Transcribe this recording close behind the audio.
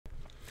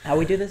How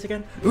we do this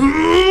again?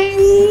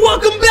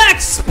 Welcome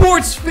back,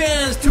 sports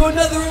fans, to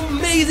another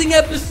amazing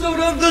episode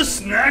of the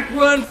Snack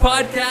Run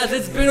Podcast.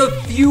 It's been a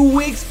few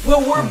weeks, but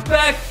we're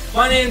back.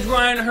 My name's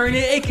Ryan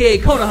Hernia, a.k.a.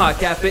 Konoha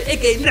Cafe,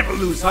 a.k.a. Never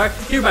Lose Heart.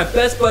 Here's my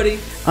best buddy.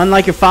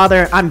 Unlike your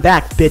father, I'm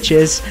back,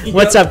 bitches.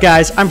 What's up,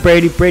 guys? I'm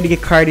Brady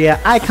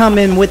Gicardia. I come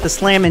in with the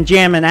slam and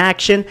jam in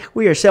action.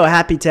 We are so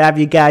happy to have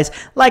you guys.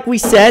 Like we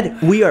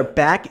said, we are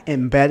back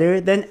and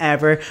better than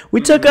ever.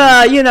 We took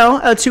a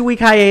 2-week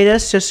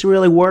hiatus just to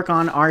really work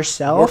on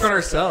ourselves.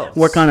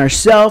 Work on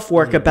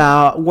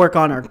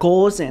our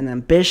goals and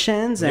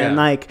ambitions,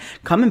 and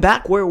coming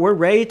back, we're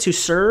ready to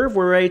serve.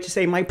 We're ready to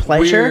say my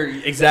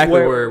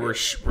pleasure. We're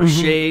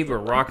shaved. We're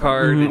rock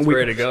hard. It's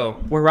ready to go.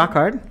 We're rock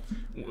hard.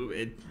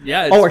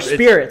 Our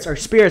spirits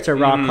are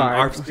rock hard.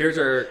 Our spirits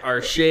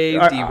are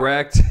shaved,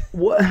 erect.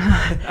 What?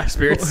 Our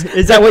spirits.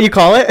 Is that what you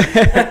call it?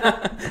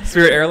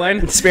 Spirit Airline.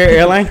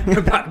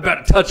 about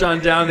to touch on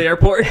down the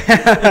airport.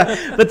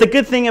 But the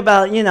good thing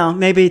about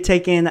maybe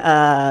taking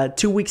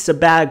 2 weeks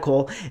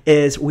sabbatical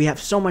is we have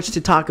so much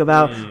to talk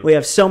about. We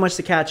have so much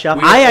to catch up.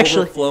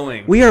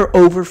 We are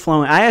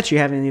overflowing. I actually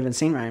haven't even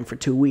seen Ryan for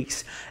 2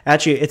 weeks.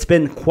 Actually, it's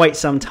been quite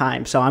some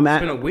time. So it's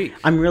been a week.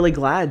 I'm really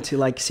glad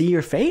to see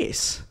your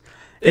face.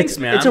 Thanks,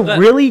 man. It's a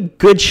really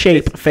good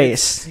shape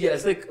face.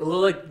 It's like a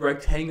little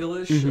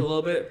rectangle-ish, a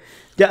little bit.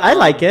 Yeah, I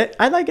like it.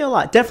 I like it a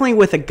lot. Definitely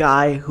with a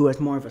guy who has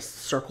more of a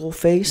circle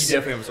face. You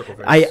definitely have a circle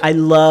face. I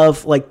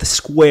love the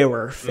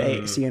squarer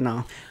face,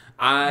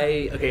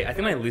 I think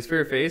my least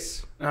favorite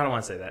face. I don't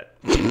want to say that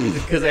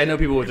because I know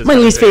people with this. My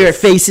least favorite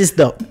face is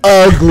the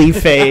ugly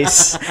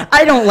face.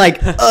 I don't like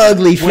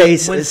ugly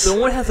faces. When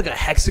someone has a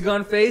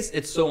hexagon face,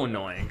 it's so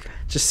annoying.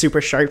 Just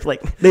super sharp,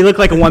 they look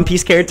like a One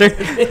Piece character.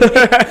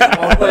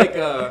 Or like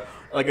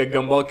a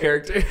Gumball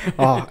character.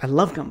 Oh, I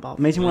love Gumball.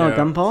 Amazing World of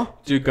Gumball.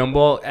 Dude,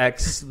 Gumball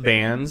X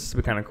Vans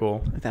would be kind of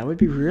cool. That would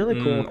be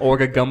really cool. Or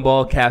like a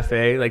Gumball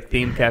cafe,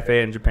 themed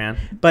cafe in Japan.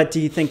 But do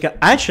you think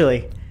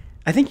actually?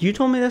 I think you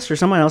told me this or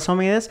someone else told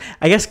me this.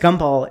 I guess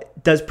Gumball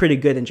does pretty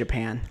good in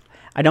Japan.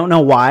 I don't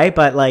know why,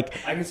 but I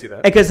can see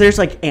that. Because there's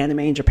anime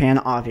in Japan,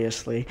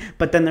 obviously.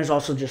 But then there's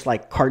also just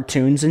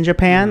cartoons in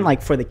Japan,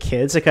 for the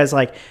kids. Because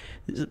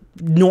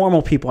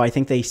normal people, I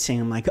think they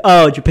seem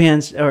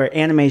Japan's or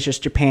anime is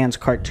just Japan's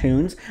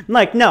cartoons.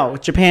 I'm no,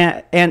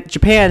 Japan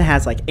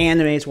has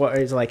animes, what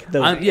is those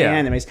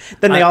animes.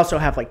 Then they also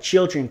have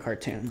children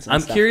cartoons.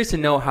 I'm curious to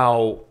know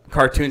how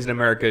cartoons in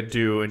America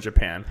do in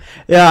Japan.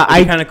 Yeah,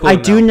 I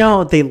do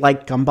know they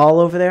like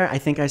Gumball over there. I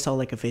think I saw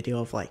a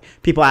video of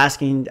people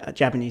asking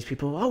Japanese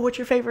people, "Oh, what's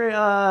your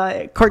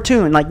favorite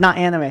cartoon?" Not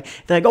anime.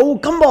 They're "Oh,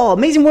 Gumball,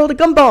 Amazing World of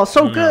Gumball,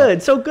 so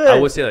good, so good." I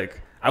would say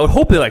I would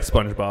hope they like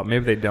SpongeBob.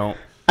 Maybe they don't.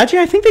 Actually,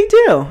 I think they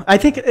do. I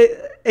think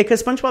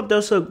because SpongeBob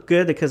does so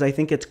good because I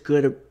think it's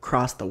good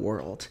across the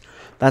world.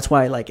 That's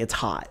why it's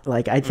hot.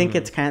 I think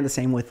it's kind of the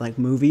same with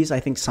movies. I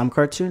think some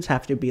cartoons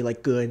have to be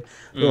good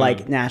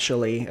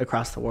nationally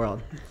across the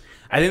world.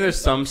 I think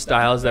there's some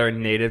styles that are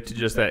native to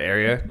just that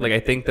area. I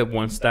think the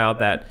one style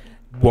that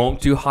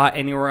won't do hot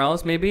anywhere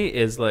else maybe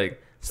is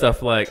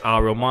stuff like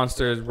Real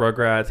Monsters,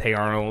 Rugrats, Hey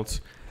Arnold.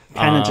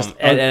 Kind of just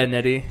Ed, Edd and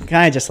Eddy.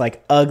 Kind of just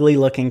ugly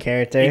looking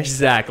characters.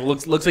 Exactly.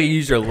 Looks like you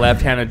use your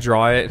left hand to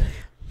draw it.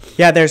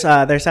 Yeah, there's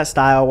that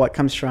style. What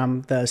comes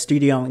from the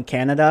studio in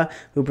Canada,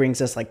 who brings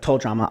us Toll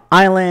Drama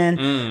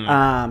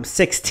Island,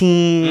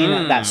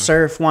 16, that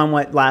surf one.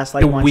 What last the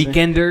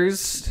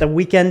Weekenders? The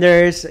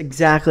Weekenders,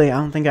 exactly. I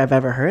don't think I've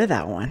ever heard of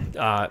that one.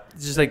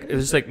 It's just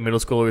middle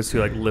schoolers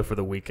who live for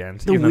the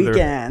weekend. The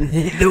weekend,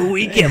 the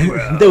weekend,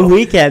 bro. The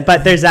weekend.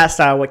 But there's that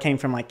style. What came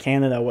from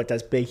Canada, what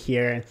does big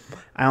here, and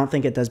I don't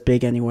think it does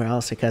big anywhere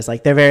else because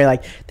they're very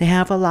they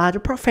have a lot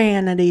of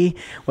profanity.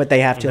 What they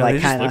have to they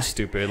just look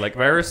stupid. If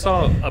I ever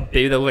saw a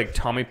baby that looked like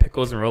Tommy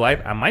Pickles in real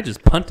life, I might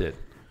just punt it.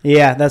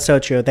 Yeah, that's so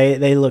true.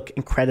 They look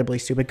incredibly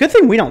stupid. Good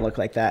thing we don't look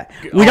like that.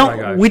 We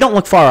don't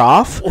look far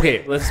off.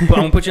 Okay, I'm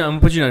gonna put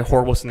you in a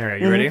horrible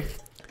scenario. You ready?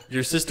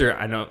 Your sister,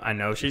 I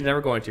know she's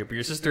never going to, but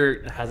your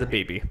sister has a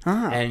baby,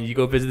 and you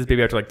go visit this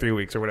baby after 3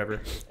 weeks or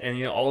whatever,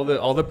 and all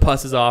the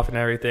pus is off and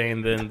everything,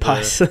 and then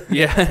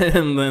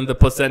and then the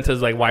placenta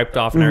is wiped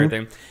off and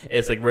everything.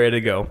 It's ready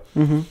to go.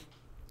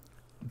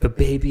 The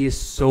baby is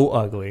so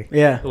ugly.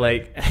 Yeah.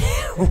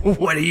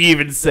 What do you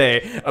even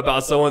say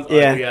about someone's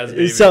ugly ass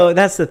baby? So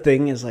that's the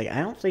thing is I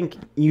don't think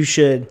you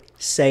should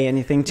say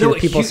anything to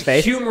people's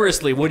face.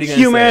 Humorously, what are you going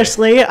to say?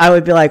 Humorously, I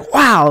would be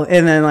wow,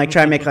 and then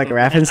try to make a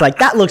reference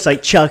that looks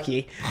like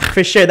Chucky.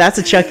 For sure, that's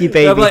a Chucky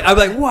baby. I'm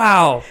like,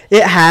 wow.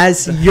 It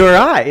has your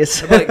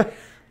eyes. I'm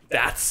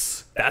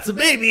that's a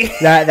baby.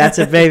 That's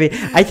a baby.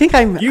 I think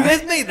You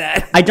guys made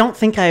that. I don't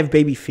think I have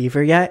baby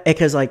fever yet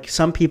because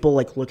some people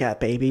look at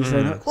babies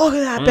and they're look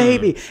at that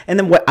baby, and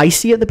then what I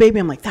see at the baby,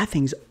 I'm that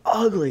thing's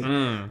ugly.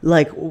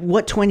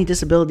 What 20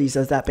 disabilities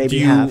does that baby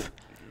have?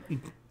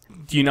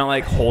 Do you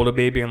not hold a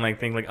baby and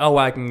think oh,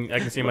 I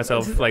can see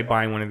myself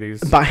buying one of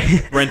these,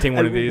 renting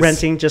one of these,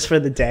 renting just for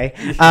the day?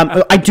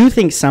 I do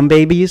think some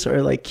babies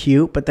are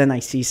cute, but then I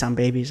see some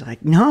babies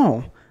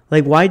no.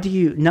 Like, why do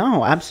you?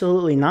 No,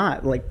 absolutely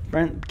not. Like,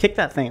 kick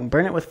that thing,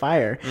 burn it with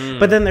fire.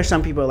 But then there's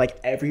some people like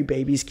every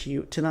baby's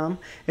cute to them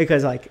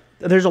because like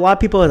there's a lot of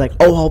people that are like,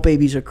 oh, all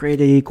babies are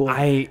created equal.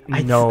 I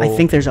know. I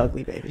think there's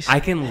ugly babies. I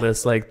can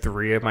list like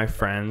 3 of my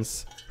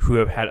friends who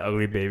have had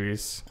ugly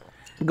babies.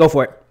 Go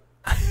for it.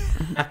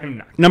 I'm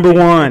not. Number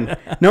one.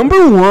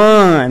 Number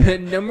one.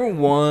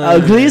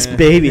 Ugliest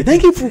baby.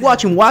 Thank you for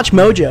watching Watch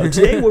Mojo.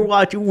 Today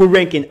we're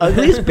ranking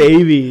ugliest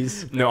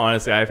babies. No,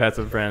 honestly, I've had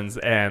some friends,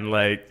 and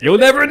like you'll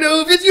never know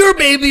if it's your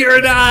baby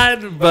or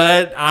not.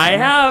 But I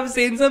have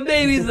seen some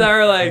babies that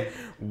are like,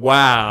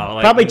 wow.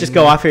 Like, Probably just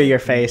go off of your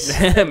face.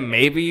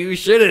 Maybe you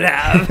shouldn't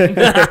have.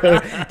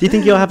 Do you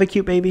think you'll have a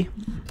cute baby?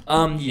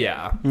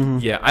 Yeah.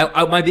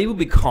 I my baby will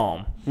be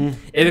calm.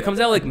 If it comes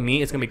out like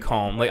me, it's gonna be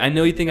calm. Like I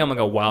know you think I'm like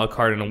a wild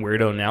card and a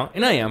weirdo now,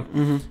 and I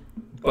am.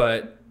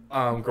 But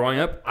growing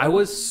up, I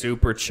was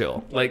super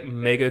chill, like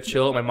mega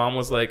chill. My mom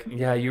was like,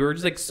 "Yeah, you were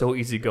just like so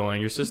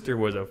easygoing. Your sister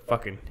was a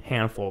fucking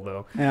handful,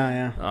 though."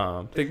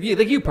 Yeah.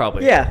 Like you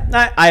probably. Yeah.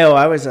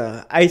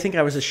 I think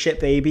I was a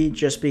shit baby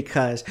just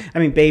because. I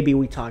mean, baby,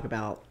 we talk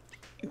about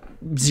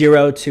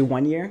 0 to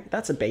 1 year.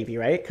 That's a baby,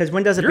 right? Because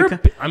when does it become?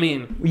 I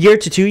mean, year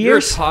to 2 years. You're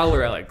a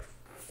toddler at like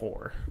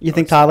 4. You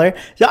think toddler?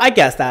 So I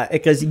guess that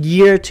because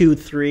year 2,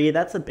 3,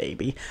 that's a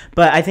baby.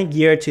 But I think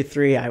year 2,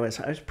 3, I was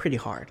pretty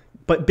hard.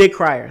 But big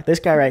crier. This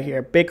guy right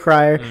here, big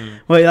crier.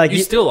 Well, like you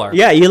still are.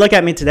 Yeah, you look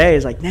at me today,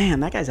 it's like, damn,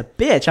 that guy's a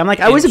bitch. I'm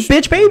like, I was a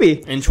bitch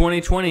baby. In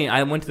 2020,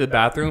 I went to the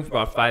bathroom for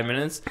about 5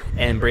 minutes,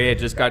 and Brady had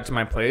just got to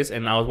my place,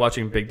 and I was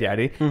watching Big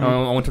Daddy.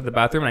 I went to the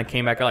bathroom, and I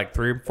came back out like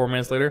 3 or 4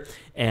 minutes later,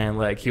 and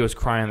like he was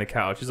crying on the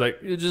couch. He's like,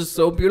 "You're just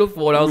so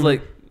beautiful," and I was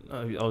like.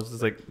 I was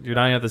just like, you're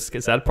not even at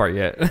the sad part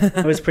yet.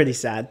 It was pretty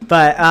sad.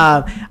 But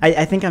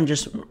I think I'm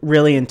just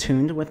really in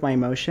tune with my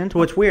emotions.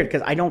 What's weird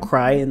because I don't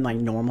cry in like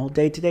normal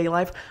day-to-day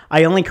life.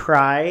 I only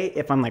cry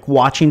if I'm like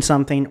watching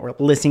something or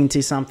listening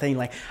to something.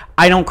 Like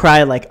I don't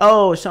cry like,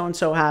 oh,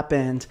 so-and-so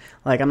happened.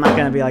 Like I'm not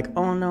going to be like,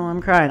 oh, no,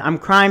 I'm crying. I'm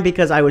crying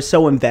because I was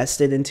so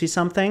invested into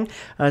something.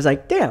 I was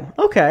like, damn,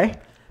 okay.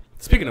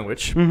 Speaking of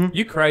which,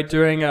 you cried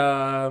during...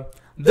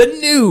 the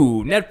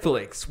new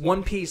Netflix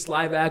One Piece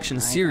live action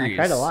series. I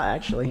cried a lot,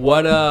 actually.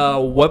 What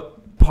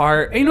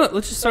part? Hey, you know what?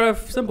 Let's just start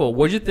off simple.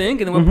 What'd you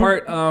think? And then what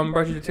part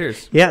brought you to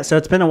tears? Yeah, so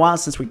it's been a while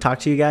since we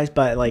talked to you guys,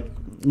 but like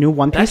new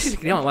One Piece. Actually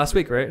came out last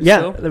week, right?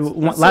 Yeah,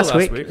 last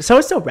week. So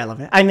it's still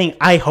relevant. I mean,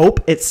 I hope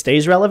it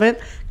stays relevant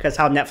because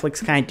how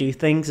Netflix kind of do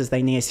things is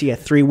they need to see a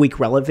 3-week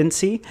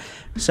relevancy.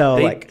 So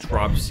they like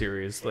drop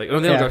series. Like, they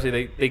don't drop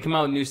series. They come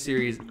out with new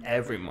series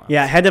every month.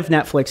 Yeah, head of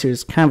Netflix,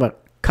 who's kind of a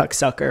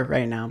cucksucker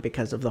right now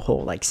because of the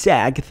whole like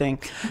SAG thing,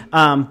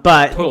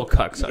 but total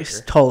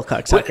cucksucker. Total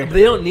cucksucker.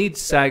 They don't need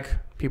SAG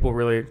people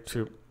really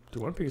to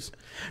do One Piece.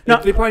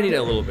 No, they probably need it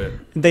a little bit.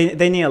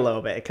 They need a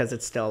little bit because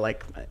it's still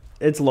like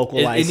it's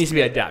localized. It needs to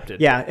be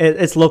adapted. Yeah,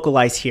 it's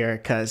localized here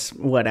because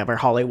whatever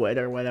Hollywood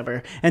or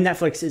whatever, and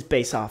Netflix is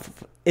based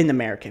in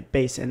American.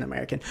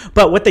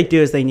 But what they do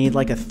is they need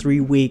like a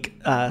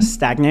 3-week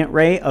stagnant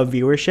rate of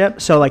viewership.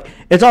 So like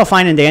it's all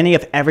fine and dandy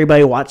if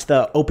everybody watched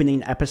the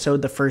opening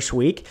episode the first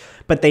week,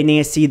 but they need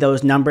to see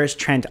those numbers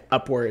trend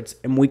upwards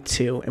in week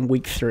 2 and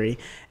week 3.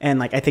 And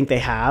like I think they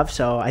have,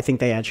 so I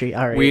think they actually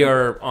are. We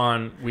are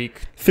on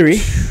week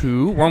 3.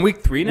 2. We're on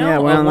week 3 now. Yeah,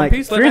 we're on like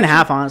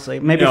 3.5, honestly,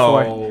 maybe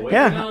 4.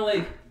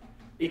 Yeah,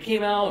 it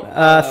came out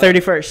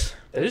 31st.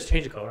 They just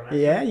changed the color.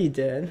 Yeah, you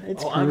did.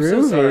 It's groovy. I'm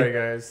so sorry,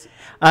 guys.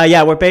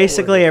 Yeah, we're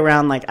basically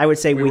around like I would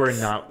say we're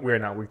not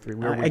week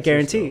 3. I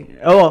guarantee. So.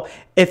 Oh, well,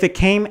 if it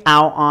came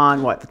out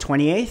on what the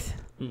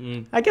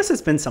 28th, I guess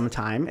it's been some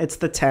time. It's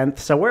the 10th,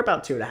 so we're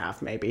about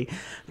 2.5 maybe.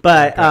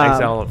 But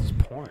Exile is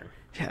porn.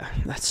 Yeah,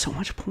 that's so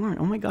much porn.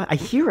 Oh my god, I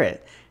hear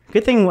it.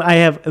 Good thing I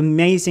have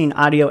amazing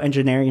audio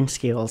engineering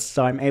skills,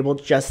 so I'm able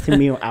just to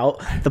mute out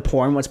the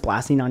porn what's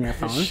blasting on your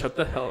phone. Shut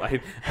the hell!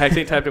 I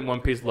actually typed in One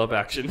Piece Love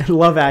Action.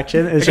 Love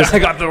Action is just I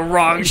got the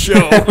wrong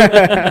show.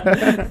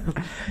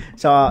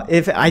 So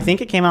if I think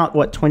it came out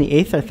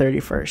 28th or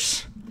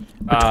 31st.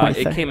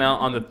 It came out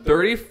on the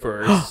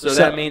 31st, so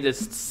that means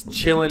it's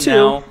chilling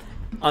now.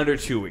 Under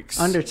 2 weeks.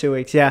 Under 2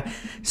 weeks, yeah.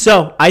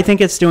 So I think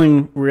it's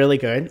doing really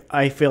good.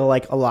 I feel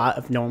like a lot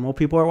of normal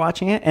people are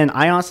watching it, and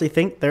I honestly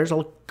think there's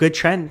a good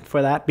trend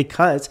for that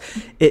because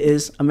it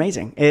is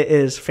amazing. It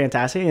is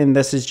fantastic, and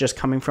this is just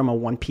coming from a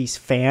One Piece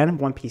fan,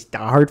 One Piece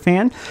diehard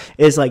fan.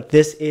 Is like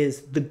this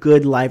is the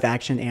good live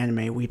action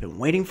anime we've been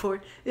waiting for.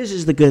 This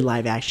is the good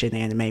live action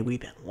anime we've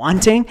been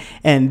wanting,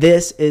 and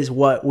this is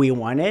what we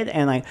wanted.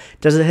 And like,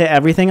 does it hit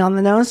everything on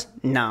the nose?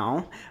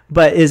 No.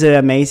 But is it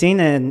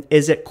amazing and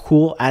is it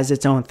cool as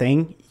its own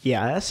thing?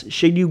 Yes.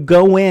 Should you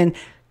go in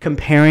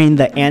comparing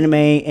the anime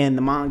and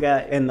the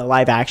manga and the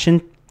live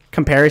action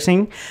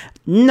comparison?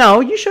 No,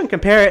 you shouldn't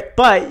compare it,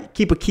 but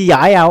keep a key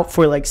eye out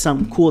for like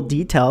some cool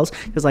details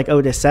because like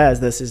Otis says,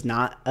 this is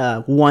not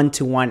a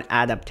one-to-one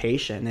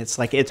adaptation. It's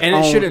like its own,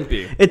 it shouldn't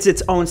be. It's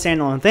its own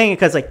standalone thing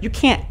because like you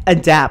can't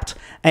adapt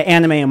an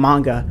anime and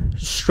manga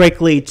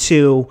strictly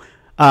to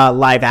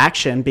live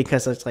action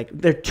because it's like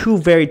they're two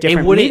very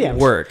different. It wouldn't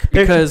mediums. work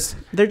because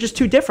they're just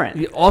too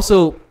different.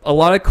 Also, a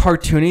lot of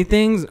cartoony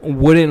things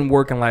wouldn't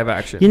work in live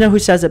action. You know who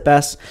says it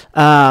best?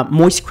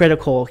 Moist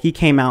Critical. He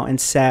came out and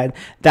said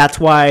that's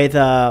why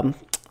the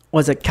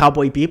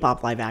Cowboy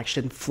Bebop live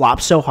action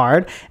flopped so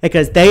hard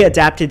because they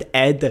adapted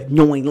Ed, the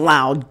annoying,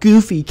 loud,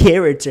 goofy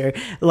character,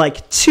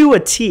 like to a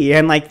T,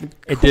 and like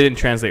it didn't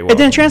translate well. It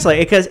didn't translate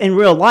because in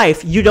real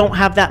life you don't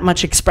have that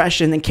much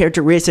expression and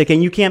characteristic,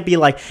 and you can't be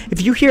like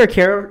if you hear a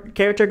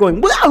character going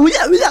wow,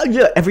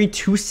 every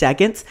 2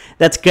 seconds,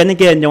 that's gonna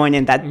get annoying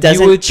and that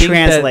doesn't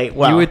translate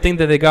well. You would think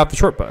that they got off the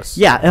short bus.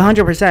 Yeah,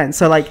 100%.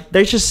 So like,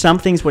 there's just some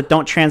things that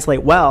don't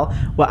translate well.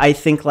 What I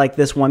think like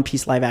this One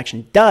Piece live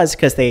action does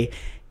because they.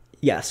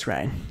 Yes,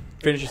 Ryan.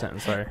 Finish your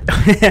sentence, sorry.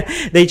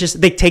 They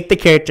take the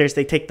characters,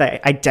 they take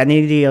the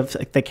identity of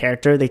the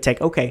character, they take,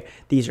 okay,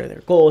 these are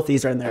their goals,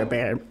 these are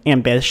their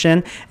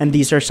ambition, and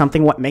these are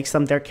something what makes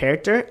them their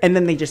character, and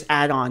then they just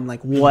add on,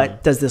 like,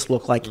 what does this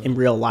look like in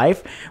real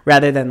life,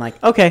 rather than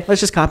like, okay, let's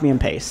just copy and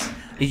paste.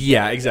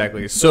 Yeah,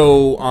 exactly.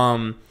 So,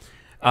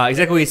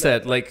 exactly what you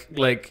said, like,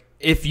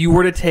 if you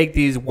were to take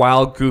these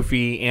wild,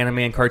 goofy anime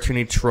and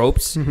cartoony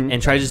tropes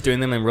and try just doing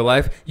them in real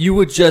life, you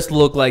would just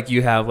look like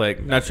you have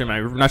like not trying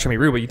to be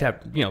rude, but you'd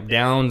have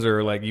Downs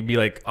or like you'd be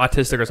like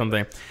autistic or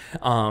something.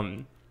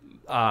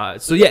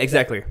 So yeah,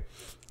 exactly.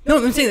 No,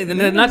 I'm saying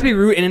not to be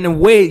rude, and in a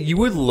way, you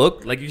would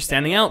look like you're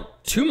standing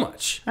out too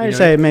much. I'd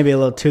say maybe a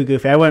little too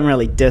goofy. I wouldn't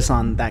really diss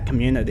on that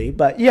community,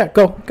 but yeah,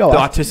 go. The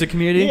autistic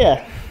community.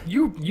 Yeah,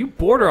 you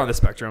border on the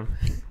spectrum.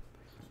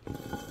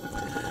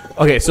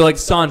 Okay, so like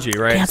Sanji,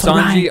 right?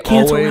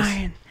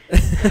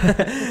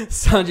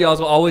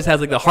 Sanji always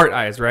has like the heart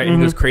eyes, right? And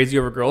he goes crazy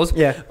over girls.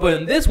 Yeah.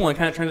 But in this one,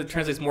 kind of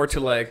translates more to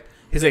like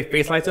his like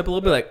face lights up a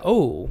little bit, like,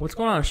 oh, what's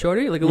going on,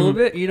 shorty? Like a little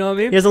bit, you know what I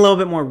mean? He has a little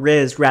bit more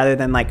riz rather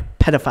than like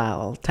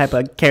pedophile type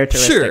of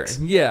characteristics.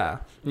 Sure. Yeah.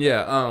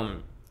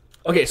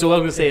 Okay, so what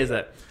I'm gonna say is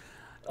that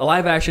a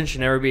live action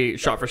should never be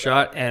shot for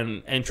shot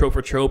and trope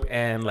for trope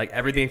and like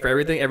everything for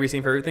everything, every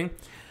scene for everything,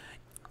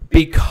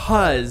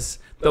 because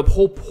the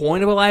whole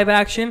point of a live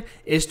action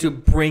is to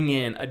bring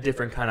in a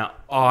different kind of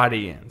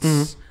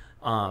audience.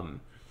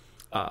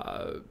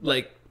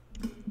 Like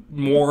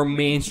more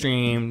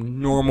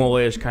mainstream,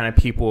 normal-ish kind of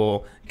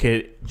people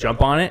could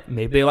jump on it.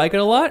 Maybe they like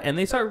it a lot, and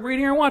they start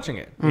reading or watching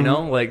it. You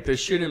know, like it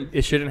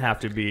shouldn't have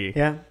to be.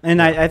 Yeah,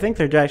 and I think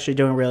they're actually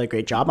doing a really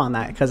great job on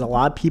that because a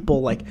lot of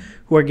people like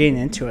who are getting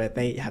into it,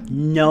 they have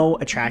no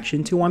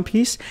attraction to One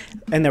Piece,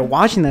 and they're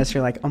watching this.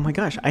 They're like, oh my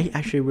gosh, I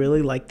actually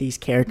really like these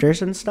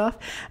characters and stuff,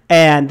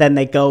 and then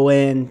they go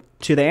in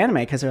to the anime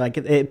because they're like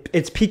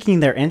it's piquing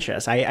their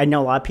interest. I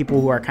know a lot of people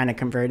who are kind of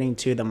converting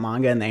to the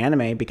manga and the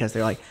anime because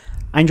they're like,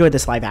 I enjoyed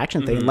this live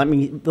action thing. Let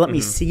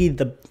me see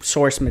the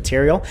source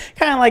material.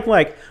 Kind of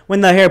like when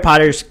the Harry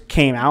Potters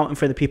came out, and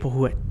for the people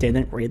who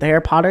didn't read the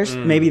Harry Potters,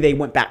 maybe they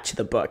went back to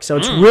the book. So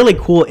it's really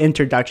cool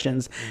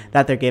introductions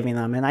that they're giving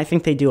them, and I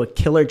think they do a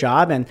killer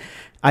job. And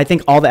I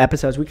think all the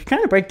episodes we could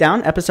kind of break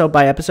down episode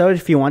by episode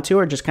if you want to,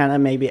 or just kind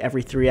of maybe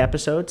every 3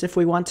 episodes if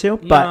we want to.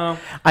 But no,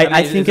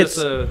 I think it's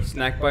a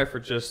snack bite for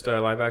just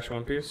live action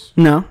One Piece.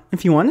 No,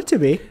 if you want it to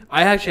be.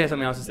 I actually have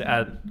something else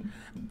to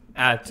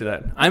add to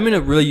that. I'm in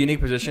a really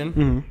unique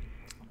position.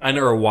 I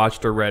never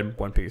watched or read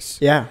One Piece.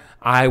 Yeah.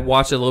 I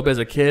watched it a little bit as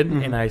a kid,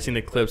 and I seen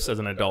the clips as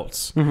an adult.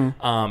 So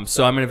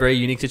I'm in a very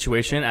unique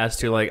situation as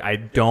to like I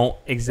don't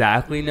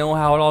exactly know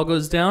how it all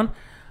goes down,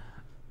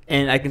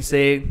 and I can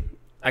say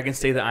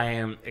that I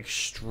am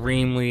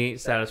extremely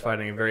satisfied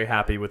and very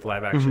happy with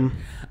live action.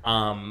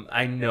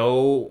 I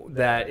know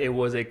that it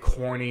was a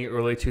corny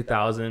early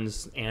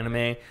 2000s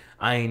anime.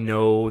 I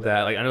know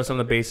some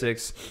of the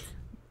basics.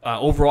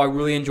 Overall, I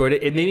really enjoyed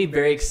it. It made me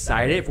very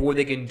excited for what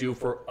they can do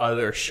for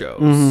other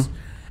shows.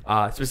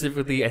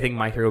 Specifically, I think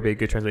My Hero would be a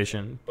good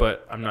translation,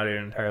 but I'm not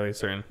even entirely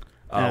certain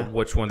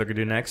which one they're going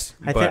to do next.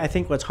 I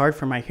think what's hard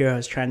for My Hero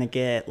is trying to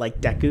get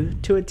like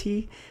Deku to a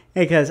T,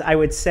 because I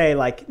would say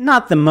like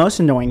not the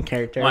most annoying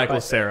character. Michael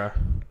Cera.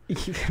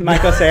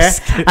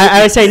 I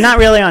would say not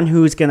really on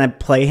who's going to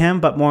play him,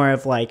 but more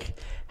of like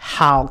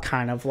how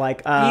kind of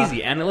like...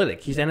 Easy,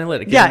 analytic. He's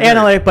analytic. Yeah,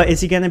 analytic, but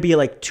is he going to be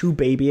like too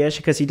babyish?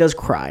 Because he does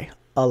cry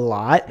a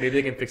lot. Maybe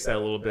they can fix that a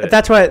little bit.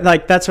 That's what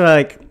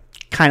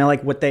kind of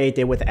like what they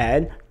did with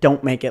Ed.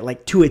 Don't make it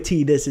like to a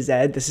T. This is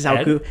Ed. This is how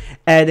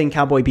Ed and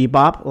Cowboy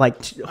Bebop.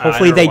 Like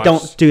hopefully they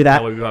don't do that.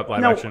 Cowboy Bebop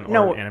live action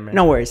or anime.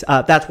 No worries.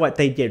 That's what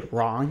they did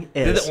wrong.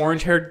 Did the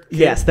orange haired kid?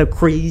 Yes, the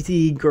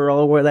crazy girl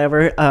or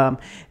whatever.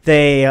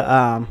 They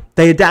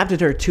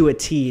adapted her to a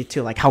T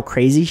to like how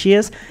crazy she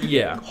is.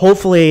 Yeah.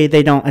 Hopefully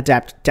they don't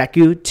adapt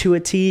Deku to a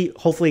T.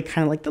 Hopefully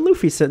kind of like the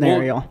Luffy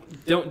scenario. Well,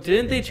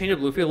 Didn't they change up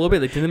Luffy a little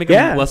bit? Like, didn't they make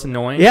him less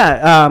annoying?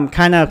 Yeah.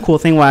 Kind of cool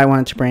thing what I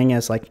wanted to bring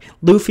is like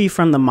Luffy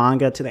from the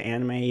manga to the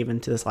anime, even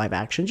to this live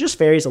action, just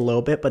varies a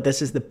little bit. But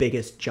this is the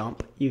biggest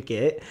jump you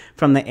get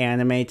from the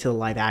anime to the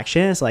live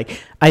action. It's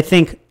like I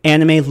think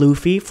anime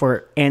Luffy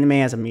for anime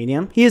as a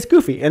medium, he is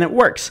goofy and it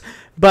works.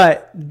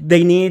 But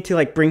they needed to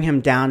like bring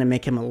him down and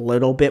make him a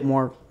little bit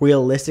more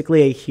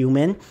realistically a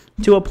human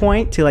to a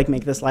point to like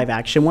make this live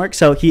action work.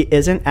 So he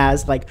isn't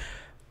as like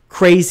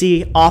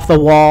crazy off the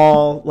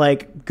wall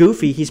like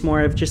goofy. He's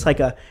more of just like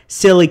a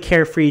silly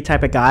carefree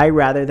type of guy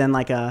rather than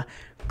like a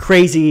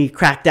crazy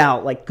cracked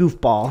out like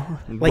goofball.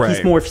 Like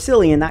he's more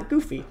silly and not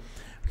goofy.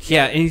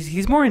 Yeah, and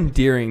he's more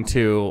endearing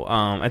too.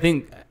 I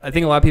think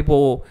a lot of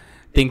people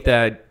think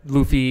that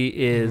Luffy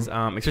is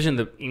especially in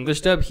the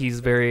English dub,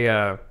 he's very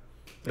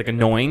like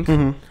annoying.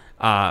 Like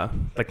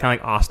kind of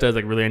like Asta is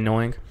like really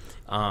annoying.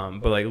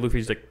 But like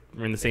Luffy's like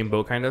we're in the same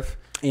boat kind of.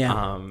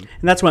 Yeah. And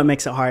that's what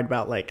makes it hard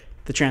about like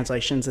the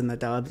translations and the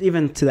dubs,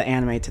 even to the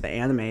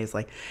anime is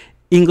like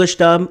English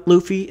dub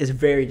Luffy is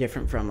very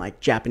different from like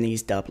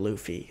Japanese dub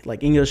Luffy.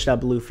 Like English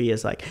dub Luffy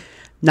is like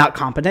not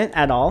competent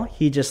at all.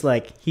 He just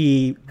like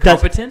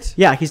competent?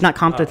 Yeah, he's not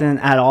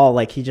competent at all.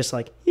 Like he just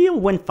like he'll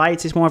win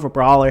fights. He's more of a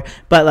brawler.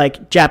 But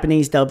like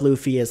Japanese dub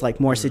Luffy is like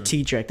more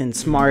strategic and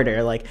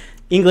smarter. Like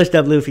English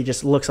dub Luffy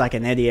just looks like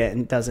an idiot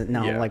and doesn't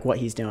know like what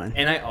he's doing.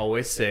 And I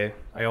always say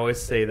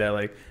that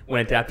like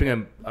when adapting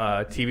a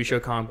TV show,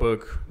 comic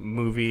book,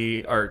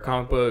 movie, or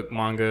comic book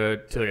manga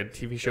to like a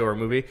TV show or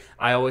movie,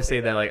 I always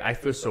say that like I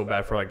feel so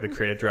bad for like the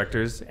creative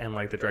directors and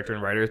like the director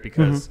and writers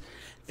because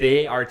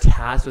they are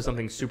tasked with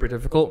something super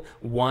difficult.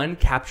 One,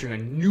 capturing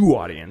a new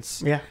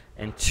audience. Yeah.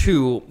 And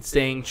two,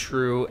 staying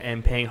true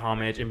and paying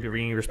homage and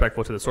being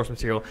respectful to the source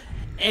material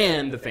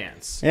and the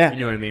fans. Yeah. You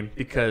know what I mean?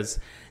 Because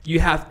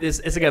you have this,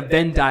 it's like a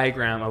Venn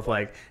diagram of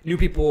like new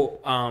people,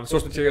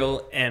 source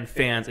material, and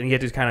fans, and you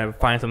have to kind of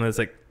find something that's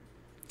like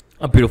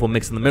a beautiful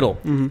mix in the middle.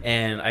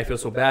 And I feel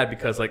so bad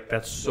because like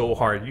that's so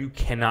hard. You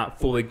cannot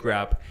fully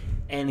grab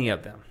any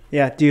of them.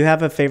 Yeah. Do you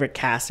have a favorite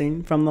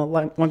casting from the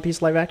One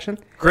Piece live action?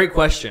 Great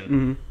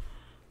question.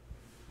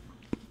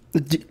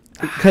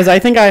 Because I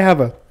think I have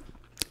a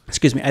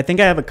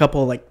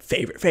couple like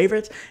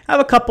favorites. I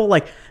have a couple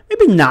like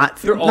maybe not.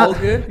 They're all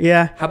good.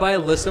 Yeah. How about I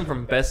list them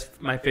from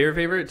my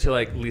favorite to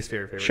like least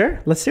favorite?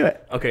 Sure. Let's do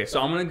it. Okay,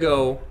 so I'm gonna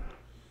go.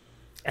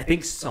 I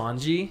think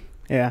Sanji.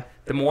 Yeah.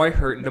 The more I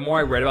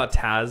read about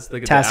Taz,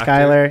 Taz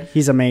Skylar,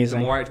 he's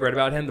amazing. The more I read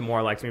about him, the more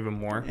I liked him even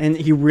more. And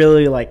he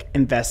really like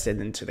invested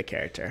into the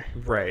character.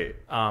 Right.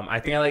 I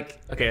think I like.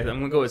 Okay, I'm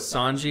gonna go with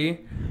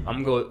Sanji.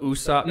 I'm gonna go with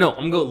Usopp. No,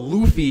 I'm gonna go with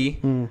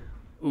Luffy,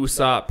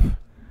 Usopp,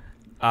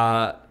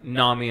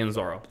 Nami, and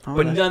Zoro.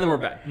 But none of them were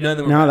bad.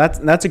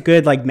 That's a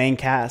good like main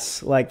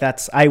cast. Like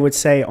that's I would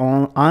say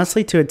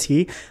honestly to a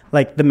T.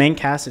 Like the main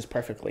cast is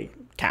perfectly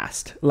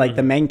cast. Like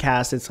the main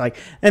cast, it's like,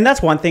 and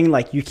that's one thing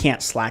like you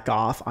can't slack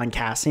off on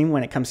casting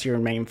when it comes to your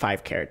main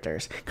 5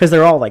 characters because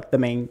they're all like the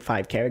main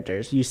 5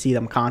 characters. You see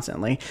them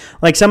constantly.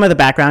 Like some of the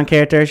background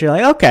characters, you're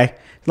like okay.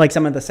 Like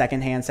some of the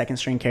second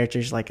string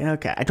characters, like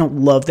okay, I don't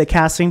love the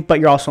casting, but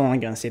you're also only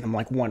going to see them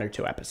like 1 or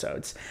 2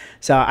 episodes.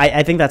 So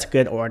I think that's a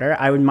good order.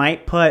 I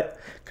might put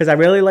because I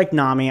really like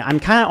Nami.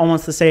 I'm kind of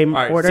almost the same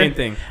order. Same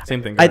thing.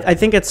 I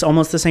think it's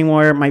almost the same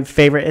order. My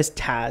favorite is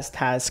Taz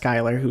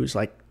Skylar, who's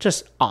like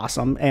just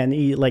awesome, and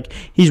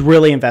he's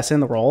really invested in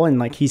the role, and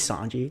like he's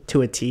Sanji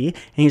to a T, and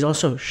he's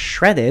also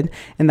shredded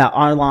in that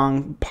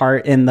Arlong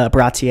part in the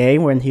Baratier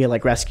when he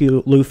like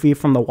rescued Luffy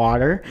from the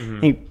water.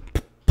 And he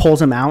pulls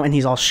him out and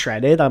he's all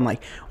shredded. I'm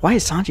like, why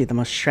is Sanji the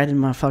most shredded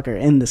motherfucker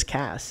in this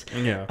cast?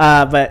 Yeah.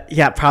 But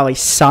yeah, probably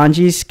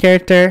Sanji's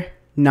character,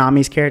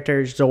 Nami's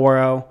character,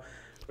 Zoro.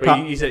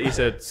 You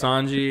said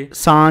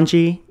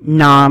Sanji,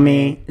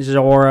 Nami,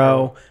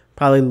 Zoro,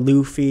 probably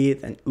Luffy,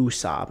 then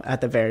Usopp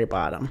at the very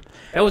bottom.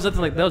 That was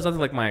nothing like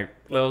my.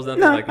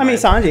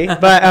 Sanji,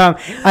 but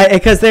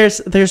because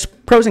there's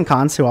pros and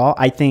cons to all.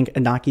 I think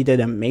Inaki did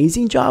an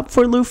amazing job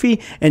for Luffy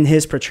and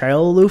his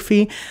portrayal of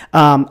Luffy.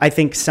 I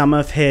think some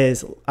of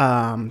the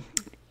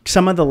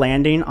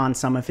landing on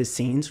some of his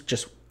scenes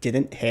just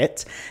didn't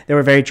hit. They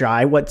were very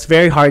dry. What's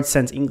very hard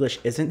since English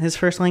isn't his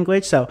first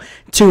language. So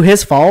to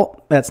his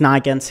fault, that's not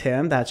against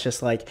him. That's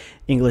just like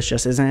English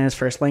just isn't his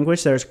first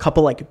language. There's a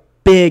couple like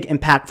big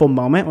impactful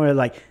moment where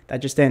like that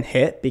just didn't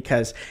hit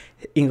because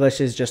English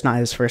is just not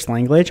his first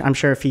language. I'm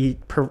sure if he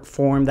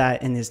performed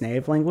that in his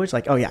native language,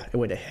 like, oh yeah, it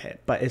would have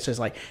hit. But it's just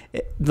like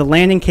the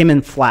landing came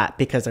in flat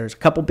because there's a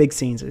couple big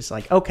scenes. It's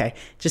like, okay, it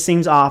just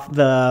seems off.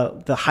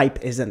 The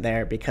hype isn't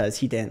there because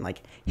he didn't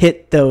like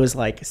hit those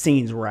like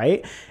scenes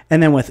right.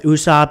 And then with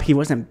Usopp, he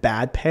wasn't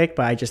bad pick,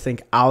 but I just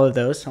think out of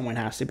those, someone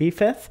has to be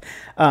 5th.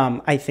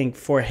 I think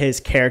for his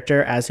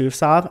character as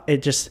Usopp,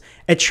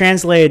 it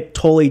translated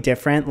totally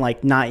different,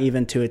 like not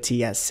even to a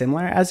T as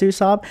similar as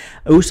Usopp.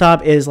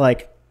 Usopp is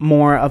like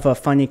more of a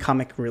funny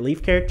comic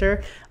relief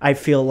character. I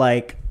feel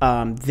like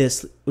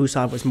this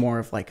Usopp was more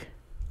of like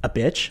a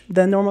bitch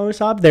than normal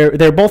Usopp.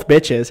 They're both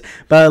bitches,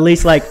 but at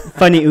least like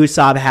funny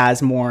Usopp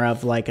has more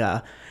of like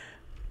a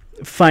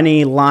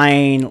funny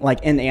line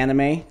like in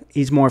anime.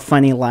 He's more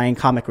funny line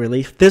comic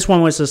relief. This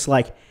one was just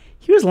like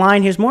he was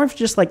lying. He was more of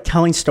just like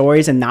telling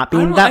stories and not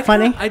being that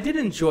funny. I did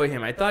enjoy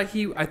him. I thought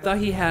he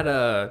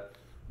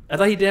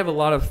did have a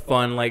lot of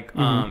fun, like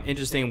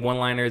interesting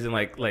one-liners and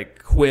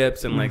like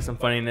quips and like some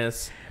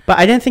funniness. But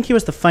I didn't think he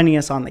was the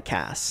funniest on the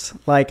cast.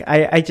 Like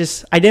I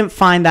didn't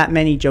find that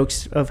many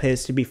jokes of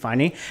his to be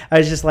funny. I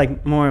was just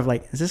like more of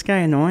like, is this guy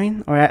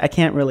annoying? Or I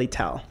can't really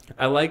tell.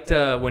 I liked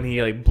when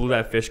he like blew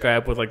that fish guy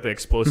up with like the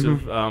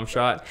explosive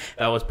shot.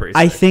 That was pretty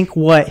sick. I think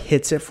what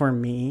hits it for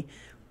me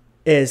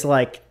is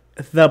like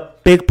the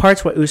big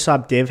parts what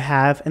Usopp did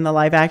have in the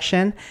live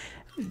action.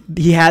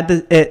 He had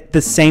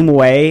the same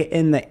way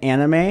in the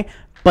anime,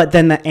 but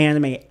then the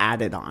anime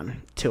added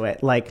on to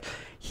it. Like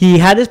he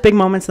had his big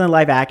moments in the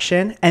live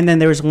action, and then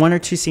there was 1 or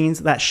 2 scenes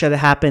that should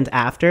have happened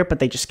after, but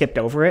they just skipped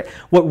over it.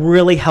 What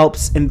really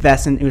helps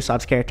invest in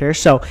Usopp's character.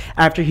 So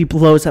after he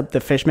blows up the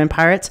Fishman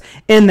pirates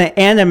in the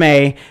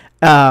anime,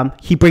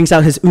 he brings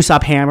out his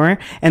Usopp hammer,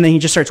 and then he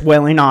just starts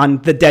wailing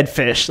on the dead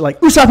fish, like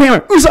Usopp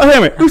hammer, Usopp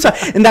hammer,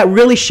 Usopp, and that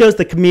really shows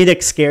the comedic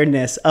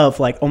scaredness of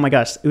like, oh my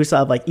gosh,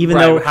 Usopp, like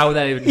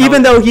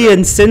even though he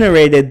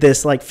incinerated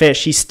this like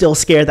fish, he's still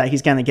scared that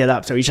he's gonna get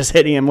up, so he's just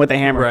hitting him with a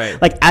hammer.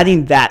 Right. Like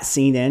adding that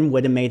scene in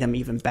would have made him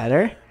even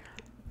better.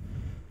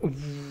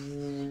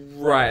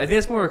 Right. I think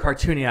it's more of a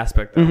cartoony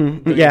aspect, though.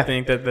 Mm-hmm. I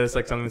think that there's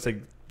like something that's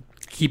like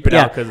keep it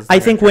out because I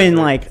think when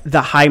like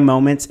the high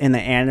moments in the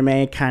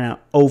anime kind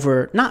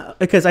of not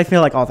because I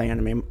feel like all the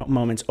anime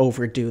moments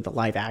overdo the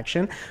live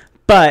action,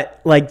 but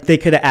like they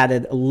could have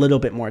added a little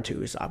bit more to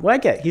Usopp. Well, I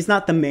get he's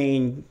not the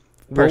main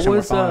person.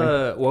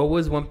 What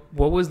was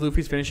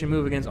Luffy's finishing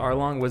move against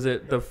Arlong? Was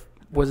it the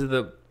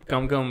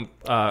Gum Gum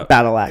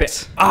battle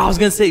axe? I was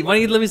gonna say. Why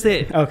don't you let me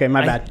say it? Okay,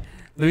 my bad.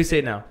 Let me say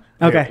it now.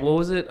 Okay. What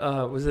was it?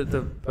 Was it the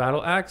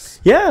battle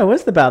axe? Yeah, it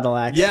was the battle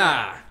axe.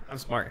 Yeah. I'm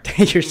smart.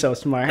 You're so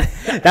smart.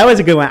 That was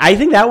a good one. I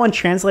think that one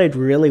translated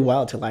really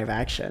well to live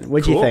action.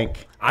 What'd you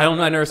think? I don't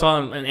know. I never saw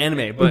it in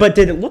anime, but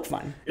did it look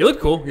fun? It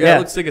looked cool. Yeah, it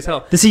looked sick as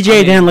hell. The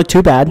CGI didn't look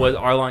too bad. Was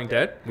Arlong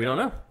dead? We don't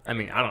know. I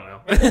mean, I don't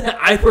know.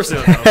 I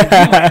personally don't know.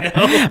 You might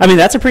know. I mean,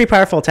 that's a pretty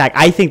powerful attack.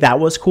 I think that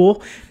was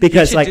cool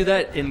because he should do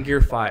that in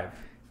Gear 5.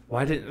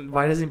 Why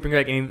doesn't he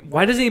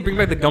bring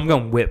back the Gum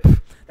Gum Whip?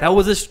 That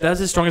was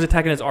his strongest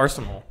attack in his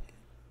arsenal.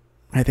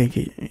 I think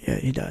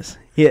he does.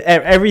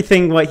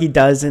 Everything what he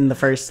does in the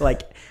first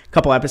like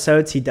couple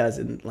episodes, he does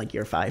in like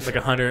Year 5. Like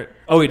 100.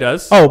 Oh, he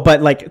does. Oh,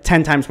 but like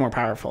 10 times more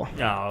powerful.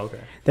 Oh,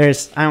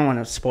 okay. I don't want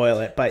to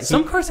spoil it, but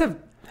some cars have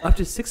up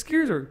to 6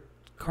 gears, or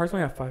cars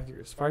only have 5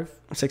 gears.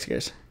 6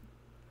 gears.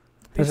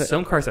 I think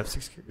some cars have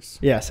 6 gears.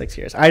 Yeah, 6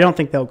 gears. I don't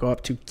think they'll go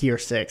up to Gear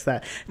 6. I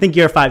think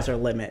Gear 5's their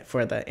limit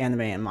for the anime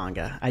and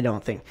manga. I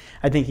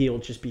think he'll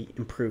just be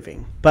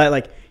improving. But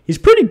like he's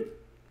pretty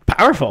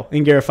powerful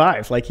in Gear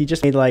 5. Like he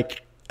just made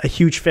like a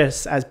huge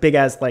fist as big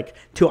as like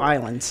 2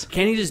 islands.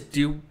 Can he just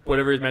do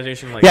whatever his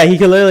imagination like? Yeah, he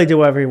could literally do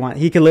whatever he wants.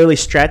 He could literally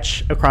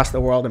stretch across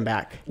the world and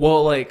back.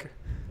 Well, like,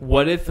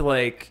 what if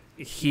like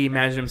he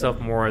imagined himself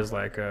more as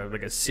like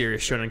a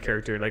serious shonen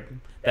character, like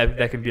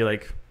that could be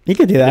like he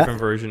could do that different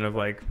version of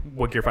like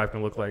what Gear 5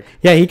 can look like.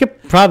 Yeah, he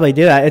could probably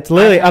do that. It's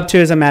literally up to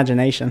his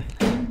imagination.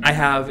 I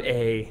have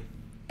a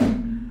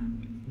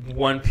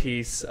One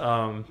Piece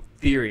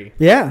theory.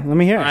 Yeah, let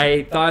me hear it.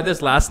 I thought of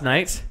this last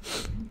night.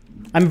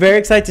 I'm very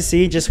excited to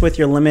see just with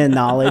your limited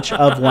knowledge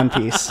of One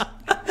Piece.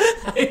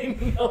 I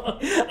know.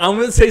 I'm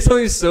gonna say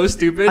something so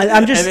stupid.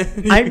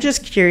 I'm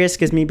just curious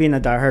because me being a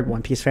diehard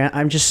One Piece fan,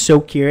 I'm just so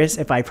curious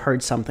if I've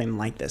heard something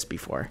like this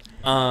before.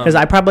 Because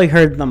I probably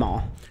heard them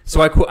all. So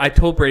I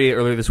told Brady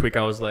earlier this week,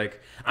 I was like,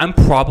 I'm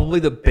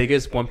probably the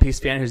biggest One Piece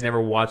fan who's never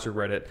watched or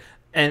read it.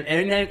 And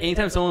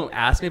anytime someone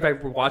asks me if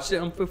I've watched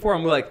it before,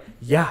 I'm like,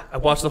 yeah, I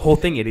watched the whole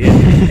thing, idiot.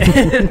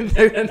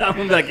 And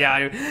I'm like,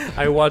 yeah,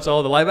 I watched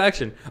all the live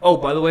action. Oh,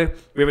 by the way,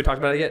 we haven't talked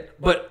about it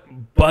yet, but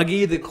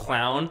Buggy the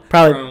Clown.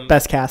 Probably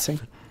best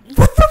casting.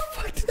 What the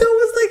fuck? That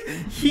was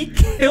like, he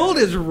killed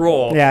his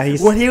role. Yeah,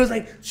 when he was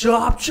like,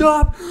 chop,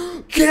 chop,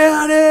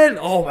 cannon.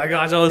 Oh my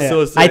gosh, that was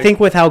so sick. I think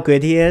with how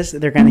good he is,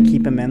 they're going to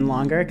keep him in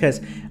longer because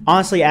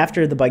honestly,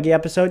 after the Buggy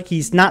episode,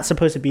 he's not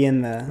supposed to be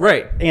in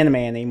the anime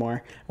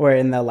anymore or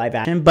in the live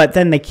action. But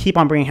then they keep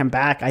on bringing him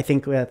back. I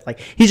think with like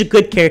he's a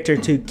good character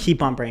to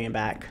keep on bringing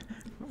back.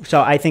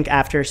 So I think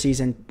after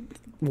season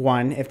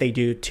 1, if they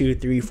do 2,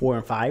 3, 4,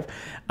 and 5,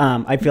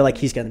 I feel like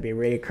he's going to be a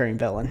recurring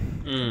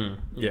villain.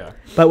 Yeah.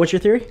 But what's your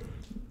theory?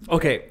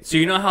 Okay, so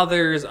you know how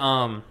there's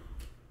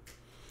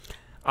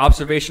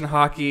observation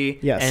hockey,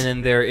 yes, and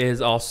then there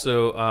is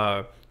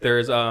also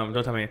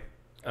don't tell me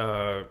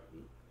the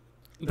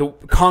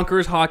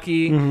Conquerors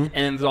hockey, and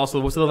there's also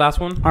what's the last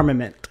one?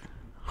 Armament.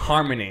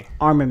 Harmony.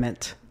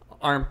 Armament.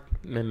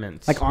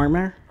 Armament. Like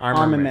armor?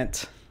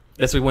 Armament.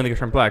 That's when they get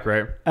from black,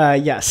 right?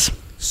 Yes.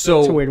 So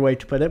it's a weird way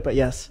to put it, but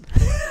yes.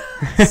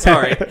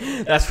 Sorry,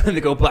 that's when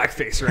they go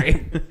blackface,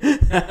 right?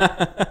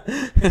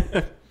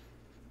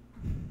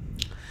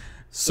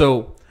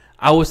 So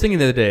I was thinking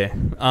the other day,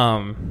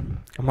 I'm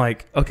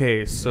like,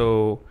 okay,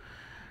 so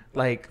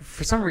like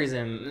for some reason,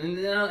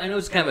 and I know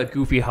it's kind of a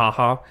goofy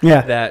haha.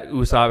 Yeah. That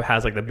Usopp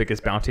has like the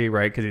biggest bounty,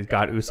 right? Because he's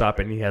got Usopp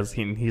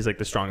and he's like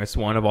the strongest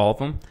one of all of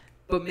them.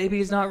 But maybe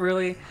he's not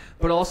really.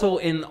 But also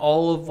in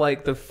all of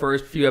like the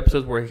first few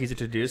episodes where he's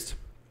introduced,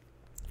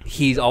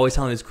 he's always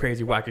telling these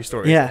crazy wacky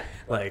stories. Yeah.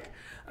 Like,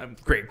 I'm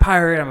a great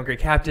pirate. I'm a great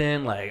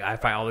captain. Like, I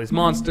fight all these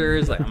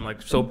monsters. Like, I'm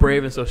like so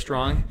brave and so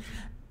strong.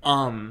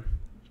 I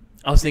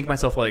was thinking to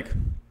myself like,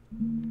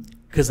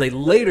 because like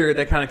later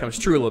that kind of comes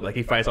true a little bit. Like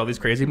he fights all these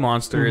crazy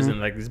monsters and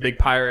like these big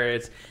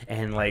pirates,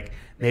 and like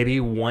maybe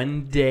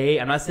one day,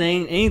 I'm not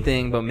saying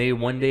anything, but maybe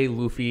one day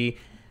Luffy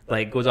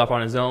like goes off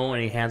on his own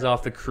and he hands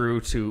off the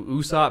crew to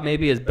Usopp,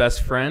 maybe his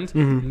best friend.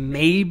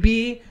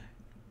 Maybe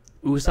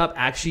Usopp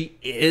actually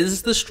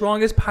is the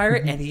strongest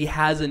pirate, and he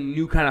has a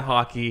new kind of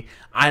hockey,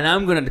 and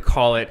I'm going to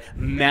call it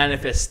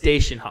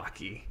manifestation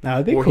hockey. That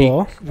would be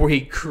cool. Where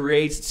he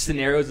creates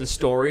scenarios and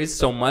stories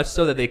so much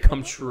so that they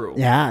come true.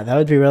 Yeah, that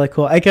would be really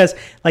cool. Because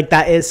like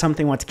that is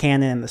something what's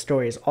canon in the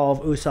story is all of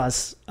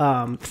Usopp's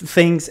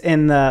things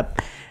in the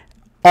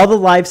all the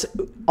lies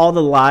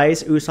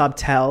Usopp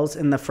tells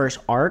in the first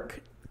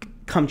arc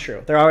come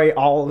true. They're already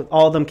all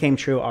of them came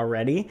true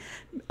already.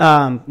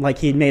 Like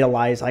he made a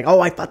lie. He's like, oh,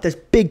 I fought this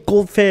big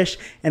goldfish,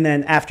 and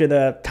then after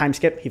the time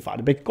skip, he fought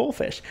a big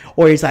goldfish.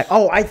 Or he's like,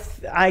 oh,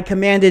 I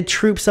commanded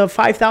troops of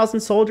 5,000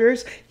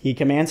 soldiers. He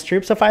commands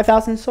troops of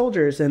 5,000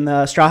 soldiers in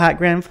the Straw Hat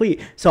Grand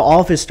Fleet. So all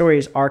of his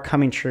stories are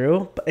coming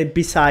true. But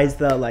besides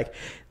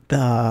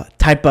the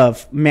type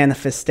of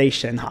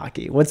manifestation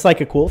hockey, what's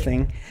like a cool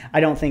thing. I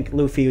don't think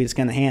Luffy is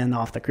going to hand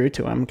off the crew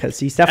to him because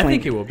he's definitely. I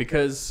think he will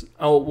because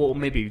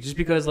maybe just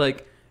because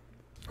like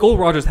Gold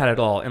Rogers had it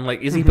all, and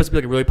like isn't he supposed to be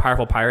like a really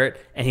powerful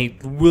pirate, and he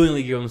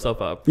willingly gave himself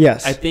up?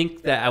 Yes, I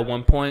think that at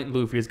one point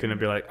Luffy is going to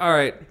be like, all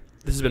right,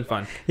 this has been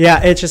fun.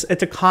 Yeah, it's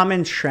a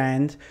common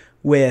trend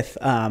with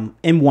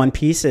in One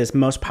Piece is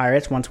most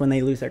pirates when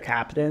they lose their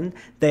captain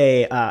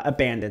they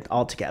abandon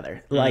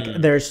altogether.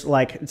 Like there's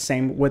like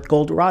same with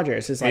Gold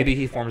Rogers. It's maybe like,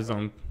 he forms his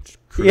own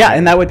crew. Yeah,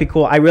 and that would be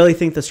cool. I really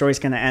think the story's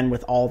going to end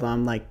with all of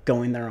them like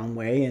going their own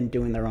way and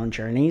doing their own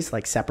journeys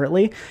like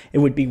separately. It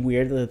would be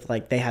weird if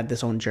like they had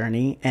this own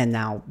journey and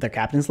now their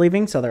captain's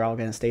leaving, so they're all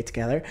going to stay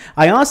together.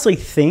 I honestly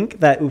think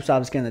that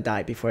Usopp's going to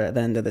die before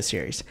the end of the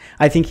series.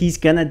 I think he's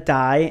going to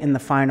die in the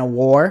final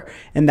war,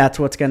 and that's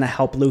what's going to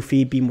help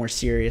Luffy be more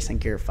serious in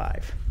Gear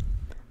 5.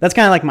 That's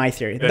kind of like my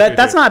theory.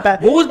 That's not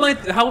bad.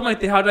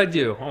 How did I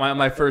do on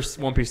my first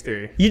One Piece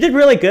theory? You did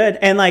really good,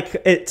 and like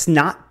it's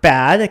not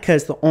bad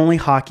because the only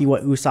hockey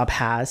what Usopp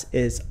has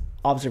is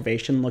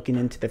observation, looking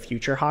into the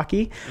future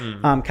hockey.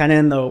 Kind of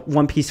in the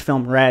One Piece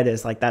film Red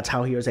is like that's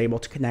how he was able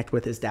to connect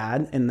with his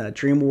dad in the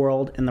dream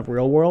world, in the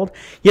real world.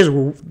 He has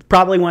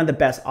probably one of the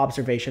best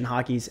observation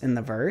hockeys in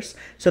the verse.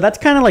 So that's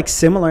kind of like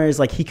similar is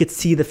like he could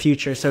see the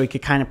future, so he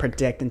could kind of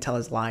predict and tell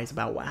his lies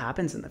about what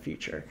happens in the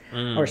future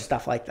or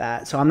stuff like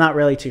that. So I'm not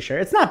really too sure.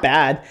 It's not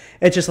bad.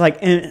 It's just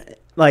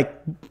like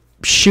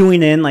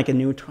shooing in like a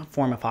new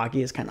form of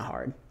hockey is kind of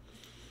hard.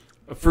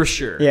 For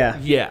sure.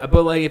 Yeah.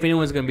 But like, if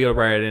anyone's gonna be able to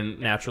write it in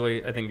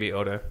naturally, I think it'd be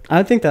Oda.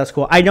 I think that's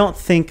cool. I don't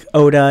think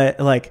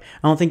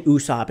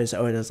Usopp is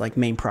Oda's like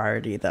main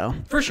priority though.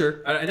 For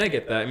sure, and I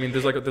get that. I mean,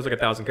 there's like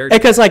 1,000 characters.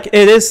 Because like it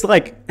is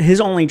like his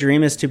only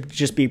dream is to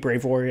just be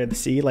brave warrior of the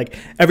sea. Like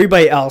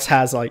everybody else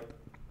has like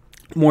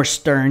more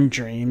stern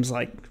dreams,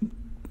 like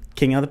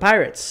King of the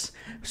Pirates,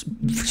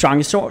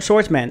 strongest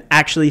swordsman,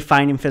 actually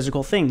finding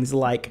physical things.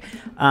 Like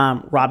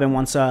Robin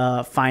wants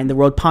to find the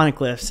road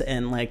poneglyphs,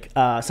 and like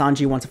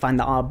Sanji wants to find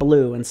the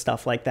blue and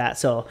stuff like that.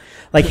 So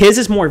like his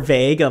is more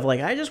vague of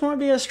like I just want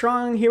to be a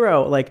strong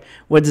hero. Like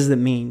what does it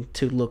mean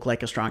to look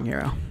like a strong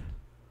hero?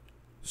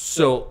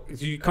 So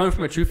you coming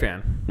from a true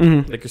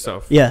fan like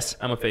yourself? Yes,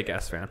 I'm a fake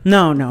ass fan.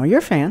 No, you're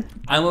a fan.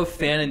 I'm a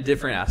fan in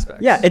different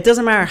aspects. Yeah, it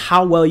doesn't matter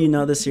how well you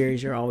know the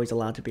series. You're always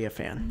allowed to be a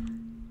fan.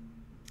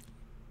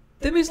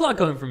 That means a lot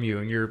coming from you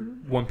and your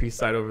One Piece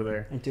side over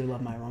there. I do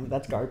love my one.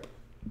 That's Garp.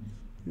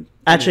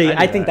 Actually,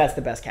 I think that's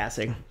the best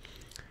casting.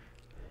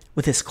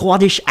 With his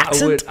Scottish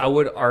accent. I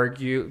would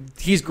argue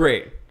he's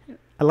great.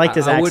 I liked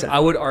his accent. I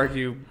would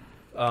argue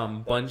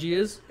Bungie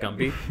is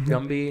Gumby,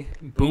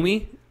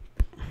 Boomy.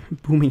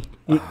 Boomy.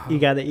 You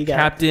got it.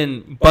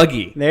 Captain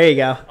Buggy. There you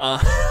go.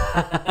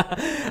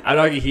 I'd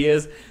argue he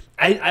is.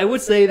 I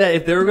would say that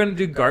if they were going to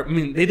do Garp, I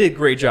mean, they did a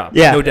great job.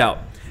 Yeah. No doubt.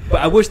 But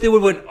I wish they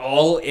would have went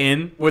all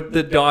in with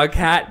the dog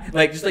hat,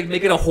 like just like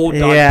make it a whole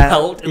dog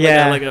pelt,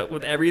 and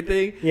with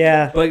everything.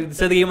 Yeah. But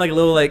instead they gave him like a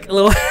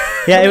little.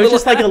 Yeah, it was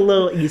just like a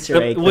little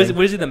Easter egg. What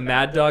is he, the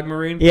Mad Dog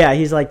Marine? Yeah,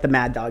 he's like the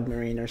Mad Dog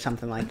Marine or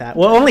something like that.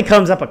 Well, it only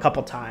comes up a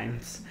couple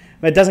times,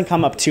 but it doesn't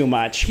come up too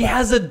much. He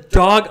has a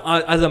dog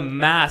as a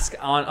mask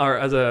on, or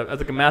as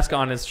like a mask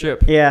on his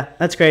ship. Yeah,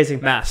 that's crazy.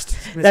 Masked.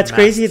 That's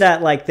crazy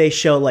that like they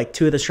show like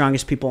two of the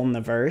strongest people in the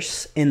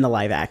verse in the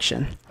live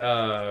action.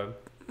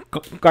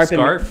 Garp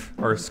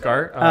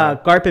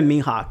and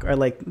Mihawk are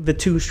like the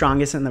two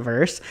strongest in the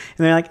verse,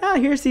 and they're like,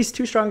 here's these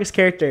two strongest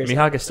characters.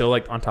 Mihawk is still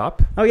like on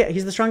top. Oh yeah,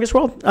 he's the strongest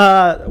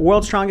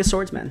world's strongest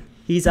swordsman.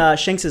 He's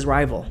Shanks'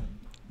 rival.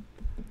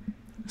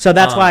 So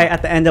that's why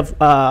at the end of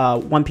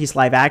One Piece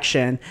live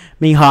action,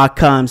 Mihawk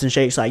comes and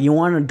Shake's like, "You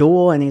want a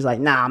duel?" And he's like,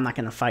 "Nah, I'm not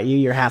gonna fight you.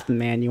 You're half the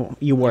man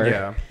you were."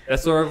 Yeah,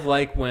 that's sort of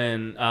like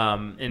when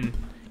in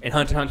Hunter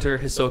x Hunter,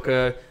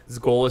 Hisoka's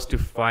goal is to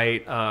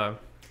fight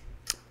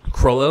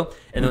Chrollo,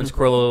 and then once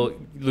Chrollo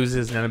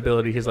loses his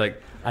ability, he's like,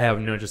 "I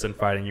have no interest in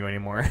fighting you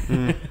anymore."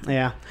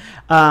 Yeah,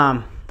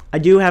 I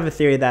do have a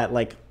theory that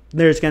like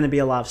there's going to be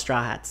a lot of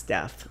Straw Hats'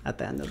 death at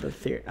the end of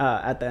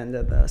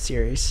the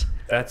series.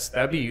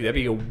 That'd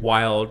be a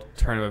wild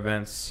turn of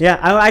events. Yeah,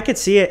 I could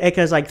see it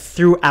because like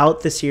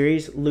throughout the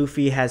series,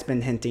 Luffy has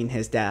been hinting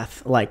his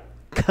death, like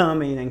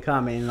coming and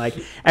coming. Like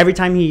every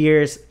time he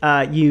use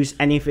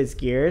any of his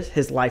gears,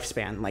 his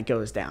lifespan like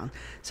goes down.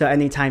 So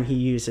anytime he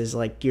uses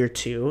like gear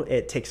 2,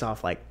 it takes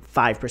off like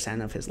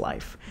 5% of his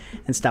life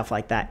and stuff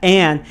like that.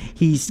 And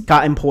he's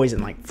gotten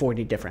poisoned like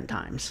 40 different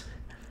times.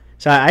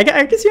 So I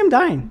can see him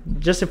dying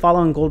just to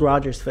follow in Gold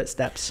Roger's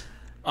footsteps.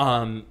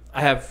 I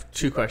have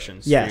 2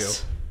 questions.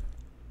 Yes. For you.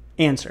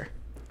 Answer.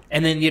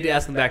 And then you had to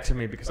ask them back to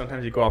me because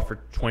sometimes you go off for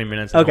 20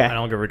 minutes. Okay. I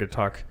don't get ready to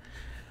talk.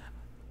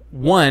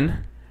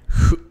 One,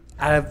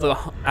 out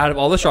of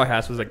all the Straw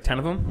Hats, was like 10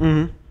 of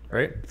them,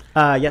 right?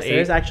 Yes, there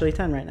is actually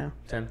 10 right now.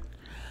 10.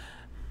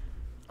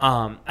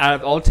 Out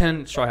of all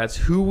 10 Straw Hats,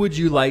 who would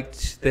you like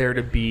there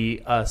to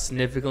be a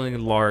significantly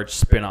large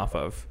spin-off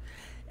of?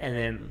 And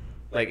then,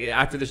 like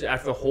after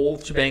the whole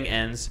shebang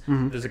ends,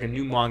 there's like a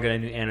new manga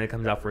and a new anime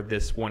comes out for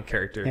this one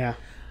character. Yeah.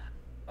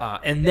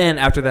 And then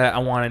after that, I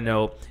want to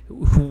know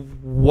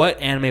what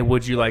anime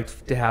would you like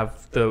to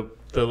have the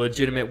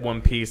legitimate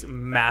One Piece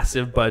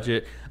massive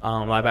budget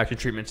live action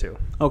treatment to?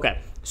 Okay,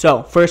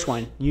 so first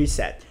one you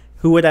said,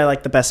 who would I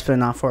like the best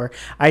spin-off for?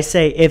 I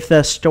say if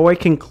the story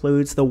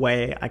concludes the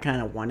way I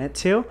kind of want it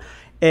to,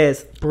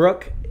 is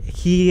Brook.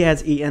 He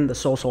has eaten the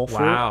soul fruit.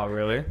 Wow,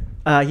 really?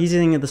 He's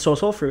eating the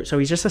soul fruit, so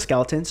he's just a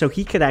skeleton. So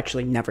he could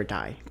actually never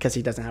die because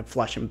he doesn't have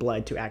flesh and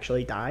blood to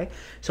actually die.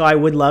 So I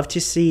would love to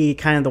see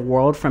kind of the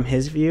world from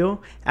his view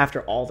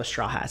after all the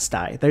Straw Hats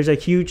die. There's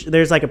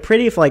like a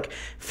pretty like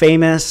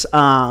famous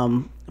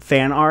fan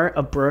art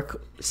of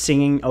Brook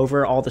singing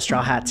over all the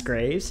Straw Hats'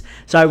 graves.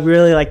 So I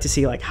really like to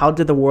see like how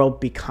did the world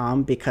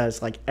become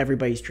because like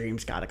everybody's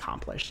dreams got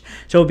accomplished.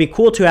 So it'd be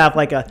cool to have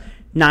like a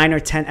 9 or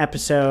 10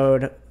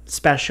 episode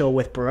special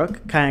with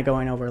Brook kind of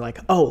going over like,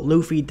 oh,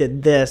 Luffy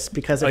did this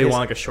because of you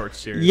want like a short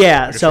series?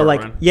 Yeah, like so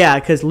like run. yeah,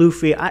 because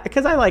Luffy, I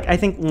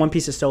think One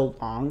Piece is so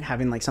long,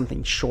 having like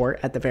something short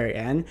at the very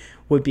end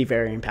would be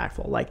very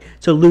impactful. Like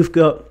so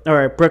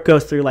Brook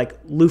goes through like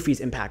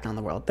Luffy's impact on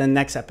the world. Then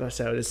next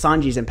episode is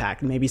Sanji's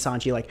impact. Maybe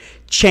Sanji like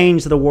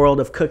changed the world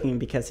of cooking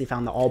because he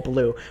found the all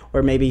blue,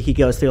 or maybe he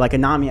goes through like a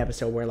Nami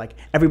episode where like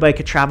everybody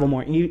could travel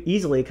more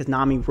easily because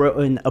Nami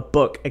wrote in a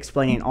book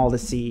explaining all the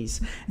seas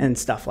and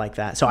stuff like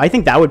that. So I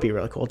think that would be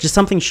really cool. Just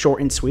something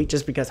short and sweet,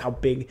 just because how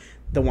big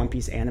the One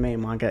Piece anime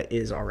and manga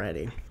is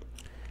already.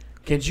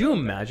 Could you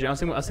imagine? I was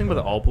thinking about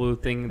the all blue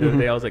thing the other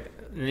day. I was like,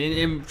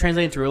 in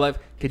translating to real life,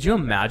 could you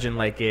imagine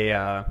like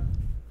a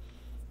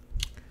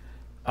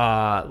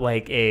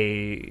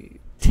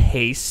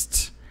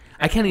taste?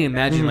 I can't even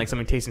imagine like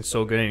something tasting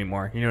so good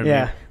anymore. You know what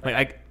I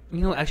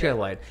mean? Like actually I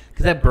lied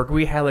because that burger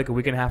we had like a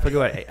week and a half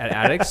ago at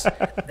Addicts,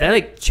 that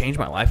like changed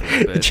my life a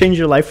little bit. Changed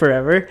your life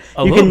forever.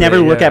 You can never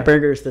look at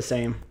burgers the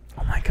same.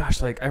 Oh my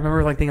gosh! Like I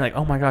remember like thinking like,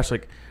 oh my gosh,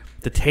 like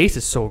the taste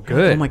is so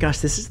good. Oh my gosh,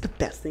 this is the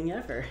best thing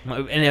ever.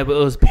 And it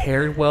was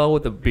paired well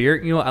with the beer.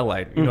 You know what? I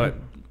lied. You know what?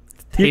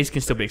 Taste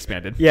can still be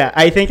expanded. Yeah,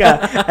 I think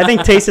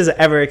taste is an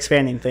ever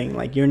expanding thing.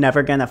 Like you're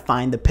never gonna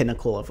find the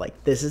pinnacle of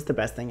like this is the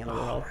best thing in the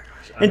world.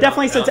 And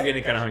definitely I'm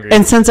getting kind of hungry.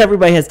 And since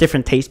everybody has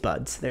different taste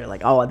buds, they're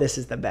like, oh, this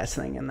is the best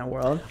thing in the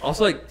world.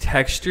 Also, like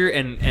texture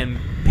and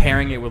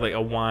pairing it with like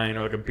a wine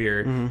or like a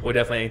beer would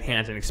definitely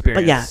enhance an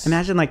experience. But yeah,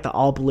 imagine like the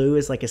all blue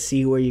is like a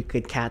sea where you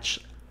could catch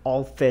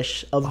all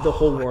fish of the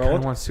whole world.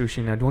 I want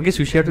sushi now. Do you want to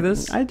get sushi after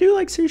this? I do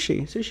like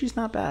sushi. Sushi's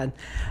not bad.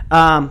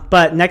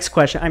 But next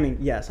question. I mean,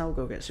 yes, I'll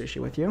go get sushi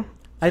with you.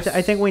 I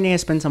think we need to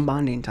spend some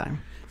bonding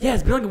time. Yeah,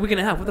 it's been like a week and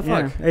a half. What the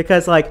fuck?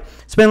 Because like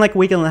it's been like a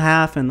week and a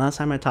half, and last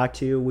time I talked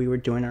to you, we were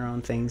doing our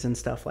own things and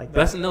stuff like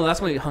that.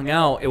 That's when we hung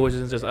out. It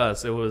wasn't just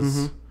us. It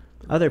was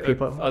other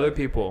people. Other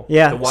people.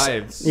 Yeah. The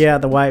wives. Yeah,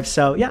 the wives.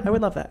 So yeah, I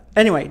would love that.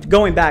 Anyway,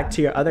 going back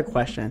to your other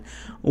question,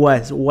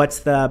 what's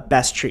the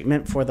best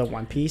treatment for the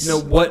One Piece? No,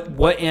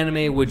 what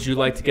anime would you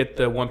like to get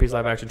the One Piece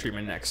live action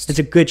treatment next? It's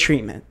a good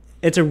treatment.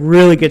 It's a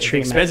really good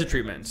treatment. Expensive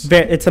treatments.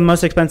 It's the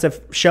most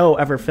expensive show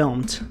ever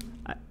filmed,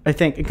 I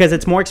think, because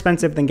it's more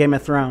expensive than Game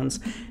of Thrones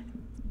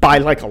by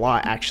like a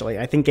lot, actually.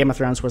 I think Game of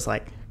Thrones was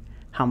like,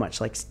 how much?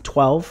 Like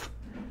 12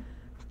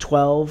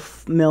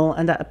 mil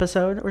an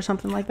episode or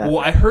something like that. Well,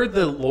 I heard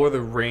the Lord of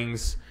the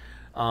Rings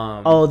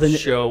the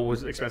show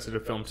was expensive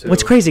to film too.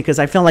 What's crazy, because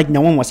I feel like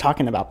no one was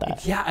talking about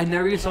that. Yeah, I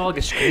never even saw like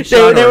a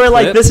screenshot. They were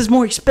like, this is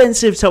more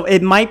expensive, so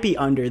it might be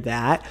under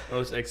that.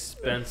 Most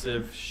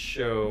expensive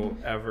show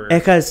ever.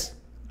 Because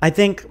I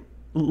think,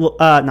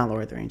 not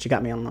Lord of the Rings, you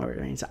got me on Lord of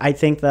the Rings. I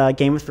think the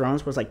Game of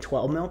Thrones was like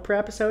 12 mil per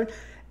episode.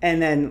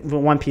 And then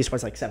One Piece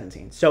was like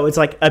 17. So it's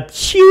like a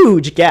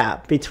huge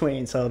gap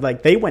between. So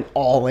like they went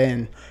all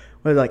in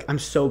But like, I'm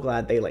so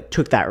glad they like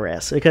took that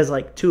risk because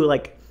like to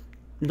like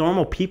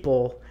normal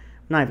people,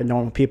 not even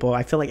normal people.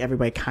 I feel like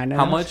everybody kind of.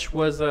 How much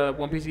was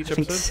One Piece each I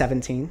think episode?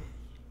 17.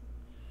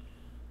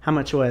 How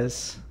much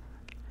was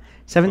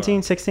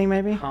 17, 16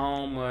 maybe?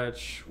 How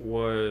much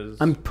was?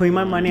 I'm putting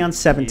my money on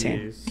 17.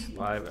 Piece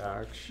live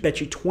action. Bet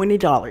you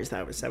 $20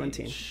 that was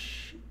 17.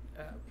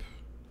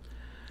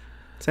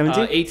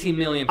 17? 18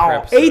 million per Oh,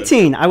 episode.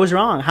 18. I was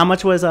wrong. How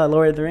much was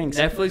Lord of the Rings?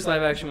 Netflix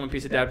live action One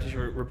Piece adaptation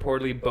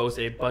reportedly boasts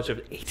a budget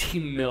of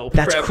 18 mil per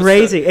That's episode.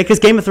 crazy. Because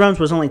Game of Thrones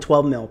was only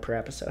 12 mil per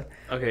episode.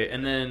 Okay,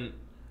 and then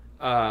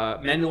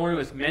Mandalorian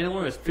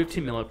was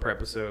 15 mil per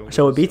episode.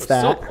 So it beats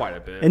that. Still quite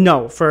a bit. And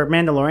no, for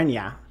Mandalorian,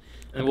 yeah.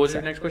 And what was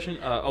your next question?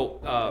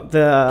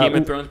 The Game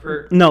of Thrones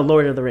per. No,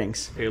 Lord of the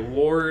Rings. Okay,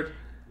 Lord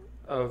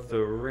of the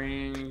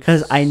Rings.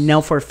 Because I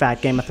know for a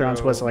fact Game of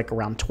Thrones was show like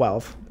around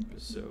 12.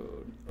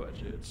 episode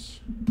budgets.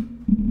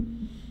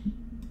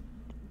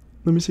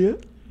 Let me see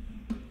it.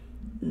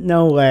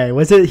 No way.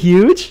 Was it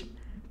huge?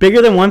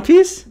 Bigger than One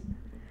Piece?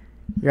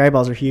 Your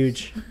eyeballs are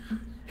huge.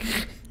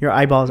 Your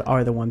eyeballs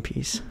are the One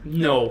Piece.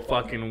 No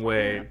fucking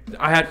way.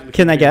 I had to.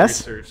 Can I guess?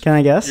 Research. Can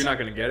I guess? You're not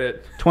gonna get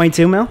it.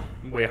 22 mil?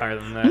 Way higher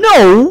than that.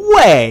 No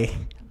way.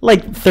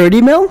 Like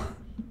 30 mil?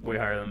 Way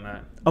higher than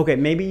that. Okay,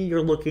 maybe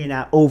you're looking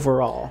at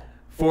overall.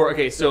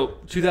 So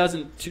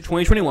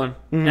 2021,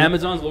 Mhm.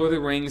 Amazon's Lord of the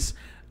Rings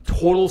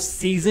total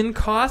season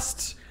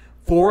cost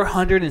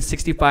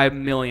 $465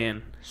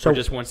 million So for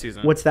just one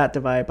season. What's that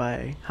divided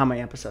by how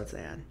many episodes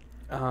they had?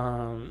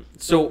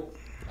 So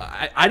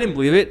I didn't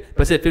believe it,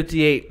 but it said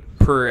 58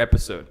 per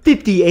episode.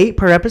 58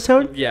 per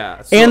episode?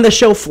 Yeah. So And the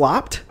show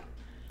flopped?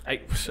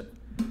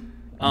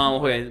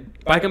 okay.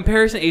 By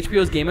comparison,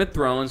 HBO's Game of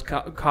Thrones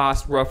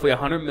cost roughly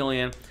 $100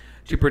 million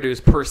to produce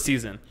per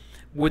season,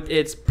 with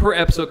its per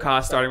episode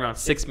cost starting around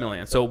 $6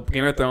 million. So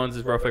Game of Thrones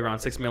is roughly around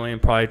 $6 million,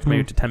 probably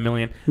maybe to $10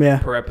 million Yeah.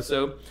 per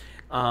episode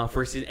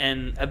for season,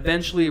 and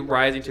eventually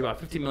rising to about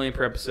 $50 million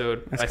per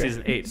episode by great.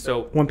 season 8.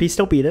 So One Piece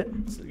still beat it.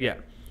 yeah.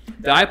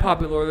 The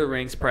eye-popping Lord of the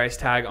Rings price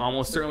tag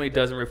almost certainly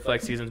doesn't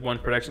reflect season 1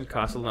 production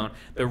costs alone.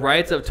 The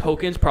rights of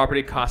Tolkien's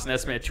property cost an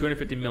estimated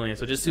 $250 million.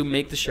 So just to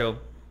make the show,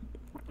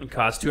 it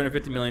costs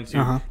 $250 million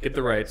to get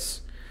the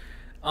rights.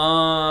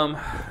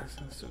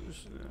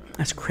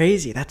 That's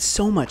crazy. That's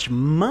so much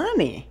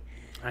money.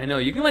 I know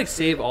you can like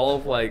save all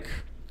of like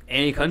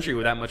any country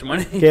with that much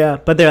money. Yeah,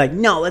 but they're like,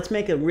 no, let's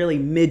make a really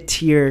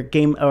mid-tier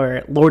game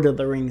or Lord of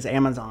the Rings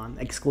Amazon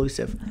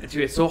exclusive.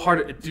 Dude, it's so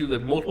hard to do.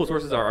 Like multiple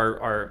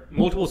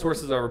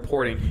sources are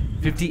reporting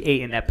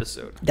 58 an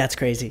episode. That's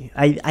crazy.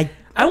 I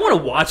want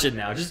to watch it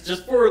now, just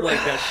for like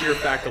that sheer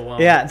fact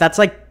alone. yeah, that's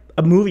like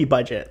a movie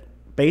budget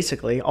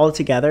basically. All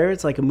together,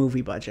 it's like a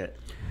movie budget.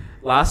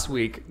 Last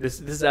week, this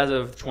is as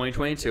of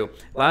 2022.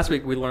 Last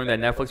week, we learned that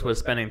Netflix was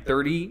spending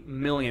 $30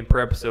 million per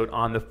episode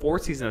on the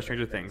 4th season of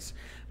Stranger Things,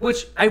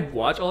 which I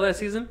watched all that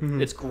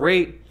season. It's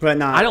great, But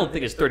not- I don't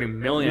think it's $30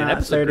 million an Not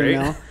episode. 30 Great.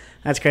 mil.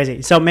 That's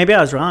crazy. So maybe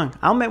I was wrong.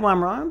 I'll admit when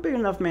I'm wrong. I'm a big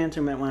enough man to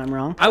admit when I'm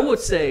wrong. I would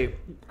say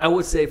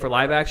for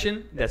live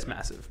action, that's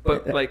massive.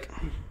 But like,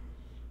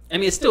 I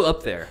mean, it's still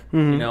up there.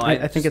 You know,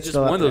 I think it's just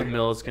still one up of those there.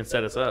 mills can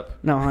set us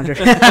up. No, 100.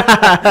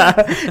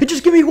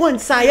 Just give me one,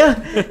 Saya.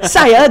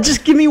 Saya,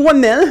 just give me 1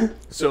 mil.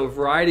 So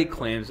Variety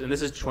claims, and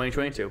this is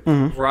 2022.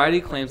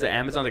 Variety claims that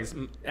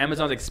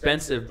Amazon's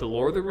expensive The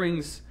Lord of the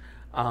Rings,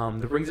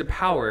 The Rings of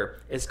Power,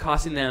 is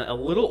costing them a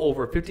little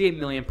over $58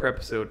 million per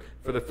episode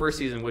for the first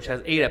season, which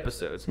has 8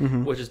 episodes,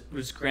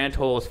 which grand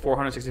total is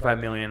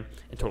 $465 million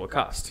in total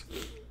cost.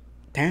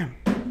 Damn.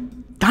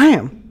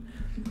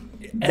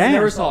 And I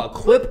never saw a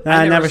clip.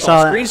 I never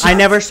saw it. screenshots. I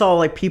never saw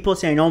like people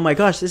saying, "Oh my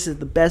gosh, this is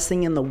the best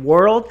thing in the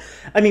world."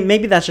 I mean,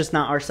 maybe that's just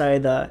not our side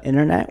of the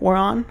internet we're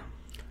on.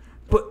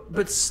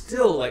 But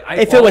still, like,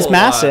 If it was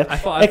massive,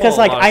 I because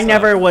like follow a lot of I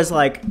never stuff. was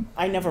like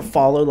I never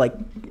followed like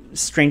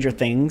Stranger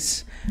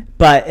Things,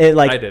 but it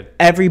like I did.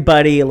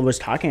 everybody was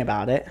talking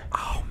about it.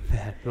 Oh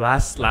man,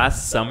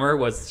 last summer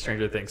was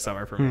Stranger Things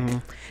summer for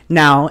me.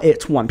 Now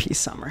it's One Piece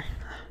summer.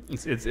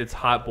 It's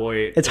hot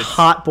boy. It's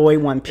hot boy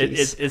One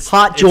Piece. it's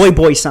hot joy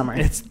boy summer.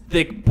 It's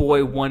thick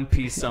boy One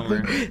Piece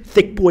summer.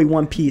 Thick boy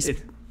One Piece.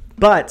 It's-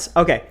 But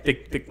okay,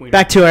 thick wiener.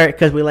 back to our,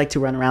 because we like to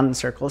run around in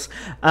circles.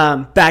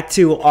 Back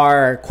to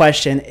our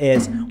question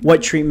is,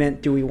 what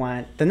treatment do we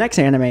want the next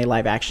anime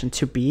live action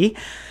to be?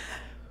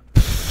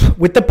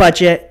 With the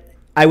budget,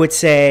 I would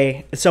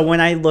say, so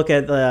when I look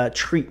at the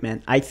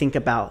treatment, I think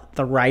about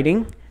the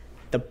writing,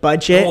 the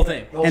budget, The whole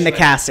thing. The whole and the shebang.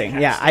 casting.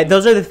 The Yeah, casting.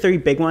 those are the 3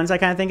 big ones I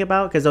kind of think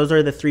about, because those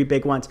are the 3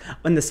 big ones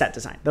in the set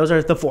design. Those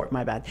are the 4,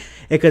 my bad.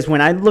 Because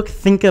when I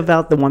think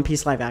about the One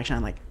Piece live action,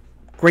 I'm like,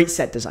 great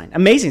set design,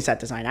 amazing set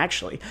design,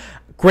 actually,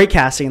 great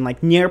casting,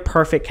 like near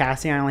perfect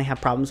casting. I only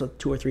have problems with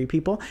 2 or 3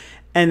 people,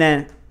 and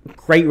then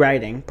great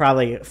writing,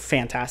 probably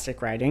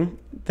fantastic writing.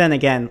 Then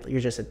again,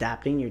 you're just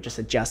adapting, you're just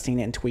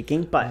adjusting and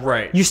tweaking, but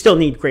Right. you still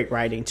need great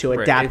writing to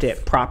Right. adapt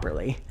it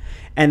properly.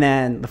 And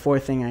then the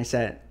 4th thing I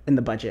said, in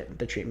the budget,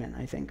 the treatment,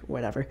 I think,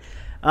 whatever.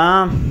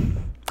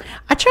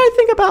 I try to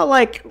think about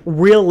like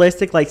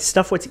realistic, like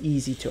stuff what's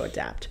easy to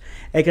adapt.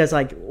 because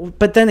like,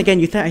 but then again,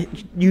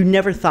 you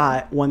never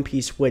thought One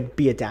Piece would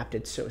be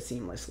adapted so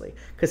seamlessly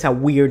because how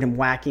weird and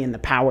wacky and the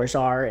powers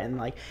are, and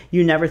like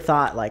you never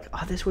thought like,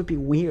 oh, this would be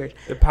weird.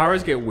 The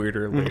powers get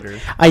weirder later.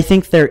 I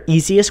think their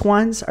easiest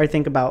ones are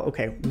think about,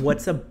 okay,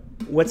 what's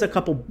a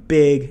couple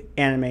big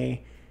anime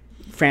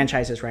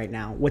franchises right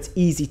now? What's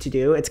easy to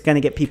do? It's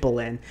gonna get people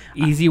in.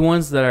 Easy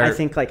ones that are. I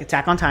think like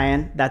Attack on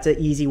Titan. That's an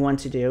easy one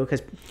to do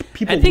because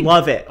people think-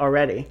 love it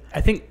already. I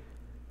think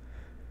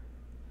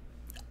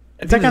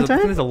Attack on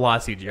Titan? there's a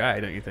lot of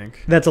CGI, don't you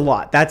think? That's a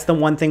lot. That's the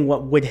one thing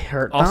what would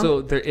hurt them.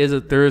 Also, there is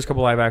a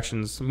couple live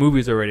actions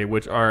movies already,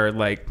 which are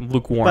like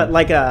lukewarm. But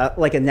like a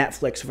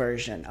Netflix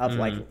version of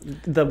like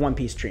the One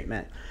Piece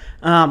treatment.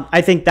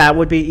 I think that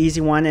would be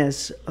easy one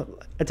is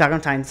Attack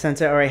on Titan,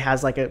 since it already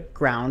has like a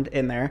ground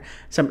in there.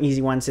 Some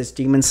easy ones is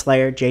Demon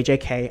Slayer,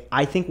 JJK.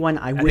 I think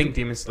I think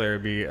Demon Slayer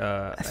would be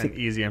an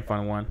easy and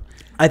fun one.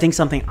 I think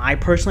something I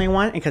personally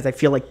want, because I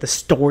feel like the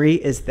story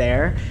is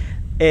there,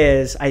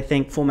 is I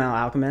think Full Metal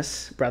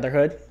Alchemist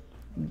Brotherhood.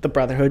 The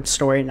Brotherhood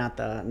story, not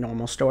the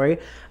normal story.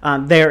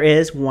 There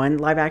is one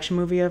live action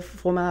movie of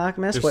Full Metal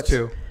Alchemist.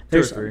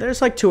 There's two.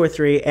 There's like 2 or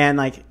 3, and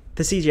like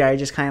the CGI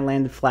just kind of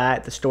landed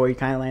flat. The story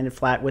kind of landed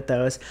flat with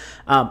those.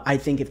 I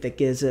think if that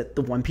gives it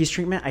the One Piece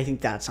treatment, I think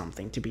that's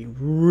something to be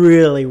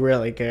really,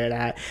 really good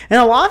at.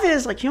 And a lot of it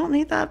is like you don't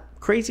need that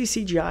crazy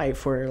CGI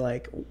for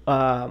like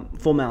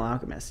Full Metal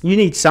Alchemist. You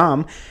need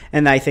some,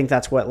 and I think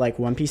that's what like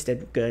One Piece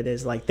did good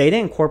is like they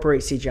didn't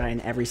incorporate CGI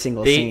in every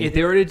single scene. If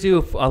they were to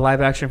do a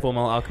live action Full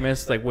Metal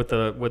Alchemist like with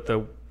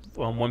the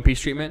One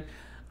Piece treatment,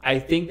 I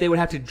think they would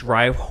have to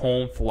drive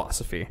home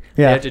philosophy.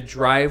 Yeah. They have to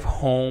drive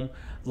home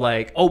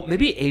like,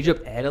 maybe age up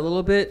Ed a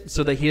little bit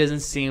so that he doesn't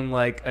seem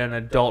like an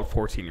adult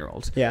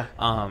 14-year-old. Yeah.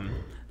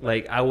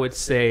 Like I would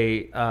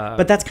say,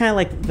 but that's kind of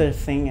like the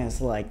thing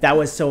is like that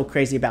was so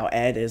crazy about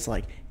Ed is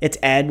like it's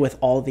Ed with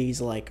all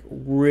these like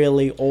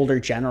really older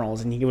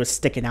generals, and he was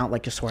sticking out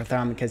like a sore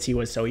thumb because he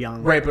was so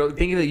young. Right, but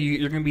thinking that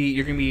you're gonna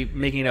be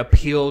making an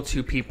appeal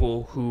to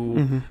people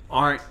who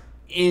aren't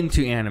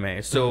into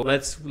anime. So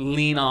let's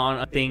lean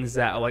on things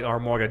that like are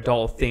more like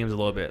adult themes a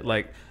little bit.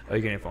 Like, oh,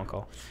 you're getting a phone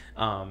call.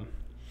 I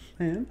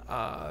am.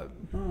 I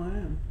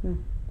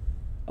am.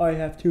 I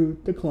have to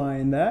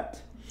decline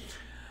that.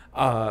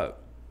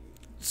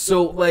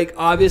 So, like,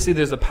 obviously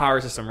there's a power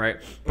system, right?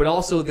 But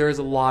also there's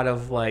a lot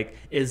of, like,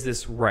 is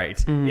this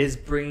right? Is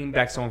bringing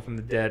back someone from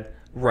the dead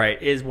right?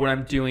 Is what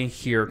I'm doing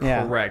here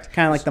correct?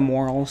 Kind of like the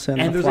morals and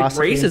the there's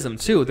philosophy. Like racism,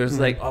 too. There's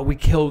like, we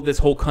killed this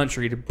whole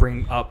country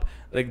to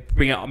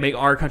make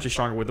our country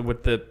stronger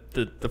with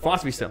the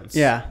philosophy stones.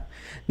 Yeah.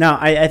 No,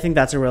 I think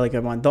that's a really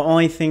good one. The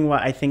only thing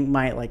what I think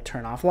might like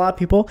turn off a lot of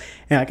people,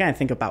 and I kind of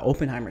think about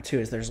Oppenheimer too,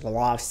 is there's a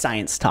lot of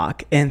science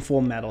talk in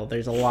Full Metal.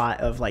 There's a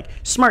lot of like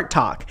smart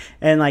talk,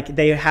 and like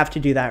they have to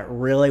do that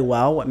really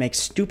well. What makes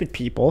stupid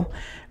people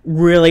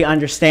really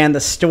understand the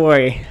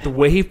story. The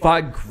way he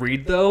fought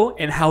greed though,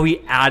 and how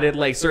he added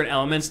like certain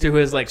elements to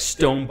his like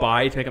stone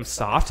body to make him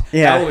soft.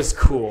 Yeah, that was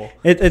cool.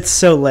 It's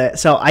so lit.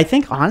 So I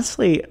think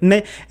honestly,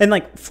 and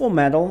like Full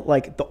Metal,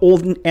 like the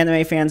old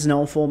anime fans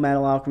know Full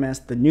Metal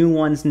Alchemist. The new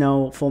ones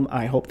know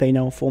I hope they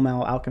know Full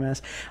Metal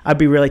Alchemist. I'd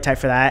be really tight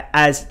for that.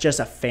 As just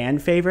a fan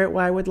favorite,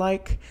 what I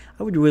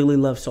would really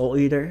love Soul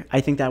Eater. I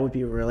think that would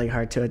be really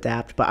hard to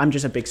adapt, but I'm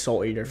just a big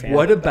Soul Eater fan.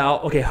 What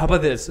about how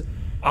about this?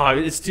 Oh,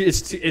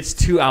 it's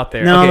too out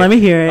there. No, okay. Let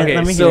me hear it. Okay,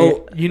 let me so hear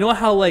it. you know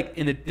how like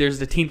there's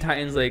the Teen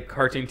Titans like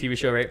cartoon TV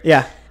show, right?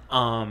 Yeah.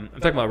 I'm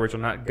talking about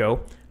original, not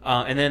Go.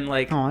 And then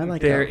like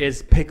there Go.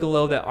 is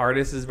Piccolo, that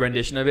artist's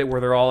rendition of it,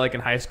 where they're all like in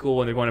high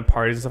school and they're going to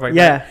parties and stuff like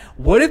Yeah. that.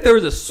 What if there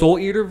was a Soul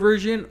Eater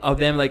version of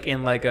them like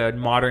in like a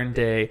modern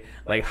day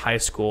like high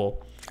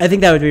school? I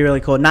think that would be really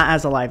cool. Not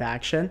as a live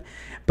action,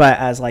 but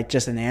as like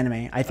just an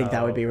anime. I think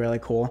that would be really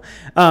cool.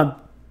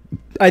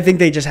 I think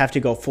they just have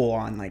to go full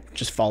on, like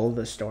just follow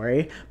the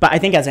story. But I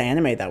think as an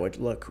anime, that would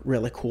look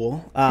really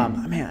cool.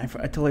 Man, I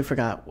totally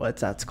forgot what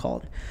that's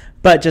called.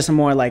 But just a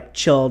more like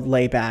chilled,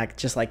 laid back,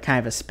 just like kind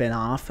of a spin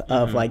off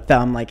of like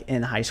them like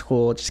in high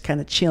school, just kind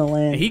of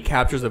chilling. And he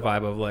captures the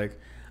vibe of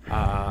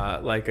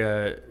like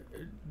a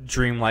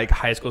dream-like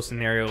high school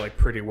scenario like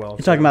pretty well.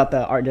 You're talking about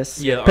the artist,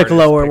 yeah, the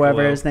Piccolo artist, or Piccolo.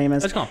 whatever his name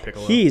is. Let's call him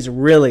Piccolo. He's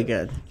really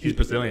good. He's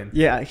Brazilian.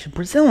 Yeah, he's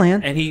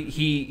Brazilian. And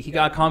he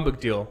got a comic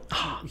book deal.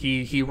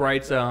 he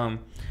writes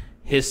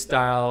his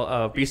style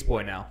of Beast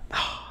Boy now.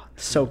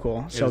 So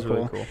cool. So cool.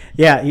 Really cool.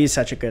 Yeah, he's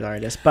such a good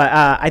artist. But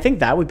I think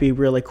that would be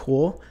really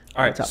cool.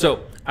 All right,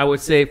 so I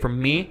would say for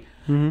me,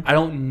 I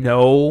don't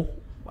know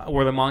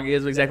where the manga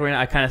is exactly right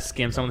now. I kind of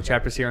skimmed some of the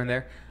chapters here and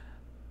there.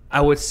 I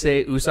would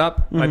say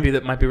Usopp might be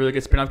a really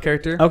good spin-off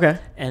character. Okay.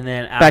 And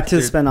then back to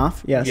the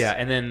spin-off, yes. Yeah,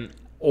 and then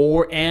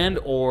or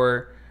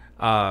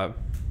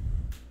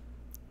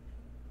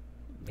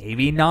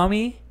maybe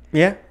Nami.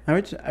 Yeah, I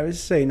would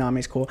say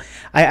Nami's cool.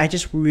 I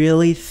just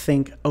really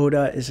think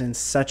Oda is in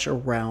such a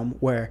realm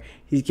where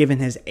he's given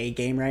his A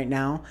game right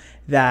now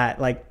that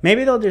like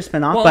maybe they'll do a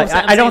spin-off, Well, but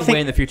I don't think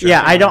way in the future.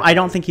 Yeah, I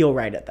don't think he'll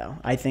write it though.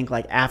 I think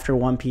like after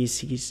One Piece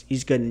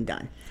he's good and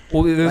done.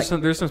 Well, there's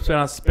some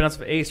spin-offs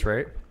of Ace,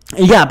 right?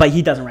 Yeah, but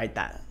he doesn't write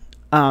that.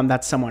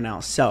 That's someone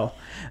else. So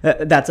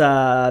that's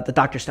the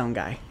Dr. Stone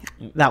guy.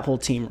 That whole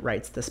team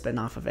writes the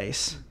spin-off of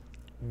Ace.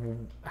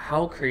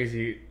 How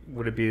crazy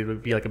would it be to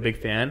be like a big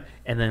fan,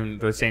 and then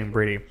they're saying,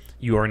 Brady,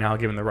 you are now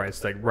given the rights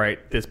to like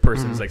write this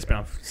person's like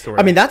spin-off story?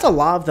 I mean, that's a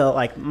lot of the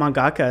like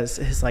mangakas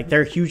is like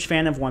they're a huge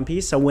fan of One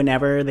Piece, so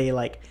whenever they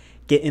like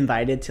get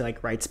invited to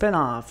like write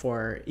spin-off,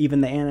 or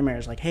even the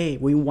animators like, hey,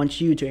 we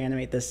want you to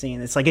animate this scene,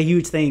 it's like a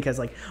huge thing because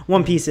like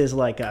One Piece is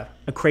like a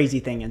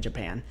crazy thing in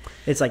Japan.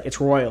 It's like it's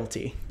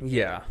royalty.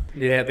 Yeah,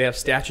 they have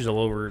statues all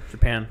over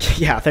Japan.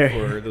 Yeah, they're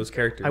for those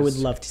characters. I would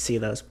love to see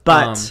those,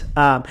 but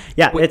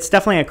yeah, it's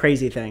definitely a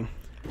crazy thing.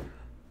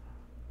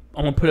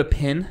 I'm gonna put a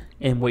pin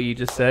in what you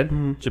just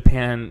said.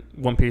 Japan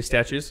One Piece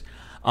statues.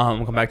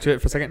 We'll come back to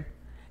it for a second.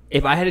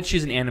 If I had to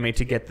choose an anime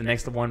to get the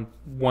next One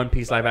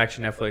Piece live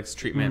action Netflix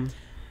treatment,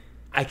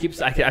 I've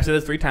said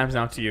this 3 times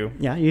now to you.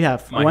 Yeah, you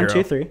have My 1,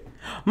 Hero. 2, 3.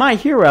 My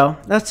Hero.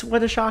 That's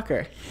what a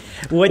shocker.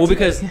 Well,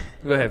 because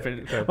go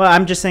ahead. Well,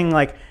 I'm just saying,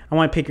 like, I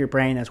want to pick your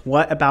brain as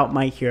what about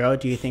My Hero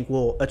do you think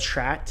will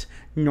attract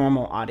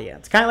normal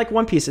audience? Kind of like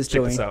One Piece is Check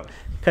doing. this out.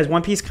 Because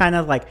One Piece kind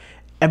of like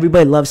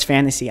everybody loves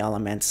fantasy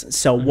elements.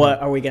 So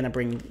what are we gonna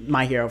bring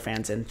My Hero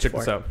fans in? Check for?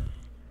 this out.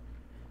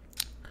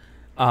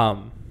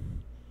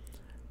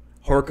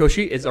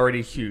 Horikoshi is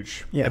already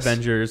huge. Yes.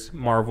 Avengers,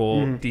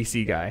 Marvel,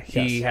 DC guy.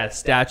 He Yes. has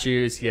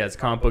statues. He has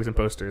comic books and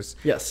posters.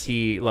 Yes.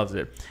 He loves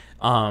it.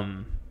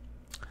 So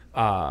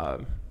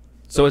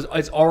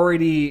it's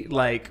already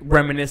like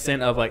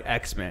reminiscent of like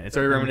X-Men. It's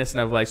already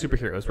reminiscent of like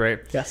superheroes, right?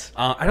 Yes.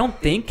 I don't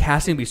think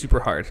casting would be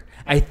super hard.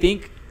 I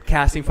think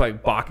casting for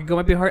like Bakugo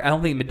might be hard. I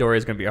don't think Midoriya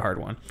is going to be a hard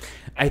one.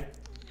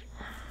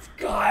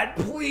 God,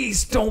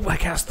 please don't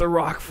cast The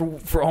Rock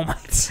for All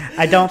Might.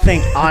 I don't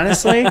think,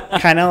 honestly,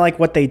 kind of like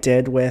what they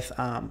did with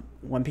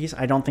One Piece.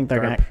 I don't think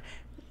they're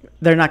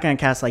not gonna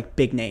cast like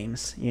big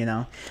names. You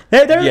know,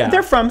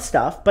 they're from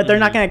stuff, but they're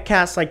not gonna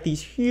cast like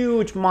these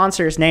huge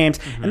monstrous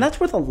names. And that's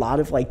with a lot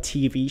of like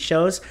TV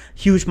shows,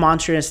 huge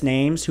monstrous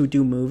names who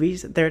do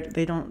movies.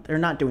 They're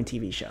not doing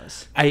TV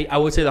shows. I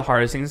would say the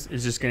hardest thing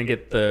is just gonna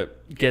get the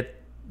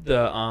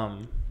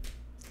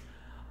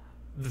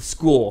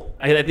school.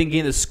 I think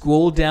getting the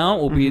school down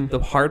will be the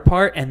hard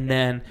part, and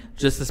then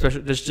just the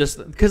special. There's just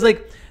because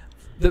like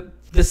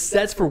the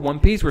sets for One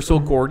Piece were so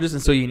gorgeous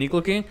and so unique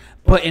looking,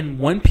 but in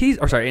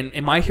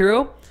in My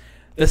Hero,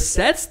 the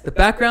sets, the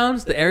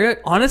backgrounds, the area,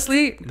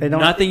 honestly,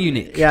 nothing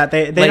unique. Yeah,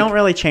 they don't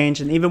really change,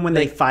 and even when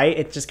they fight,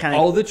 it just kind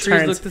of all the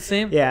trees look the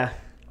same. Yeah,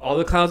 all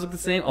the clouds look the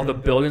same. All the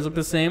buildings look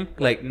the same.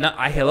 Like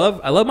I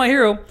love My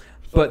Hero.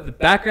 But the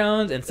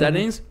backgrounds and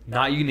settings,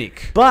 not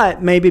unique.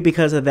 But maybe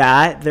because of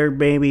that, they're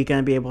maybe going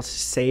to be able to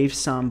save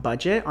some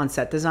budget on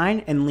set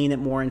design and lean it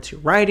more into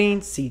writing,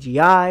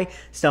 CGI,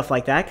 stuff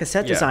like that. Because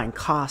set design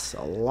costs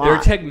a lot. Their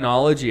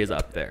technology is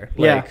up there.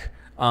 Yeah.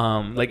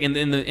 Like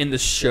in the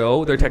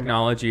show, their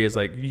technology is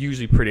like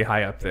usually pretty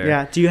high up there.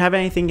 Yeah. Do you have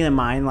anything in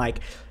mind like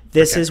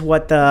this is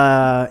what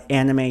the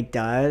anime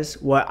does?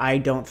 What I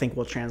don't think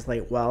will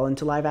translate well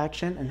into live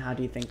action, and how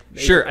do you think?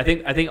 Sure. I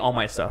think All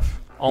Might stuff.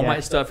 All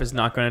Might stuff is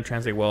not going to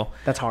translate well.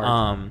 That's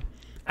hard.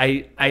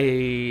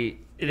 They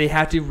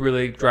have to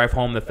really drive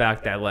home the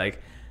fact that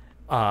like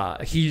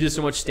he uses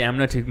so much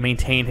stamina to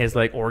maintain his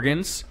like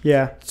organs.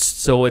 Yeah.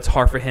 So it's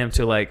hard for him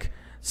to like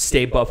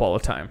stay buff all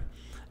the time.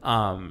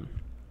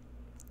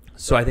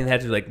 So I think they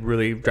had to like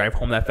really drive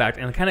home that fact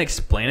and kind of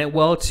explain it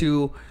well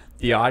to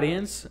the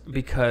audience,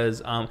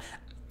 because I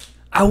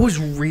was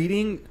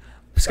reading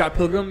Scott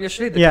Pilgrim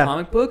yesterday, the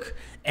comic book,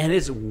 and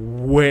it's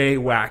way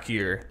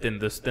wackier than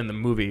the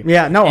movie.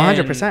 Yeah, no,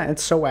 100%.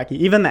 It's so wacky.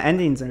 Even the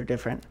endings are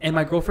different. And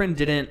my girlfriend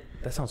didn't.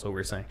 That sounds so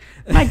weird saying.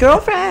 My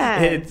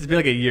girlfriend. It's been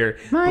like a year.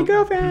 My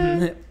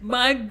girlfriend.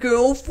 My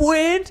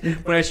girlfriend.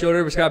 When I showed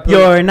her Scott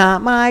Pilgrim. You're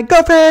not my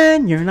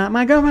girlfriend. You're not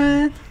my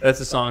girlfriend. That's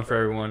a song for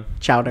everyone.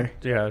 Chowder.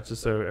 Yeah,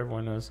 just so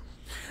everyone knows.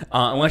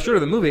 And when I showed her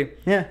the movie,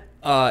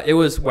 it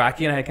was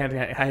wacky, and I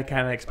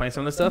kind of explained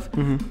some of the stuff.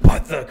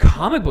 But the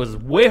comic was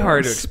way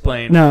harder to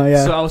explain. No,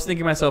 yeah. So I was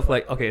thinking to myself,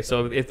 like, okay,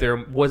 so if there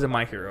was a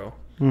My Hero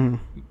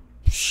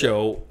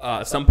show,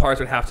 some parts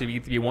would have to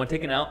be one,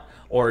 taken out,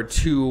 or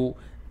two,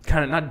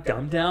 kind of not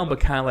dumbed down, but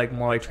kind of like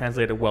more like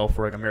translated well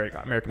for like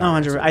American.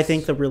 I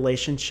think the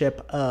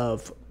relationship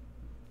of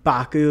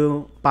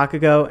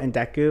Bakugo and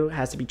Deku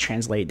has to be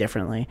translated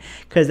differently,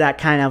 because that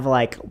kind of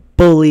like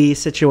bully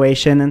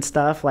situation and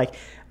stuff, like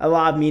a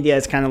lot of media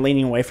is kind of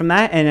leaning away from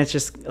that, and it's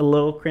just a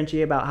little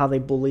cringy about how they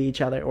bully each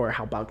other, or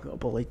how Bakugo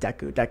bullied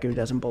Deku. Deku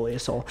doesn't bully a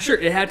soul. Sure,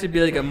 it had to be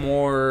like a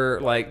more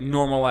like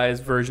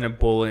normalized version of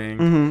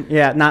bullying.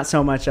 Yeah, not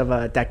so much of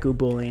a Deku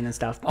bullying and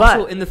stuff.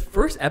 Also, but in the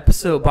first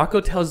episode,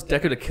 Bakugo tells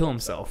Deku to kill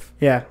himself.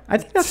 Yeah, I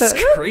think That's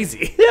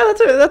crazy. Yeah,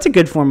 that's a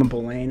good form of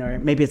bullying, or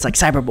maybe it's like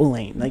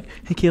cyberbullying, like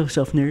hey, kill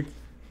yourself, nerd.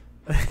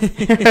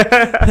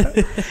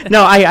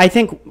 No, I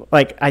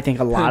think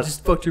a lot.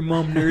 Just fucked your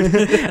mom,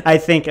 nerd. I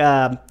think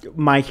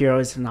My Hero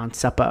is on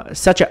such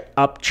a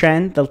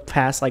uptrend the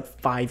past like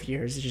 5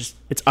 years.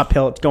 It's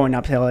uphill. It's going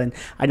uphill, and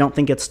I don't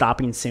think it's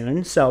stopping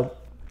soon. So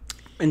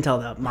until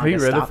the manga Have you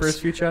read stops. the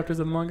first few chapters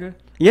of the manga?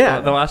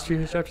 Yeah. The last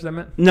few chapters I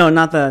meant? No,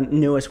 not the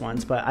newest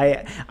ones, but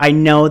I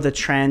know the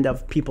trend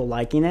of people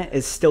liking it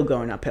is still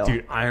going uphill.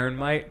 Dude, Iron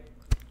Might.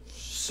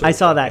 So I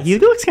saw that. He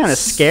looks kind of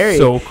scary.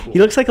 So cool. He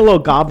looks like a little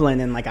goblin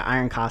in like an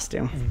iron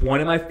costume.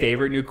 One of my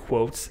favorite new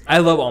quotes. I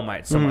love All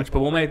Might so much,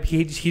 but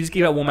he just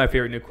gave out one of my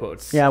favorite new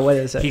quotes. Yeah, what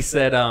is it? He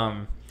said,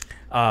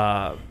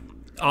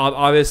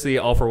 obviously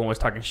All For One was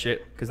talking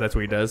shit because that's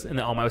what he does, and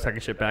then All Might was talking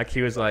shit back.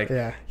 He was like,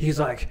 Yeah. he's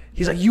like,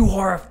 you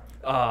are.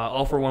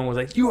 All For One was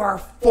like, you are a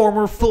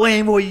former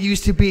flame, what you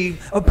used to be,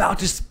 about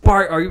to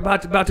spark, or you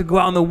about to go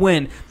out in the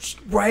wind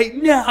right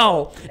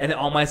now. And then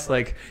All Might's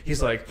like,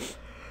 he's like,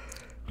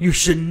 you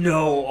should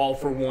know, All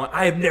For One,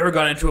 I have never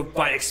gone into a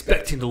fight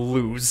expecting to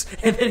lose.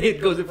 And then he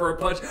goes in for a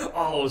punch.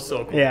 Oh, it was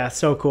so cool. Yeah,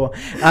 so cool.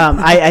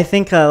 I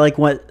think like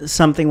what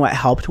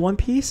helped One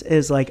Piece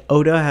is like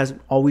Oda has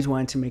always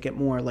wanted to make it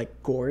more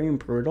like gory and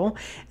brutal,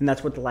 and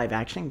that's what the live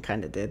action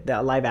kind of did.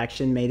 That live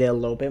action made it a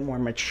little bit more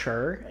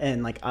mature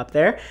and like up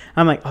there.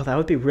 I'm like, oh, that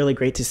would be really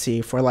great to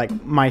see for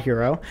like My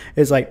Hero.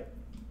 Is like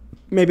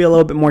maybe a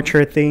little bit more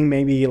mature thing.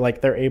 Maybe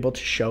like they're able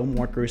to show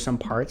more gruesome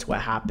parts,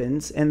 what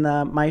happens in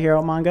the My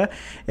Hero manga,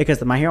 because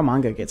the My Hero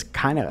manga gets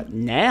kind of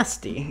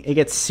nasty. It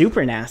gets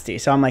super nasty.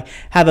 So I'm like,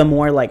 have a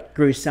more like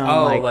gruesome,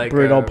 like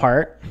brutal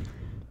part.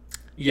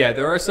 Yeah,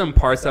 there are some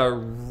parts that are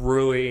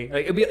really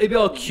like it'd be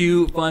all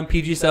cute, fun,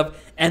 PG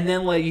stuff, and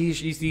then like you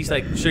see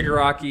like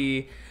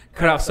Shigaraki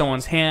cut off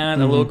someone's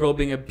hand, a little girl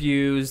being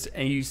abused,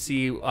 and you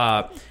see.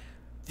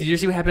 Did you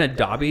see what happened to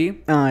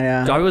Dobby? Oh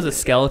yeah, Dobby was a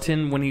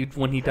skeleton when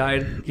he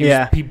died.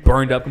 He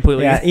burned up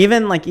completely. Yeah,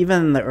 even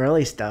the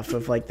early stuff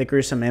of like the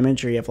gruesome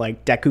imagery of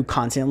like Deku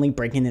constantly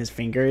breaking his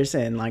fingers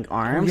and like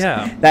arms.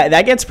 Yeah,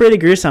 that gets pretty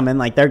gruesome, and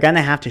like they're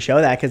gonna have to show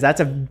that because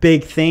that's a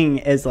big thing.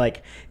 Is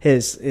like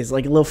his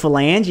like little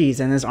phalanges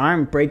and his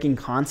arm breaking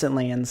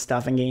constantly and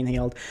stuff and getting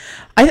healed.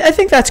 I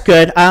think that's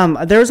good.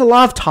 There's a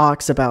lot of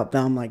talks about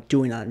them like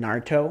doing a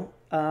Naruto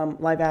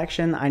live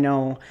action.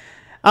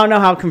 I don't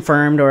know how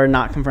confirmed or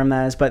not confirmed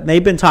that is, but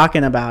they've been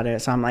talking about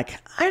it. So I'm like,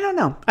 I don't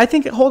know. I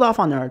think hold off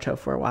on Naruto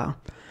for a while.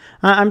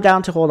 I'm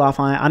down to hold off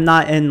on it. I'm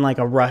not in like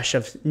a rush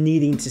of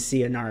needing to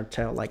see a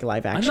Naruto like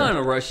live action. I'm not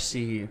in a rush to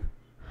see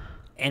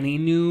any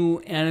new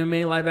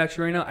anime live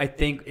action right now. I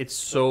think it's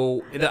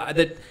so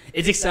that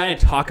it's exciting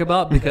to talk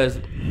about because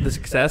the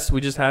success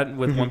we just had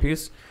with One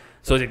Piece.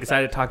 So it's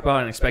excited to talk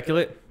about and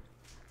speculate.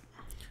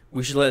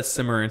 We should let it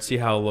simmer and see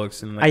how it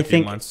looks in like a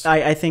few months.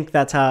 I think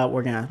that's how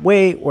we're going to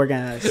wait. We're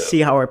going to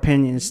see how our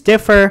opinions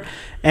differ.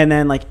 And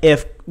then, like,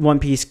 if One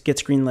Piece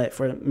gets greenlit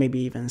for maybe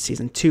even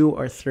season 2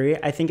 or 3,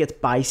 I think it's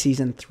by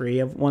season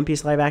 3 of One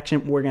Piece live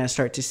action, we're going to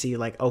start to see,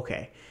 like,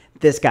 okay,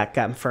 this got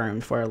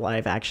confirmed for a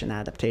live action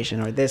adaptation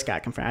or this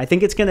got confirmed. I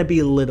think it's going to be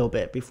a little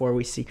bit before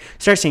we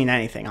start seeing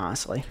anything,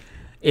 honestly.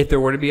 If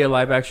there were to be a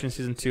live action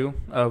season 2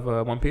 of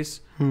One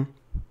Piece,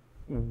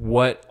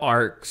 what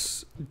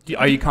arcs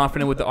are you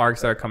confident with the arcs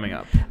that are coming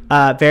up?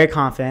 Very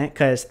confident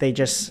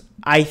because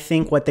I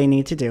think what they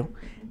need to do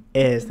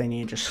is they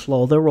need to just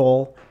slow the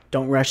roll.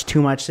 Don't rush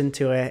too much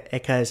into it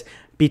because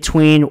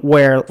between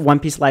where One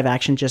Piece live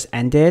action just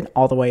ended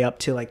all the way up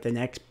to like the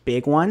next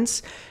big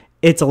ones,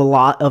 it's a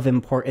lot of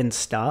important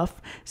stuff.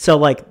 So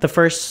like the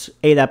first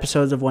 8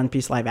 episodes of One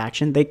Piece live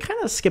action, they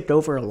kind of skipped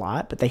over a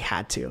lot, but they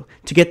had to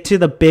get to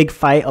the big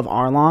fight of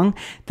Arlong.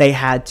 They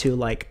had to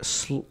like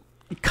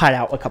cut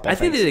out a couple. I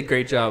think they did a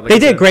great job. They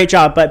did a great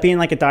job, but being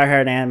like a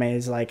diehard anime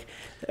is like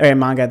or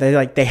manga,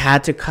 they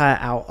had to cut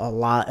out a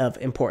lot of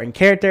important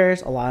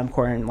characters, a lot of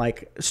important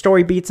like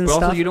story beats and but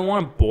stuff. Also, you don't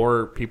want to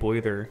bore people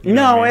either.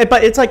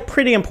 But it's like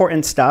pretty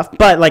important stuff.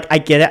 But like I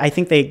get it. I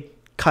think they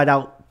cut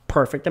out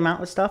perfect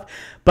amount of stuff.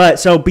 But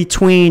so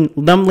between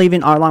them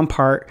leaving Arlong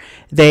Park,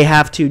 they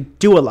have to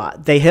do a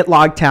lot. They hit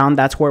Logtown.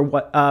 That's where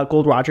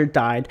Gold Roger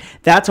died.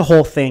 That's a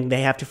whole thing.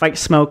 They have to fight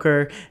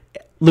Smoker.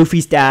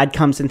 Luffy's dad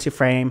comes into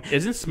frame.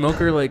 Isn't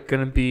Smoker like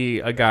gonna be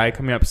a guy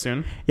coming up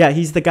soon? Yeah,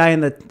 he's the guy in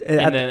the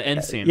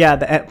end scene. Yeah,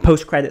 the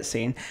post-credit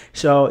scene.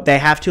 So they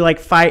have to like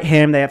fight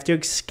him. They have to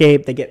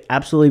escape. They get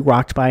absolutely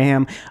rocked by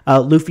him.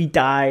 Luffy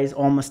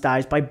almost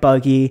dies by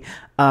Buggy.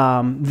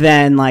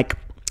 Then like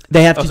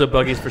they have to. So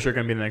Buggy's for sure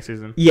gonna be the next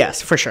season.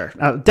 Yes, for sure.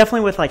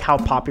 Definitely with like how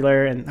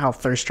popular and how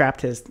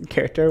thirst-trapped his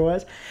character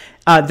was.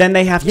 Then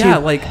they have to. Yeah,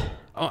 like.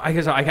 Oh, I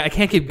guess I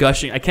can't keep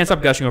gushing. I can't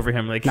stop gushing over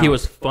him. Like he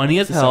was funny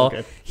as hell.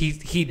 So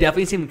he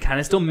definitely seemed kind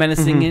of still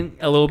menacing in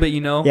a little bit, you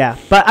know. Yeah,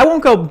 but I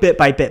won't go bit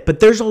by bit. But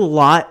there's a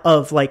lot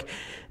of like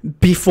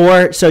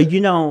before. So do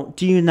you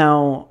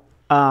know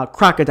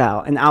Crocodile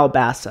and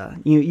Alabasta?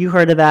 You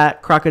heard of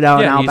that Crocodile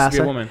and Alabasta? Yeah, he used to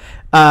be a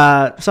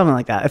woman. Something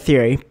like that, a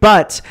theory.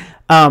 But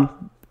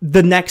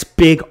the next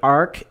big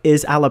arc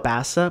is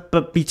Alabasta,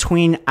 but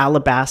between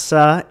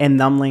Alabasta and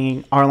them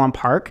leaving Arlong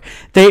Park,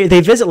 they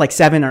visit like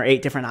 7 or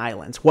 8 different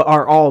islands, what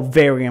are all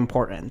very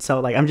important. So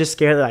like I'm just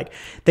scared that like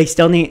they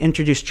still need to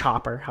introduce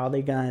Chopper. How are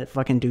they gonna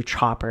fucking do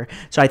Chopper?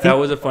 So I think that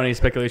was a funny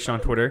speculation on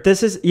Twitter.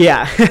 This is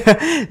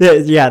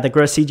the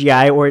gross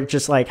CGI, or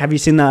just like, have you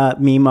seen the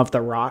meme of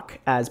The Rock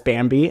as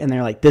Bambi? And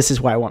they're like, this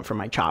is what I want for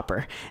my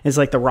Chopper. It's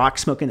like The Rock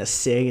smoking a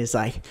cig is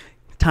like,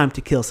 time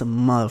to kill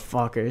some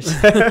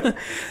motherfuckers.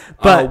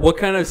 But what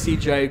kind of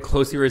CGI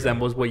closely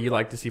resembles what you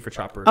like to see for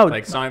Chopper? Oh,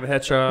 Like Sonic the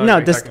Hedgehog? no, Are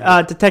you talking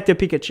about- Detective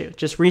Pikachu.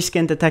 Just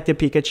reskin Detective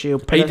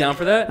Pikachu. Are you down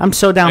for that? I'm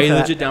so down Are for you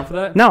that. legit down for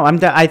that? No,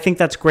 I think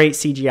that's great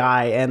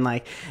CGI, and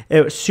like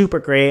it was super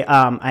great.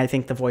 I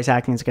think the voice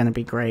acting is going to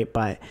be great,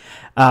 but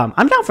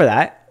I'm down for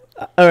that.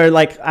 Or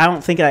like I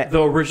don't think I.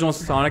 The original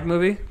Sonic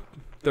movie?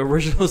 The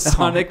original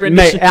Sonic May-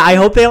 rendition? I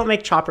hope they don't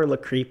make Chopper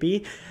look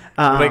creepy.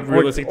 Like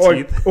realistic or,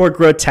 teeth. or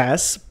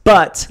grotesque.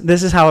 But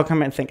this is how I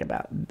come and think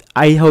about it.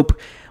 I hope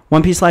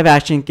One Piece live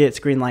action gets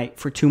green light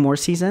for 2 more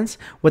seasons.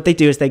 What they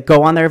do is they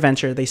go on their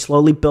adventure, they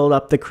slowly build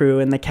up the crew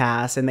and the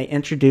cast, and they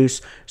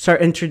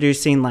start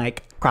introducing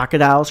like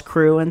Crocodile's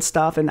crew and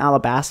stuff in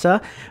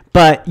Alabasta.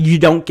 But you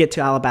don't get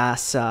to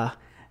Alabasta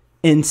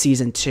in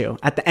season 2.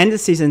 At the end of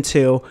season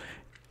 2,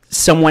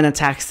 someone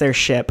attacks their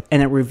ship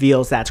and it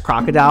reveals that's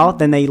Crocodile.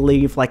 Then they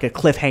leave like a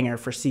cliffhanger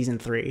for season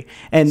 3.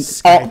 And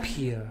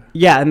Skypiea.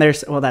 yeah, and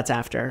that's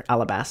after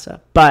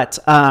Alabasta. But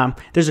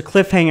there's a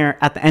cliffhanger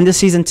at the end of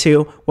season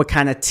 2. What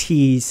kind of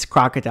tease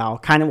Crocodile?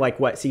 Kind of like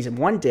what season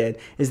 1 did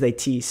is they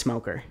tease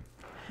Smoker.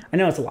 I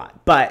know it's a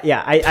lot, but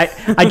yeah,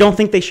 I don't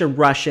think they should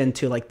rush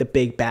into like the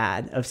big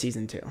bad of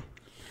season 2.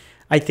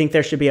 I think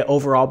there should be an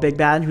overall big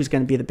bad who's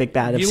going to be the big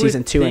bad of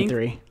season 2 and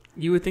 3.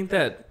 You would think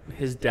that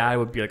his dad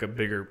would be like a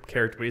bigger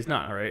character, but he's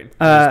not, right?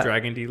 He's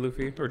Dragon D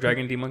Luffy or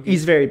Dragon D Monkey.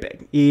 He's very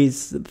big.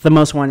 He's the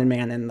most wanted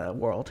man in the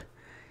world.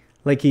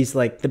 Like he's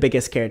like the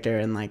biggest character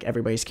and like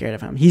everybody's scared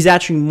of him. He's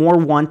actually more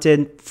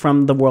wanted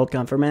from the world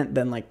government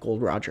than like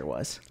Gold Roger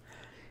was.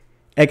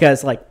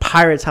 Because like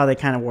pirates, how they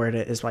kind of word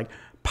it is like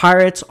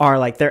pirates are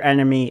like their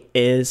enemy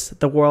is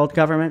the world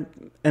government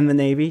and the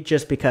Navy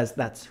just because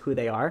that's who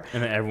they are.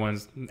 And then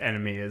everyone's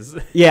enemy is.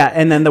 Yeah,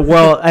 and then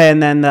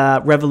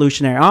the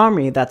Revolutionary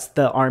Army, that's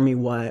the army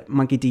what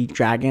Monkey D.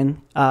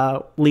 Dragon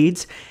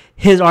leads.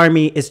 His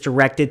army is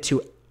directed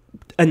to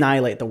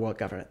annihilate the world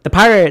government. The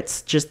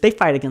pirates they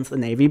fight against the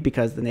Navy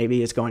because the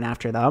Navy is going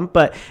after them.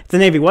 But if the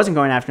Navy wasn't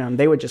going after them,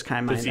 they would just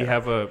kind of Does he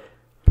have a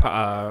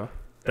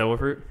devil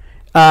fruit?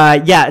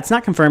 Yeah, it's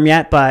not confirmed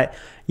yet, but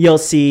you'll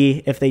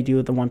see if they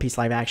do the One Piece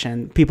live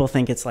action. People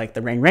think it's like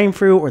the Rain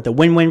fruit or the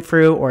Win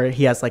fruit, or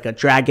he has like a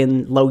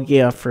dragon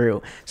Logia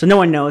fruit. So no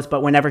one knows,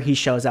 but whenever he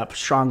shows up,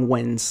 strong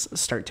winds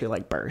start to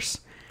like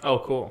burst. Oh,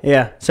 cool.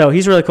 Yeah, so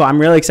he's really cool. I'm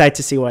really excited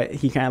to see what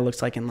he kind of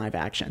looks like in live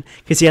action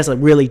because he has a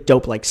really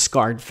dope like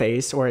scarred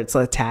face, or it's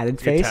a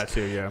tatted face.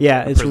 Tattoo, yeah.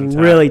 Yeah, it's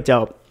really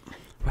dope.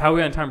 How are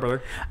we on time,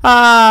 brother?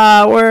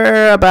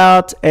 We're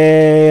about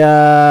a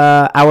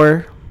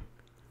hour.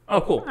 Oh,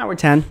 cool. Hour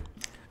 10.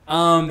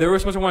 There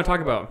was something I want to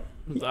talk about.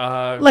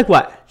 Like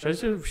what?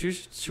 Should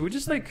we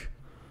just like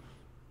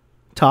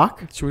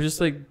Talk? Should we just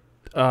like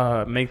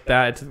make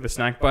that the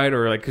snack bite,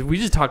 or like, cause we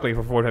just talked like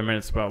for 45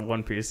 minutes about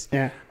One Piece.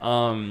 Yeah.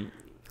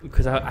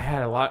 Because I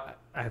had a lot.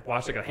 I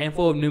watched like a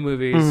handful of new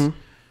movies.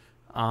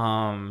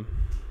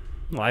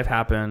 Mm-hmm. Life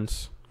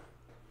happens.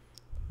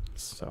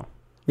 So.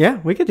 Yeah,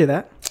 we could do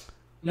that.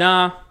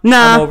 Nah.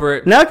 Nah. I'm over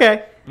it. No,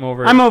 okay. I'm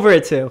over it. I'm over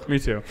it too. Me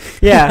too.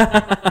 Yeah.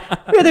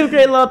 We had a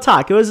great little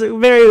talk. It was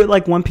very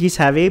like One Piece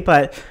heavy,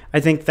 but I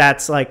think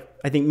that's like,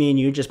 I think me and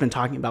you just been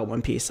talking about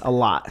One Piece a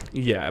lot.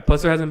 Yeah.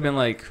 Plus, there hasn't been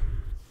like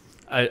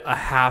I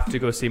have to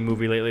go see a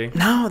movie lately.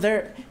 No,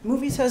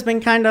 movies has been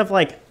kind of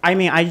like, I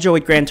mean, I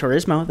enjoyed Gran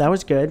Turismo. That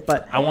was good,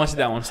 but I want to see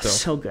that one still.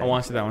 So good. I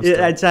want to see that one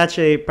still. It's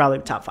actually probably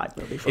top 5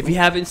 movie for If me. you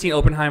haven't seen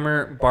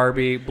Oppenheimer,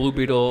 Barbie, Blue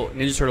Beetle,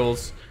 Ninja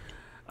Turtles,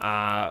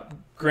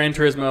 Gran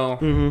Turismo,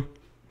 Mm-hmm.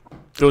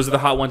 those are the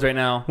hot ones right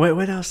now. Wait,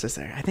 what else is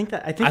there? I think I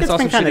it's saw been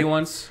some kind shitty of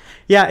ones.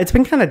 Yeah, it's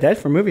been kind of dead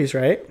for movies,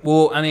 right?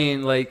 Well, I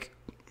mean, like,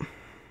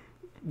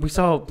 we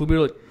saw Blue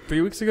Beetle like 3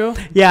 weeks ago.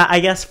 Yeah,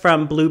 I guess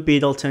from Blue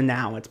Beetle to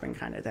now, it's been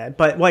kind of dead.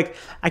 But like,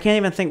 I can't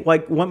even think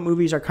like what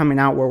movies are coming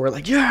out where we're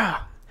like,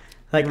 yeah,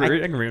 like I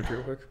can read it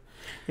real quick.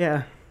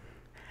 yeah.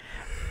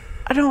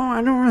 I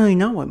don't really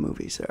know what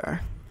movies there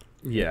are.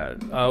 Yeah,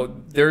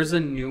 there's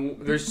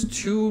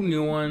 2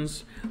 new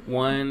ones.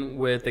 One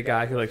with the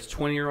guy who likes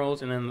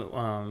 20-year-olds, and then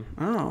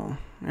Oh,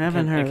 I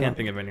haven't heard. I can't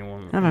think of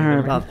anyone. I haven't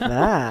heard about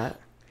that.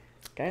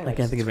 Guy I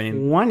can't think of any.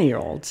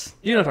 20-year-olds.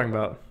 You know what I'm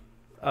talking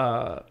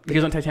about? He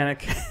was on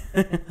Titanic.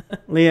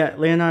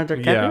 Leonardo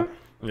DiCaprio.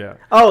 Yeah.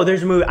 Oh,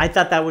 there's a movie. I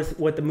thought that was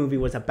what the movie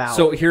was about.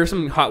 So here are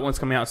some hot ones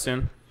coming out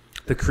soon.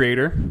 The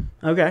Creator,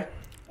 okay.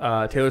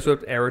 Taylor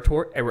Swift, Ever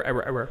Tour,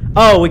 Ever.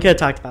 Oh, we could have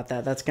talked about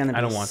that. That's gonna be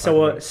I don't want to talk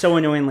about it. so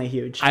annoyingly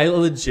huge. I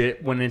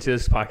legit went into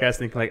this podcast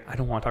thinking like, I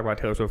don't want to talk about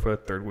Taylor Swift for the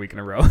 3rd week in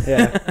a row.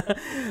 Yeah.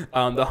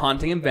 The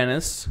Haunting in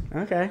Venice,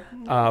 Okay.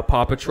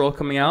 Paw Patrol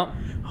coming out.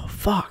 Oh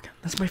fuck,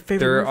 that's my favorite.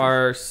 There movie.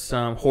 are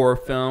some horror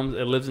films,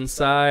 It Lives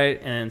Inside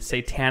and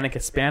Satanic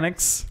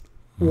Hispanics.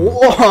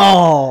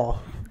 Whoa!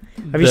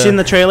 Have you seen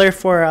the trailer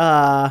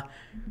for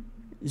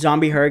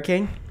Zombie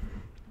Hurricane?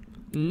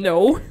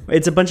 No.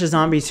 It's a bunch of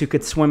zombies who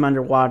could swim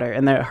underwater,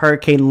 and the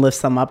hurricane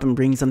lifts them up and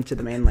brings them to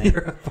the mainland.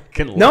 You're a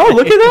fucking No, liar.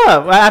 look it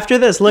up. After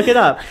this, look it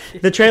up.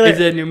 The trailer. Is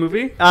it a new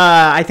movie?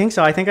 I think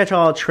so. I think I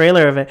saw a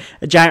trailer of it.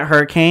 A giant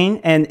hurricane,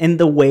 and in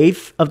the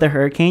wave of the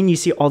hurricane, you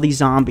see all these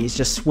zombies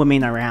just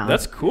swimming around.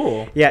 That's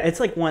cool. Yeah,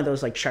 it's like one of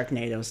those like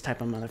Sharknadoes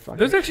type of motherfuckers.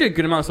 There's actually a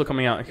good amount still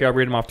coming out. Okay, I'll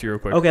read them off to you real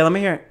quick. Okay, let me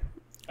hear it.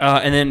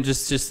 And then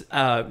just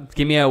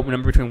give me a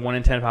number between 1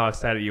 and 10 of how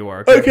excited you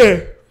are.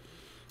 Okay.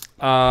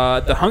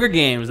 The Hunger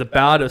Games, The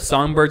Ballad of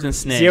Songbirds and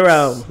Snakes.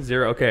 0.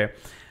 0, okay.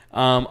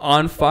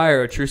 On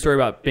Fire, a true story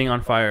about being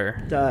on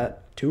fire.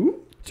 2?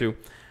 2.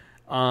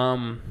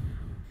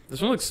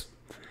 This one looks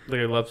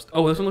like a love.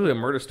 Oh, this one looks like a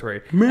murder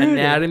story. Murder.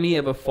 Anatomy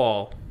of a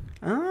Fall.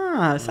 So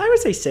I would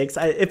say 6.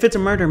 If it's a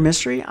murder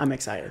mystery, I'm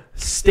excited.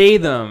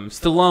 Statham,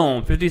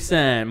 Stallone, 50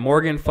 Cent,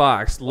 Morgan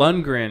Fox,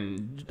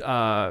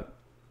 Lundgren.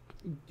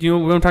 You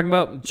know what I'm talking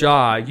about?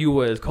 Jaw,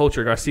 Uwas,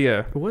 Culture,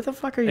 Garcia. What the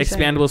fuck are you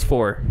saying? Expandables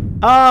 4.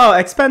 Oh,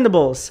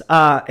 Expendables.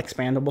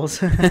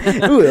 Expandables.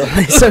 Ooh,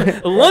 so,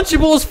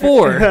 Lunchables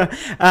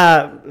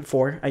 4.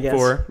 4, I guess.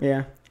 4.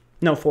 Yeah.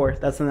 No, 4.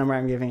 That's the number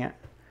I'm giving it.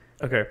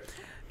 Okay.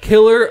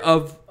 Killers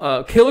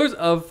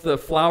of the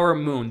Flower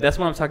Moon. That's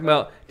what I'm talking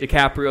about.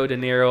 DiCaprio, De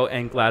Niro,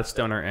 and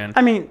Gladstone are in.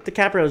 I mean,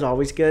 DiCaprio is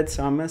always good,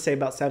 so I'm going to say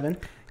about 7.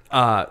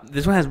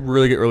 This one has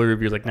really good early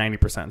reviews, like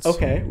 90%.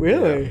 Okay,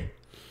 really? Yeah.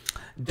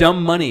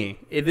 Dumb Money.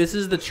 This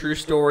is the true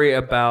story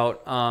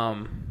about.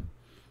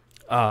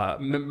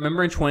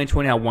 Remember in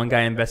 2020 how one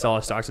guy invested all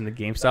his stocks into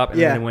GameStop and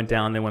then they went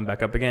down, they went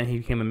back up again. He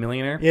became a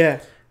millionaire.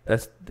 Yeah.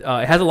 That's. It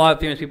has a lot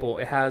of famous people.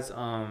 It has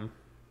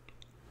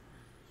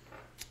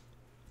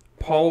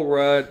Paul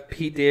Rudd,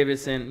 Pete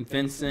Davidson,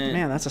 Vincent.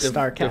 Man, that's a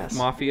star cast.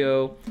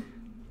 Mafio,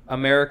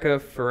 America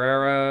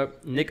Ferrera,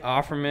 Nick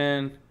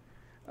Offerman,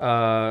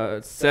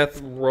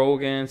 Seth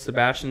Rogen,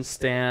 Sebastian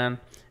Stan.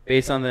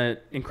 Based on the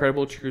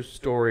incredible true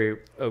story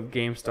of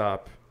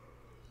GameStop.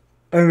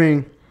 I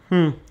mean,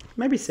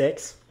 maybe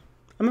 6.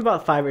 I'm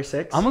about 5 or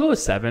 6. I'm gonna go with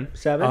 7.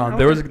 7? Okay.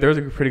 There was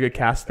a pretty good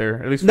cast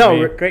there, at least for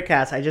me. Great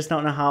cast. I just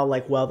don't know how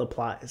well the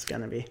plot is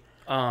gonna be.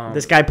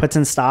 This guy puts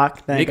in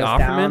stock, then Nick it goes Offerman,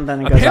 down,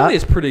 then it goes up. apparently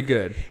it's pretty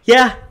good.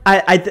 Yeah,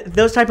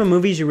 those type of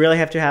movies you really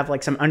have to have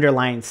like some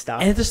underlying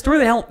stuff. And it's a story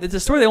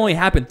that only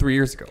happened 3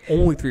 years ago.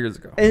 Only 3 years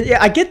ago. And yeah,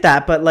 I get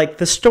that, but like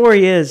the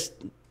story is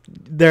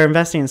they're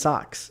investing in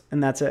stocks,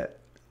 and that's it.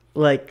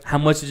 Like, how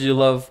much did you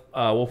love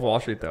Wolf of Wall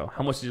Street, though?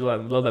 How much did you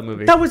love that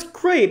movie? that was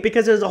great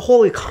because there's a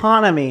whole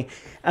economy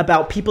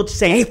about people just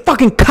saying, "Hey,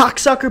 fucking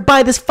cocksucker,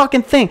 buy this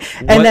fucking thing,"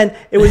 and then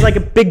it was like a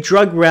big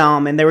drug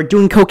realm, and they were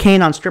doing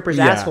cocaine on strippers'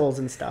 assholes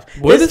and stuff.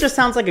 This just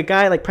sounds like a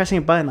guy like pressing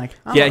a button, like,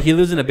 oh. Yeah, he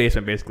lives in a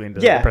basement basically and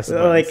does press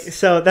like buttons.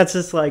 so that's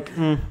just like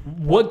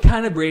What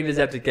kind of rating does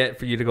it have to get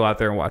for you to go out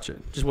there and watch it?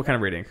 Just what kind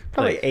of rating?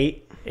 probably like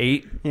 8.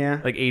 8?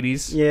 Yeah, Like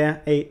 80s? yeah,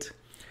 8.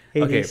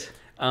 80s. Okay.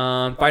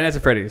 Five Nights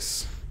at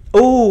Freddy's.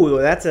 Oh,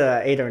 that's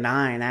a 8 or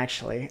 9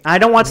 actually. I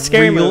don't watch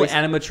scary Real movies.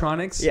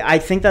 animatronics. Yeah, I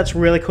think that's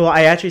really cool.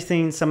 I actually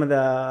seen some of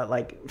the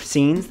like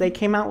scenes they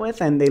came out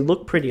with, and they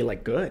look pretty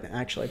like good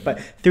actually. But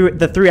through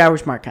the 3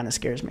 hours mark kind of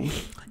scares me.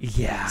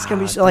 Yeah, It's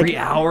gonna be so, like 3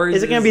 hours.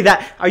 Is it gonna be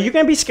that? Are you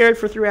gonna be scared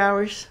for 3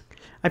 hours?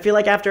 I feel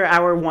like after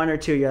hour 1 or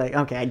 2, you're like,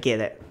 okay, I get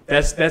it.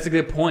 That's a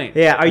good point.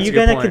 Yeah. Are That's you a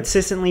good gonna point.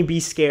 consistently be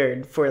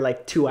scared for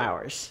like 2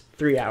 hours,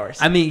 3 hours?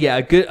 I mean, yeah,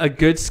 a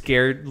good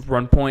scared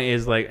run point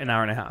is like an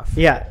hour and a half.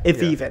 Yeah,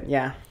 if even.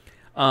 Yeah.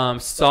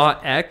 Saw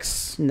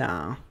X.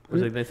 No.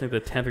 Was like, I think the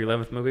 10th or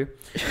 11th movie.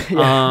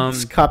 Yeah,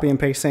 just copy and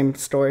paste, same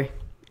story.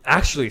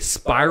 Actually,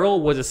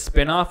 Spiral was a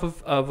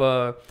spinoff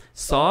of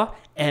Saw,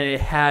 and it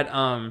had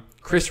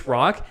Chris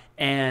Rock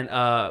and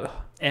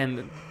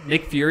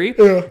Nick Fury.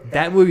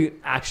 That movie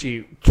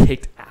actually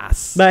kicked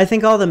ass. But I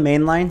think all the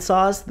mainline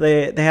Saws,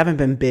 they haven't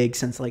been big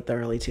since like the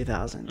early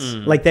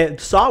 2000s. Like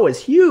Saw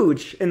was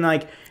huge, and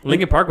like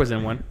Linkin Park was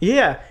in one.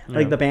 yeah,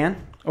 like the band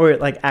or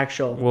like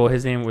actual. Well,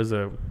 his name was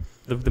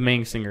the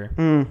main singer.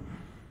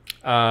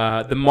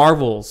 The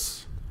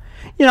Marvels.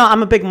 You know,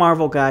 I'm a big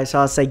Marvel guy, so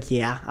I'll say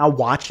yeah, I'll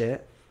watch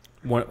it.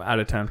 1 out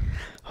of 10.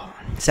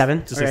 7,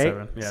 Just or say 8?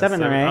 7. Yeah,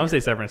 7 or 8. I would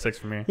say 7 or 6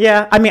 for me.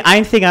 Yeah, I mean,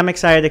 I think I'm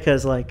excited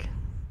because like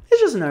it's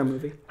just another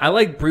movie. I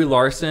like Brie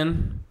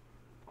Larson.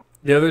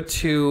 The other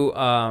two,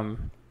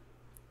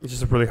 it's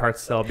just a really hard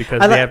sell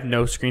because they have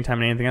no screen time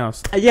and anything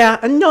else. Yeah,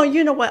 no,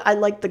 you know what? I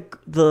like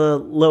the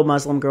little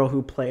Muslim girl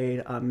who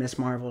played Miss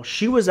Marvel.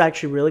 She was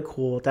actually really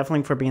cool,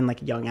 definitely for being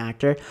like a young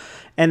actor.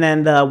 And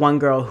then the one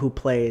girl who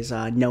plays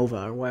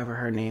Nova or whatever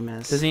her name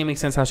is. Doesn't even make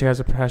sense how she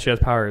has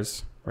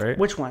powers, right?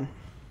 Which one?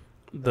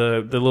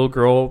 The little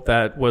girl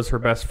that was her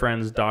best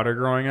friend's daughter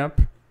growing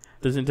up.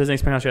 Doesn't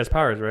explain how she has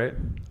powers, right?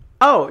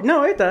 Oh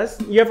no, it does.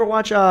 You ever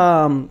watch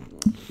the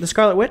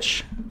Scarlet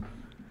Witch?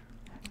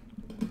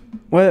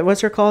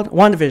 What's her called?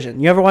 WandaVision.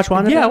 You ever watch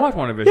WandaVision? Yeah, I watched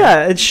WandaVision.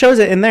 Yeah, it shows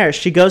it in there.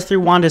 She goes through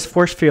Wanda's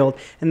force field,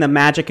 and the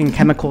magic and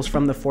chemicals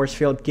from the force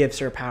field gives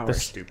her powers.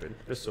 That's stupid.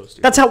 That's so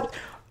stupid. That's how.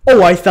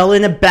 Oh, I fell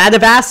in a vat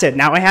of acid.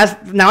 Now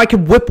I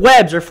can whip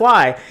webs or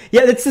fly.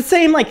 Yeah, it's the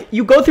same. Like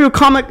you go through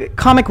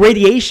comic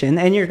radiation,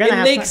 and you're gonna.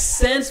 It makes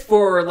sense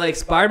for like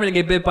Spider-Man to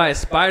get bit by a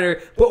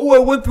spider, but I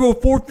went through a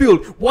force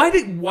field.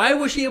 Why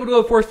was she able to go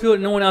a force field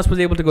and no one else was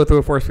able to go through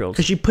a force field?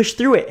 Because she pushed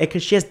through it.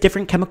 Because she has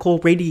different chemical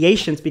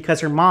radiations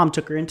because her mom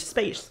took her into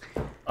space.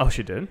 Oh,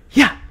 she did?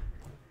 Yeah.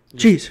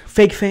 Jeez,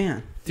 fake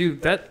fan.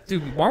 Dude,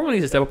 Marvel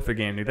needs to step up the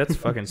game, dude. That's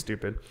fucking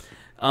stupid.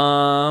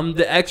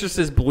 The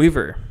Exorcist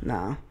Believer.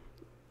 No.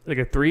 Like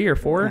a 3 or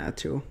 4? Yeah,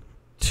 2.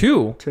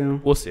 2?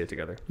 2. We'll see it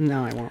together.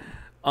 No, I won't.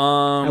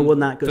 I will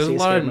not go see There's a a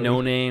lot of scary no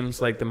movie.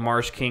 names like the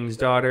Marsh King's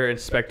Daughter,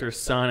 Inspector's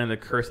Son, and the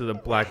Curse of the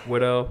Black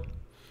Widow.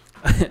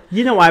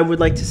 You know, I would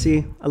like to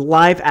see a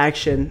live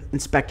action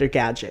Inspector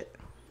Gadget.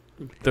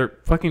 There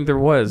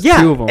was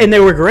Yeah, 2 of them. and they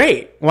were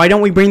great. Why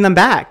don't we bring them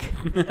back?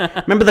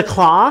 Remember the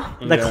Claw?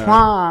 The Yeah.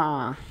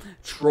 Claw.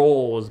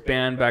 Trolls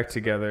band back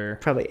together.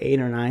 Probably 8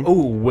 or 9.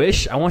 Oh,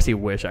 Wish. I want to see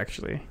Wish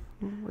actually.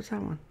 What's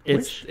that one?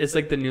 It's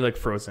like the new like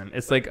Frozen.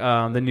 It's like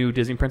the new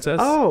Disney princess.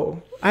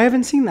 Oh, I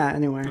haven't seen that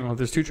anywhere. Oh,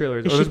 there's 2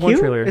 trailers. Is Oh, she there's one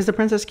cute? trailer. Is the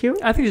princess cute?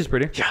 I think she's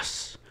pretty.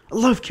 Yes. I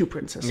love cute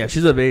princesses. Yeah,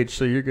 she's of age,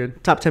 so you're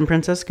good. Top 10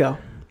 princess, go.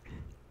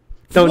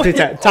 Don't do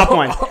that. Top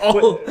 1.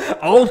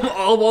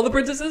 All the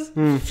princesses?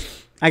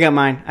 I got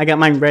mine. I got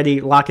mine ready,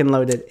 lock and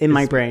loaded in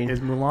my brain. Is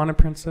Mulan a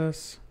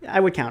princess? I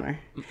would count her.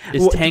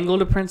 Is Well,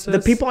 Tangled a princess?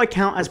 The people I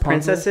count as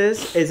Rapunzel?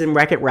 princesses is in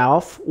Wreck-It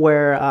Ralph,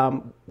 where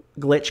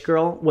Glitch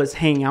Girl was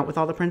hanging out with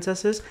all the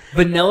princesses.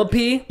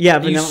 Vanellope? Yeah,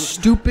 You Vanellope.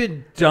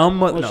 stupid, dumb...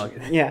 No.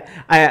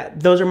 Yeah,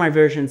 those are my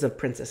versions of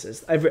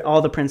princesses.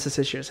 All the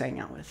princesses she was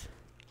hanging out with.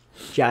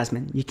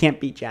 Jasmine. You can't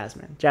beat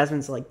Jasmine.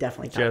 Jasmine's like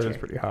definitely top Jasmine's tier.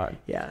 pretty hot.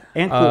 Yeah,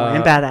 and cool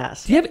and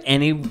badass. Do you have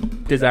any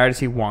desire to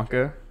see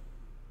Wonka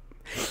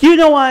You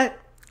know what?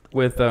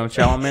 with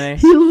Chalamet?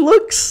 He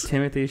looks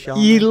Timothy Chalamet?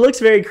 He looks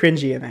very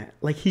cringy in it.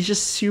 Like he's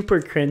just super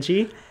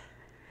cringy.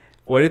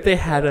 What if they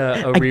had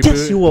a I reboot?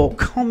 guess you will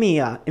call me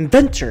a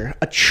inventor,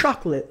 a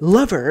chocolate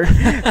lover.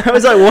 I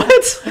was like,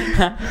 what?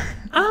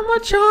 I'm a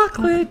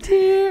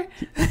chocolatier.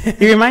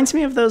 He reminds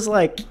me of those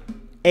like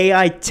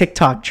AI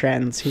TikTok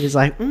trends. He was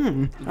like,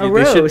 a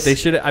rose. They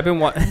should. I've been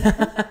watching.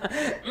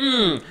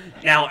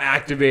 Now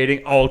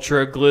activating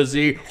Ultra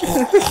Glizzy.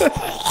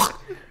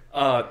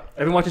 I've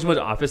been watching so much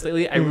Office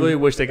lately. I really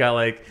wish they got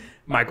like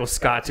Michael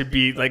Scott to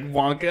be like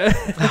Wonka.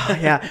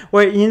 Yeah.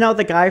 Where you know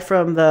the guy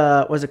from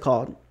the what's it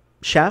called?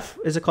 Chef?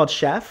 Is it called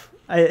Chef?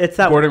 It's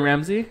that Gordon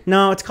Ramsay.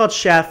 No, it's called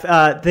Chef.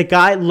 The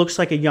guy looks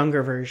like a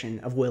younger version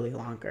of Willy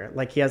Wonka.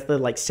 Like he has the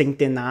like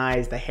synced in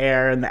eyes, the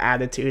hair, and the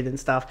attitude and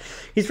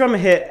stuff. He's from a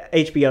hit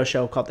HBO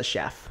show called The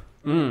Chef.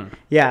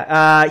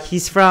 Yeah.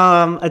 He's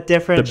from a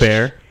different. The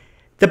Bear.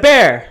 The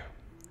Bear.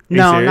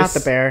 No, serious? not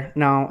The Bear.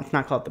 No, it's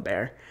not called The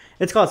Bear.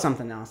 It's called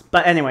something else.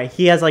 But anyway,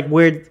 he has like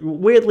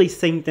weirdly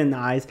synced in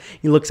eyes.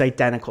 He looks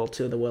identical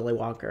to the Willy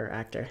Wonka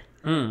actor.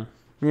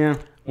 Yeah.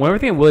 Whenever I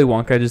think of Willy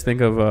Wonka, I just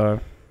think of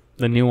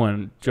the new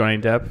one, Johnny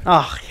Depp. Oh,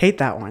 I hate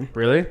that one.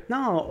 Really?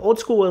 No, old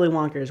school Willy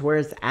Wonka is where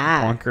it's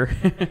at.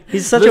 Wonker.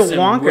 He's such Listen,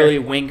 a wonker. Willy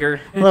Winker.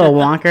 Little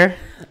wonker.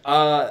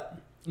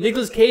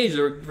 Nicolas Cage,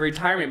 the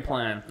retirement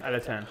plan out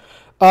of 10.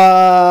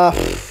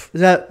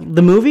 Is that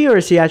the movie or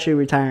is he actually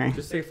retiring?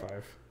 Just say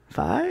 5.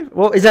 5?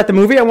 Well, is that the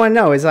movie? I want to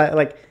know. Is that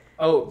like...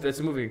 Oh, that's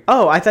a movie.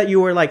 Oh, I thought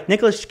you were like,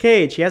 Nicolas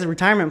Cage, he has a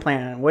retirement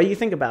plan. What do you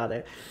think about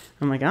it?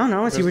 I'm like, I don't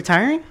know. Is he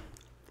retiring?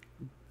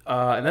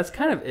 And that's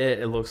kind of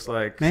it looks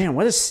like. Man,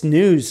 what a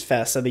snooze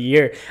fest of the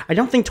year. I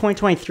don't think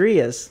 2023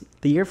 is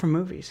the year for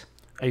movies.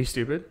 Are you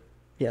stupid?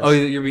 Yes. Oh,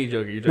 you're being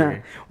joking. You're No.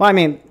 joking. Well, I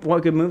mean,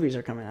 what good movies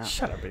are coming out?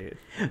 Shut up, idiot.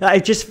 I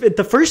just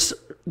the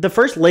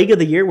first leg of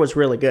the year was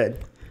really good.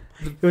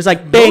 It was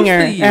like banger,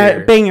 Most of the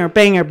year. banger,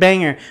 banger,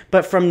 banger.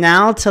 But from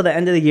now till the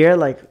end of the year,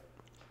 like,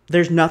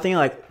 there's nothing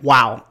like,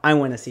 wow, I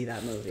want to see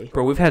that movie.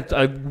 Bro, we've had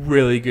a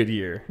really good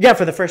year. Yeah,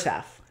 for the first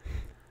half.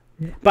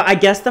 But I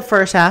guess the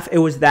first half, it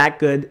was that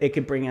good, it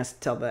could bring us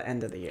till the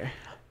end of the year.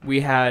 We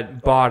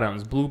had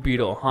Bottoms, Blue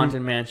Beetle,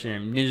 Haunted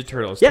Mansion, Ninja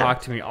Turtles, Yeah.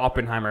 Talk to Me,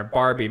 Oppenheimer,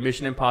 Barbie,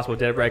 Mission Impossible,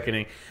 Dead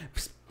Reckoning,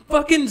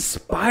 fucking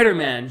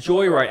Spider-Man,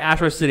 Joyride,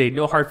 Astro City,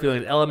 No Hard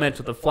Feelings,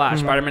 Elemental, The Flash,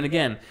 Spider-Man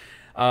Again,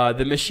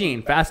 The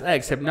Machine, Fast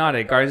X,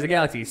 Hypnotic, Guardians of the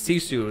Galaxy,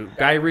 Sisu,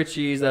 Guy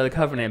Ritchie's The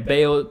Covenant,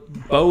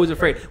 Beau is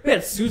Afraid. We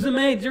had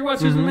Suzume. Did you ever watch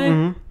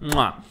Suzume?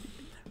 Mwah.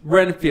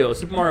 Renfield,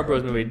 Super Mario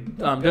Bros. Movie,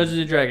 Dungeons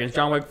and Dragons,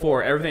 John Wick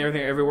 4, Everything,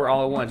 Everywhere,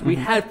 All at Once. We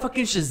had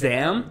fucking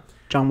Shazam.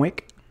 John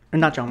Wick? Or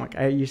not John Wick.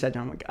 You said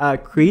John Wick.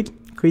 Creed?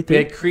 Creed We 3?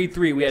 had Creed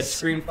 3. We had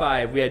Scream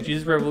 5. We had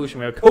Jesus Revolution.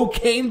 We had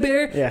Cocaine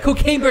Bear. Yeah.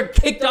 Cocaine Bear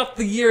kicked off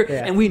the year,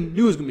 Yeah. and we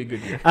knew it was going to be a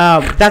good year.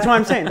 That's what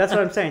I'm saying. That's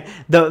what I'm saying.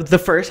 The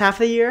first half of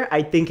the year,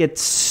 I think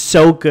it's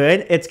so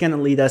good, it's going to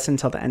lead us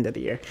until the end of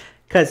the year.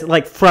 Because,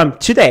 like, from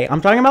today,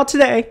 I'm talking about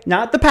today,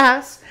 not the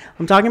past.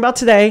 I'm talking about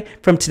today.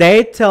 From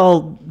today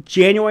till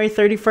January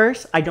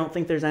 31st, I don't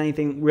think there's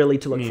anything really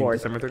to look forward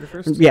to. December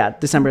 31st? Yeah,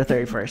 December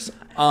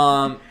 31st.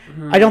 Um,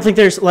 I don't think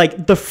there's, like,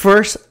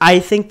 I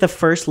think the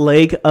first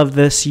leg of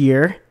this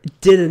year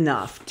did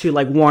enough to,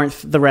 like, warrant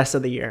the rest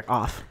of the year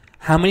off.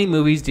 How many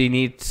movies do you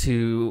need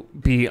to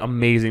be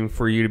amazing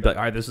for you to be like,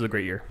 all right, this is a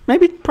great year?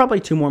 Maybe probably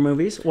 2 more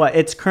movies. What?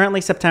 It's currently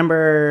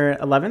September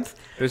 11th.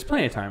 There's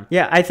plenty of time.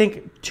 Yeah, I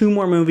think 2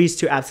 more movies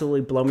to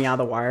absolutely blow me out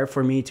of the wire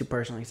for me to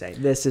personally say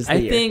this is the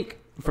year. I think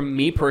for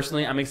me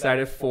personally, I'm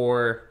excited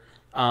for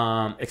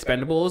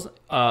Expendables,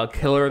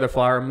 Killer, The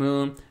Flower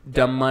Moon,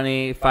 Dumb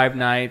Money, Five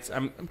Nights.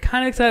 I'm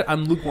kind of excited.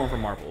 I'm lukewarm for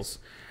Marvels.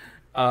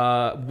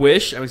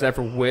 Wish. I'm excited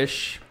for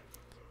Wish.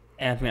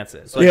 And I think that's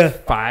it. So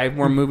 5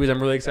 more movies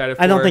I'm really excited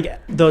for. I don't think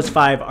those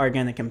 5 are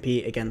going to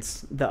compete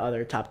against the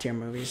other top tier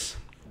movies.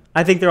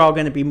 I think they're all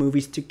going to be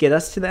movies to get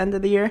us to the end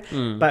of the year.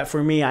 But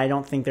for me, I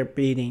don't think they're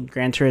beating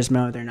Gran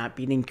Turismo. They're not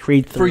beating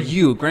Creed 3. For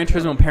you, Gran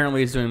Turismo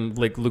apparently is doing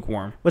like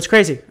lukewarm. What's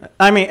crazy?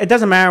 I mean, it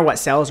doesn't matter what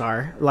sales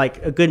are.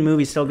 Like, a good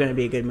movie is still going to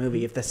be a good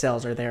movie if the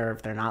sales are there or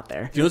if they're not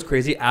there. Do you know what's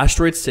crazy?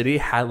 Asteroid City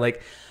had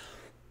like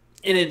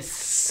an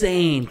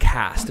insane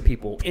cast of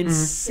people.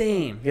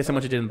 Insane. Guess how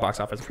much it did in the box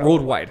office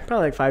worldwide?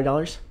 Probably like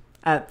 $5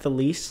 at the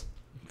least.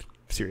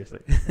 Seriously.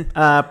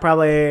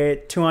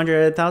 Probably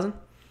 200,000.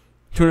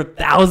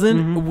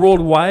 200,000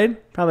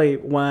 worldwide? Probably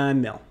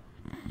 1 mil.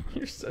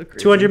 You're so crazy.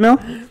 200 mil?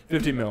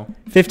 50 mil.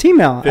 15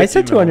 mil. I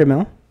said 50 200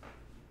 mil.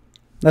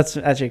 That's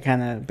actually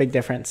kind of a big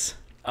difference.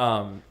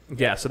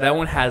 Yeah, so that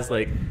one has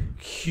like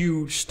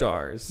huge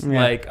stars.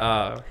 Yeah. Like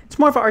it's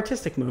more of an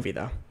artistic movie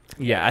though.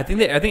 yeah, I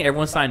think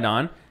everyone signed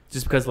on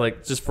just because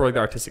like just for like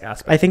the artistic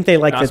aspect. I think they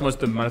like not the so much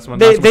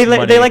the they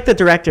like the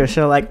director,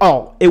 so like,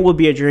 oh, it will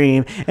be a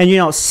dream. And you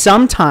know,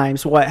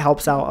 sometimes what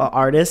helps out an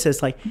artist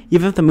is like,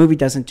 even if the movie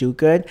doesn't do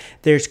good,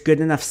 there's good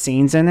enough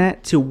scenes in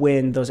it to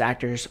win those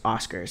actors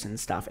Oscars and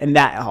stuff, and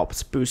that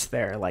helps boost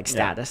their like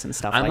status and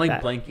stuff. I'm like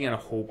that. blanking on a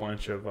whole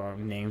bunch of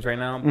names right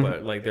now,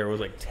 but like there was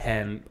like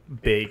 10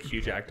 big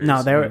huge actors.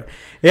 No, there were,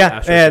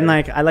 yeah, and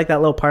like I like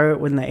that little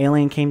part when the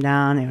alien came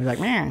down and it was like,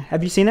 man,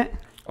 have you seen it?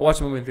 I watched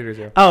the movie in theaters,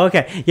 yeah. Oh,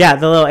 okay. Yeah,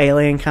 the little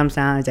alien comes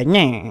down. It's like, nah.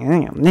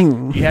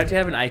 You have to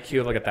have an IQ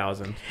of like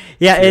 1,000.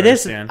 Yeah, it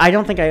is. Understand. I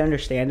don't think I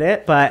understand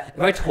it, but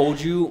If I told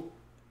you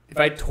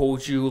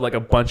like a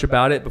bunch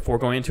about it before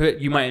going into it,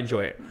 you might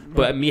enjoy it.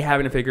 But me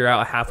having to figure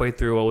out halfway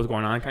through what was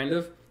going on, kind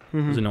of,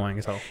 was annoying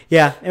as hell.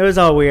 yeah, it was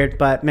all weird.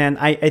 But man,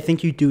 I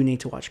think you do need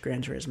to watch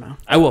Gran Turismo.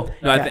 I will.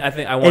 No, Yeah. I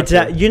think I want It's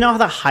to. you know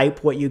the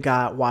hype what you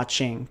got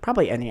watching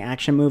probably any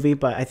action movie,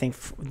 but I think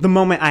the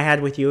moment I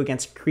had with you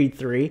against Creed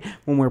 3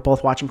 when we were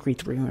both watching Creed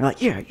 3, we were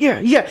like, yeah.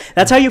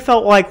 That's how you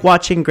felt like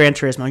watching Gran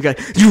Turismo. You're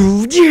like,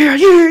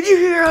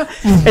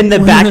 yeah. And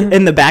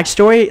the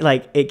backstory,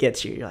 like it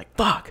gets you. You're like,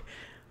 fuck.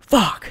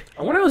 I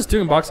wonder how it's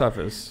doing box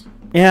office.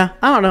 Yeah,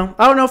 I don't know.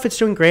 I don't know if it's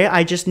doing great.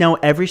 I just know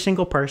every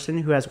single person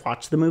who has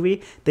watched the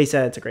movie, they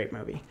said it's a great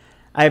movie.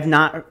 I have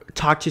not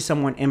talked to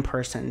someone in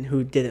person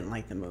who didn't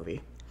like the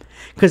movie.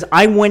 Because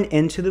I went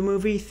into the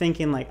movie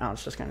thinking like, oh,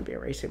 it's just going to be a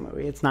racing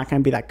movie. It's not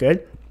going to be that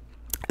good.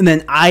 And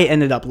then I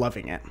ended up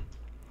loving it.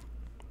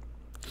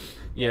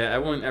 Yeah,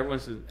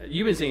 everyone's.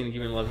 You've been saying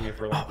you've been loving it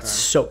for a long Oh, time. it's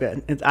so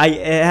good. It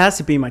has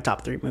to be my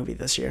top 3 movie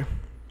this year.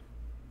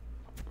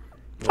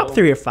 Top Well,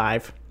 3 or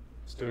 5.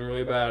 It's doing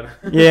really bad.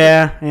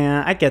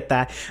 Yeah, I get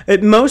that.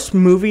 Most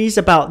movies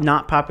about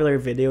not popular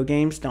video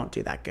games don't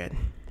do that good.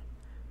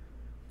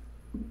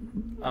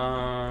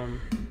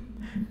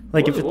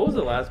 Like what was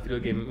the last video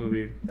game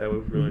movie that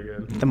was really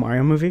good? the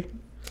Mario movie,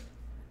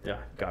 Yeah,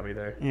 got me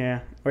there. yeah,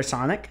 or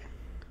Sonic,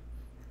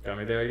 Got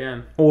me there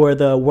again. or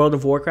the World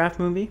of Warcraft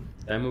movie.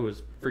 That movie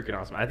was freaking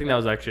awesome. I think that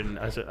was actually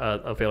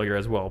a failure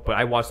as well. But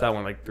I watched that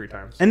one like 3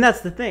 times. And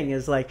that's the thing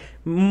is like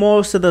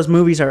most of those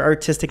movies are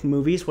artistic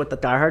movies, what the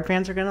diehard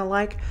fans are gonna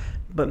like,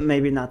 but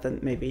maybe not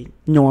the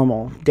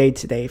normal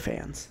day-to-day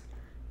fans.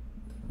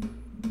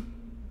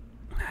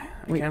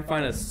 I can't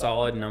find a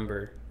solid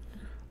number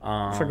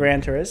For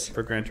Gran Turismo,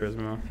 for Gran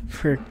Turismo.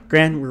 for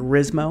Gran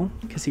Turismo,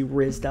 because he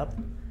rizzed up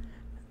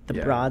the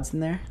Yeah. broads in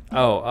there.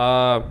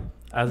 Oh,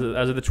 as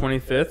of the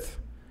 25th,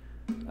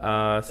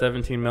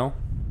 17 mil.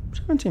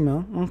 17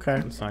 mil. Okay.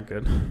 It's not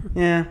good.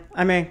 Yeah,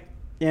 I mean,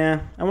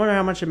 yeah. I wonder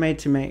how much it made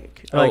to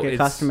make, like it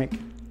cost to make.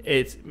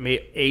 It's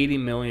made 80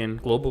 million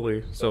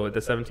globally. So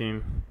the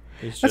 17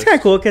 is That's kind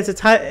of cool because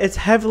it's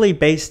heavily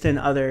based in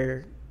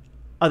other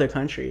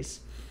countries.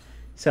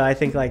 So I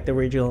think like the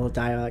regional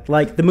dialect,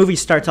 like the movie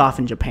starts off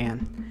in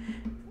Japan.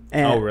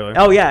 And, Oh, really?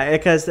 Oh yeah,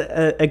 because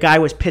a guy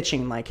was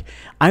pitching like,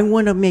 I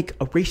want to make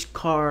a race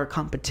car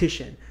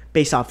competition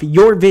based off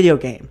your video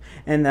game,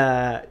 and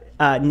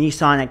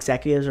Nissan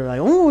executives are like,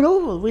 oh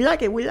no, we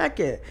like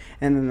it,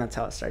 and then that's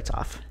how it starts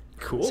off.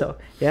 Cool. So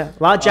yeah,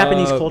 a lot of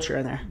Japanese culture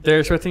in there. They're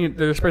expecting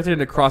it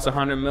to cross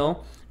 100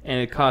 mil, and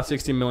it cost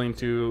 60 million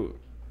to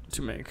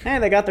make. Hey,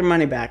 they got their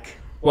money back.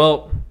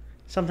 Well,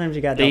 Sometimes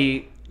you got to.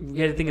 you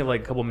had to think of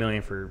like a couple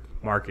million for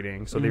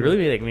marketing, so they really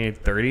made like maybe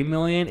 30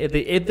 million. If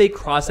they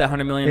cross that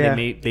 100 million,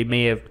 Yeah. they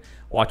may have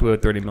walked away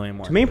with 30 million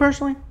more. To me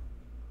personally,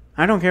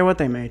 I don't care what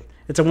they made.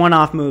 It's a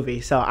one-off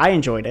movie, so I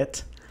enjoyed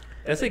it.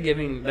 That's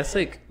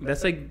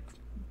like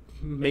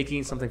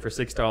making something for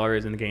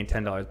 $6 and getting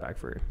 $10 back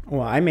for it.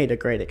 Well, I made a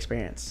great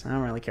experience. I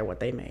don't really care what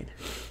they made.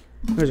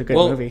 It was a good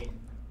Well, movie.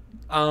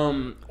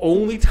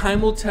 Only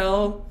time will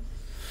tell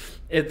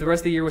if the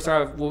rest of the year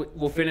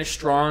we'll finish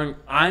strong,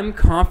 I'm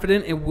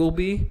confident it will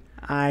be.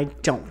 I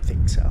don't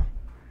think so.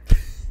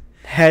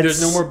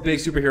 There's no more big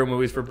superhero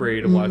movies for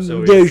Brady to watch.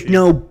 So there's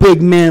no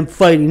big man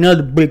fighting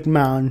another big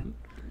man.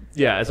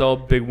 Yeah, it's all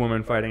big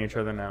women fighting each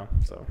other now.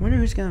 So I wonder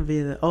who's gonna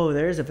be the. Oh,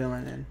 there is a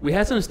villain in. We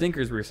had some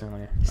stinkers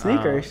recently.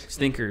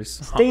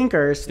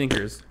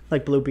 Stinkers.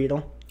 Like Blue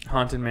Beetle.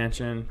 Haunted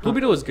Mansion. Blue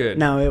Beetle was good.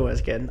 No, it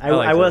was good.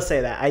 I will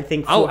say that. I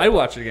think. I'd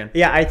watch it again.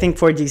 Yeah, I think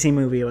for DC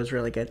movie it was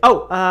really good.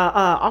 Oh,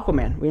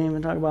 Aquaman. We didn't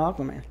even talk about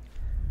Aquaman.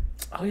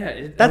 Oh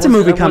yeah, that's a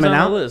movie coming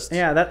out. List.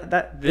 Yeah,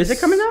 that is it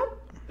coming out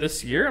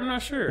this year? I'm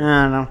not sure.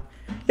 I don't know.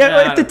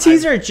 Yeah, if the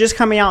teaser is just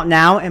coming out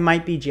now, it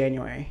might be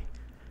January.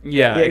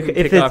 Yeah,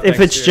 if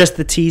it's just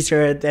the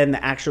teaser, then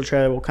the actual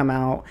trailer will come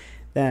out.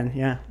 Then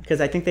yeah,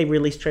 because I think they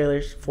release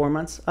trailers 4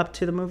 months up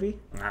to the movie.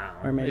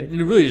 Or maybe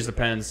it really just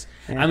depends.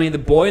 Yeah. I mean, The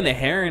Boy and the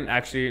Heron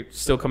actually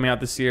still coming out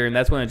this year, and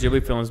that's one of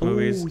Ghibli Films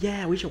movies. Oh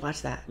yeah, we should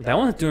watch that. That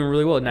one's doing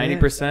really well,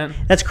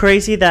 90%. That's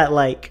crazy that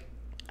like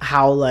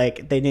how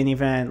like they didn't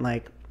even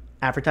like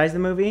advertise the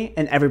movie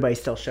and everybody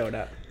still showed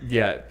up.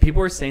 Yeah,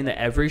 people are saying that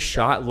every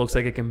shot looks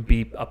like it can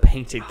be a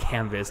painted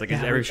canvas. Like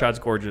every shot's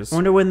gorgeous. I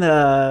wonder when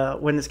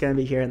it's going to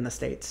be here in the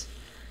States.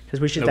 Because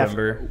we should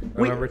November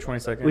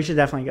 22nd. We should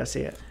definitely go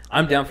see it.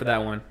 I'm down for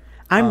that one.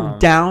 I'm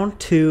down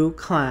to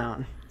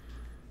clown.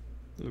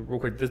 Real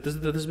quick, this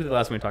will be the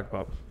last one we talk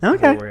about.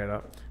 Okay.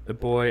 The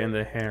Boy and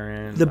the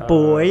Heron. The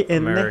Boy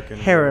and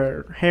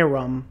the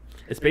Harem.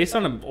 It's based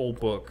on an old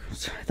book.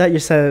 I thought you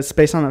said it's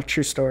based on a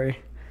true story.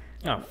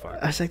 Oh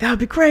fuck! I was like, that would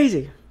be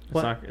crazy.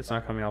 It's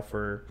not coming out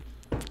for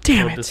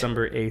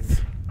December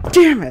 8th.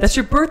 Damn it! That's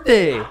your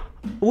birthday.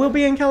 We'll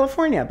be in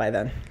California by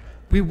then.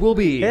 We will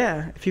be.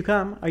 Yeah, if you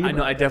come. I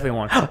know. I definitely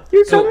want.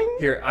 You're coming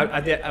here.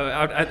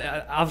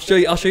 I'll show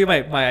you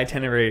my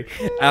itinerary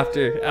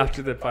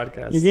after the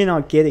podcast. You're getting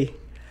all giddy.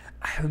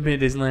 I haven't been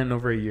to Disneyland in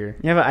over a year.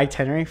 You have an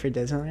itinerary for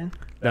Disneyland?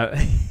 No.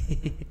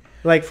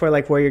 Like for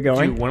like where you're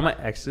going? Dude, one of my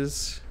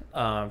exes.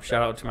 Shout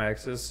out to my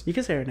exes. You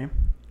can say her name.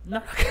 No,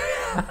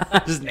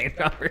 just name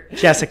drop her.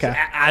 Jessica.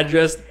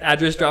 Address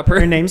drop her.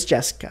 Her name's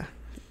Jessica.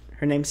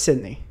 Her name's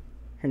Sydney.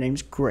 Her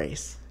name's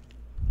Grace.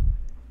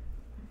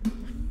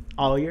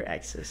 All your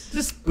exes.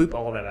 Just bleep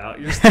all that out.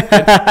 You're so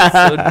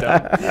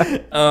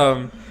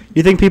dumb.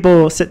 You think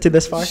people will sit to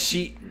this far?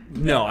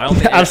 No, I don't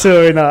think.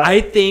 Absolutely not.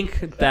 I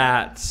think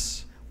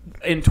that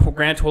in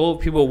grand total,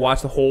 people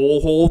watch the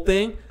whole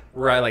thing.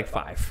 We're at like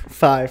 5.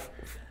 5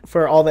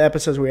 for all the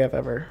episodes we have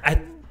ever.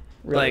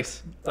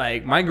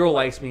 Like my girl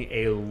likes me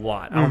a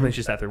lot. I don't think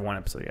she's sat through one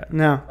episode yet.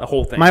 No, the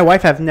whole thing. My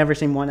wife have never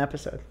seen one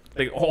episode.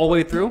 Like all the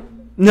way through.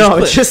 No,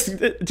 it's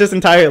just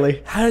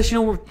entirely. How does she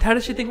know? How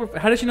does she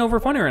know if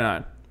we're funny or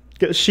not?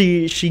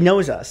 She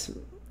knows us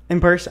in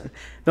person.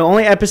 The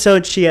only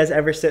episode she has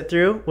ever sit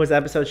through was the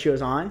episode she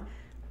was on,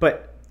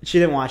 but she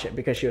didn't watch it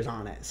because she was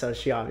on it. So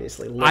she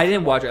obviously. I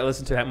didn't watch it. I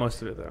listened to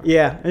most of it though.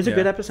 Yeah, it was a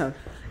good episode.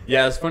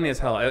 Yeah, it was funny as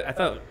hell. I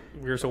thought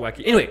we were so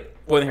wacky. Anyway,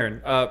 Boy and the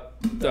Heron.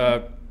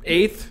 The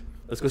 8th.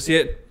 Let's go see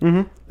it.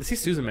 Mm-hmm. Let's see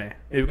Suzume.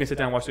 Maybe we can sit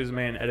down and watch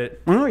Suzume and edit.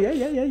 Oh yeah.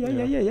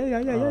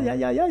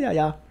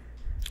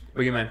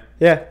 Boogeyman.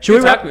 Yeah.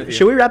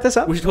 Should we wrap this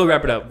up? We should totally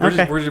wrap it up.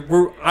 Okay.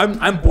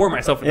 I'm bored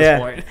myself at this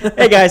point.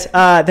 Hey guys,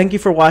 thank you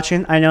for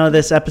watching. I know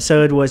this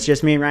episode was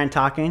just me and Ryan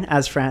talking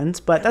as friends,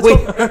 but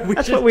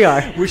that's what we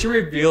are. We should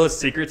reveal a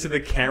secret to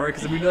the camera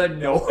because we know that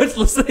no one's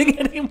listening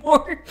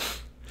anymore.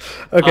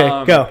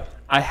 Okay, go.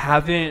 I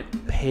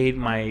haven't paid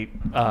my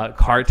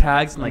car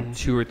tags in like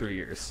 2 or 3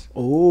 years.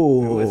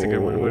 Ooh, that's a good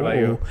one. What about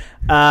you?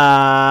 Do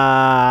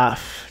I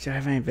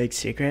have any big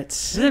secrets?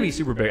 This is gonna be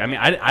super big. I mean,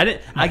 I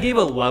didn't. I gave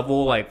a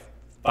level like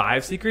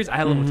 5 secrets. I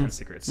had level 10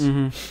 secrets.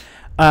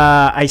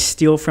 I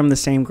steal from the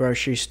same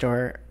grocery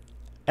store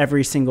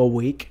every single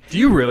week. Do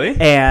you really?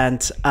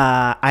 And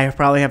I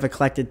probably have a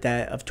collected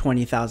debt of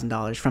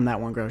 $20,000 from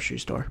that one grocery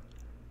store.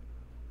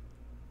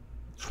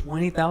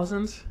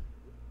 20,000?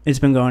 It's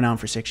been going on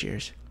for 6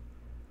 years.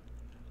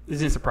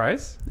 Is it a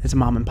surprise? It's a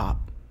mom and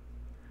pop.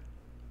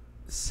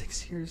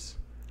 6 years?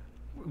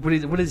 What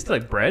is it,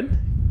 like bread?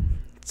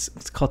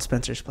 It's called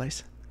Spencer's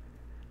Place.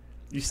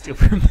 You steal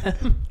from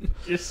them?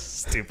 You're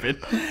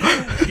stupid.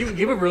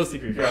 Give a real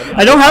secret.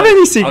 I don't have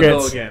any secrets.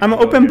 I'll go again. I'm an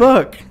open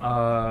book.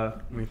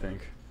 Let me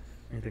think.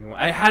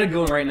 I had it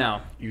going right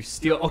now. You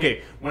steal.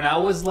 Okay, when I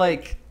was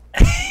like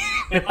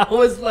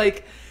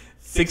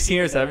 16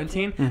 or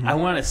 17, I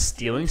went on a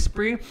stealing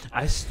spree.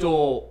 I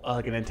stole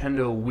like a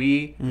Nintendo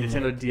Wii,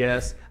 Nintendo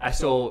DS. I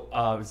stole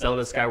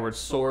Zelda Skyward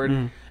Sword,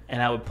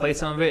 and I would play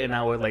some of it, and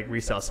I would like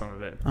resell some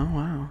of it. Oh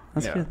wow,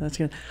 that's good. That's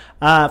good.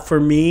 For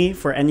me,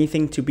 for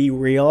anything to be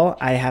real,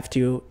 I have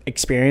to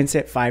experience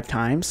it 5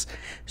 times.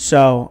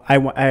 So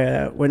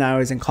when I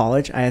was in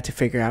college, I had to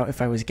figure out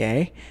if I was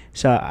gay.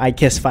 So I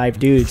kissed 5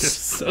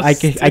 dudes. I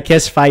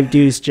kissed 5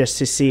 dudes just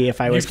to see if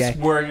I was gay. You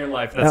swore in your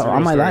life. That's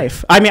on my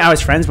life. I mean, I was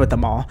friends with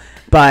them all,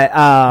 but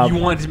you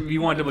want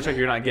to double check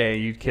you're not gay.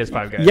 You kissed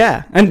 5 guys.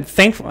 Yeah, and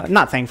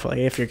not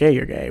thankfully. If you're gay,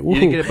 you're gay. You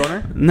didn't get a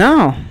boner?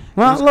 No.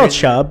 Well, a little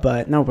chub,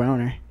 but no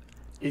boner.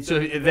 So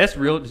if that's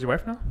real. Does your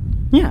wife know?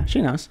 Yeah,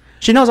 she knows.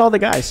 She knows all the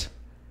guys.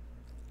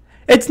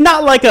 It's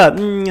not like a.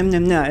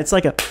 No. It's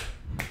like a.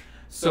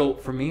 So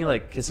for me,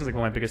 like kissing is like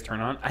one of my biggest turn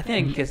on. I think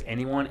I can kiss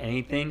anyone,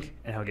 anything,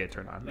 and I'll get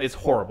turned on. It's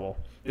horrible.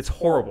 It's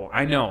horrible.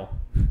 I know,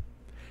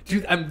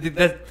 dude.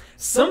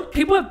 Some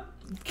people have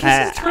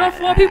kisses turn off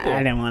a lot of people. I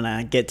didn't want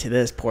to get to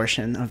this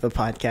portion of the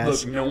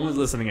podcast. Look, no one's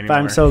listening anymore.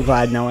 But I'm so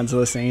glad no one's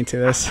listening to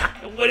this.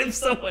 What if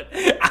someone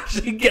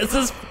actually gets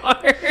this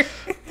far?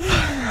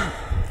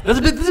 That's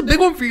a big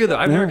one for you though.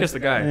 I've never kissed a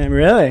guy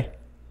Really?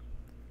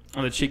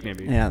 on the cheek,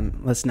 maybe. Yeah.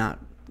 Let's not.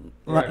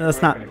 Right,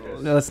 Let's right, not.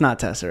 right. Let's not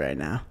test it right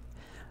now.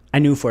 I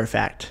knew for a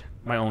fact.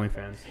 My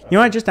OnlyFans. You know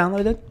what I just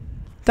downloaded?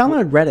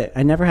 Download Reddit.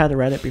 I never had a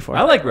Reddit before.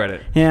 I like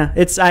Reddit. Yeah,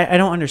 it's I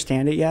don't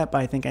understand it yet, but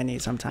I think I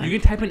need some time. You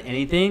can type in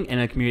anything and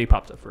a community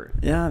pops up for it.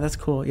 Yeah, that's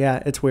cool.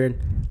 Yeah, it's weird.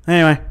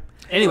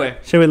 Anyway,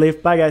 should we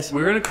leave? Bye, guys.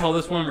 We're gonna call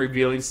this one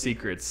 "Revealing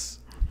Secrets."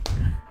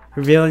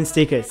 Revealing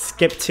secrets.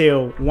 Skip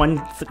to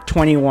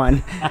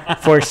 121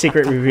 for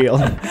secret reveal.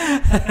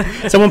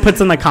 Someone puts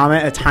in the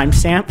comment a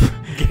timestamp.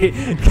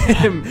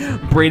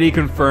 Brady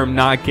confirmed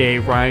not gay.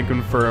 Ryan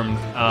confirmed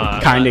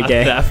Kinda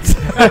gay. theft.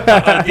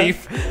 A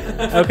thief.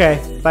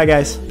 Okay, bye,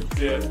 guys.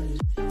 Yeah.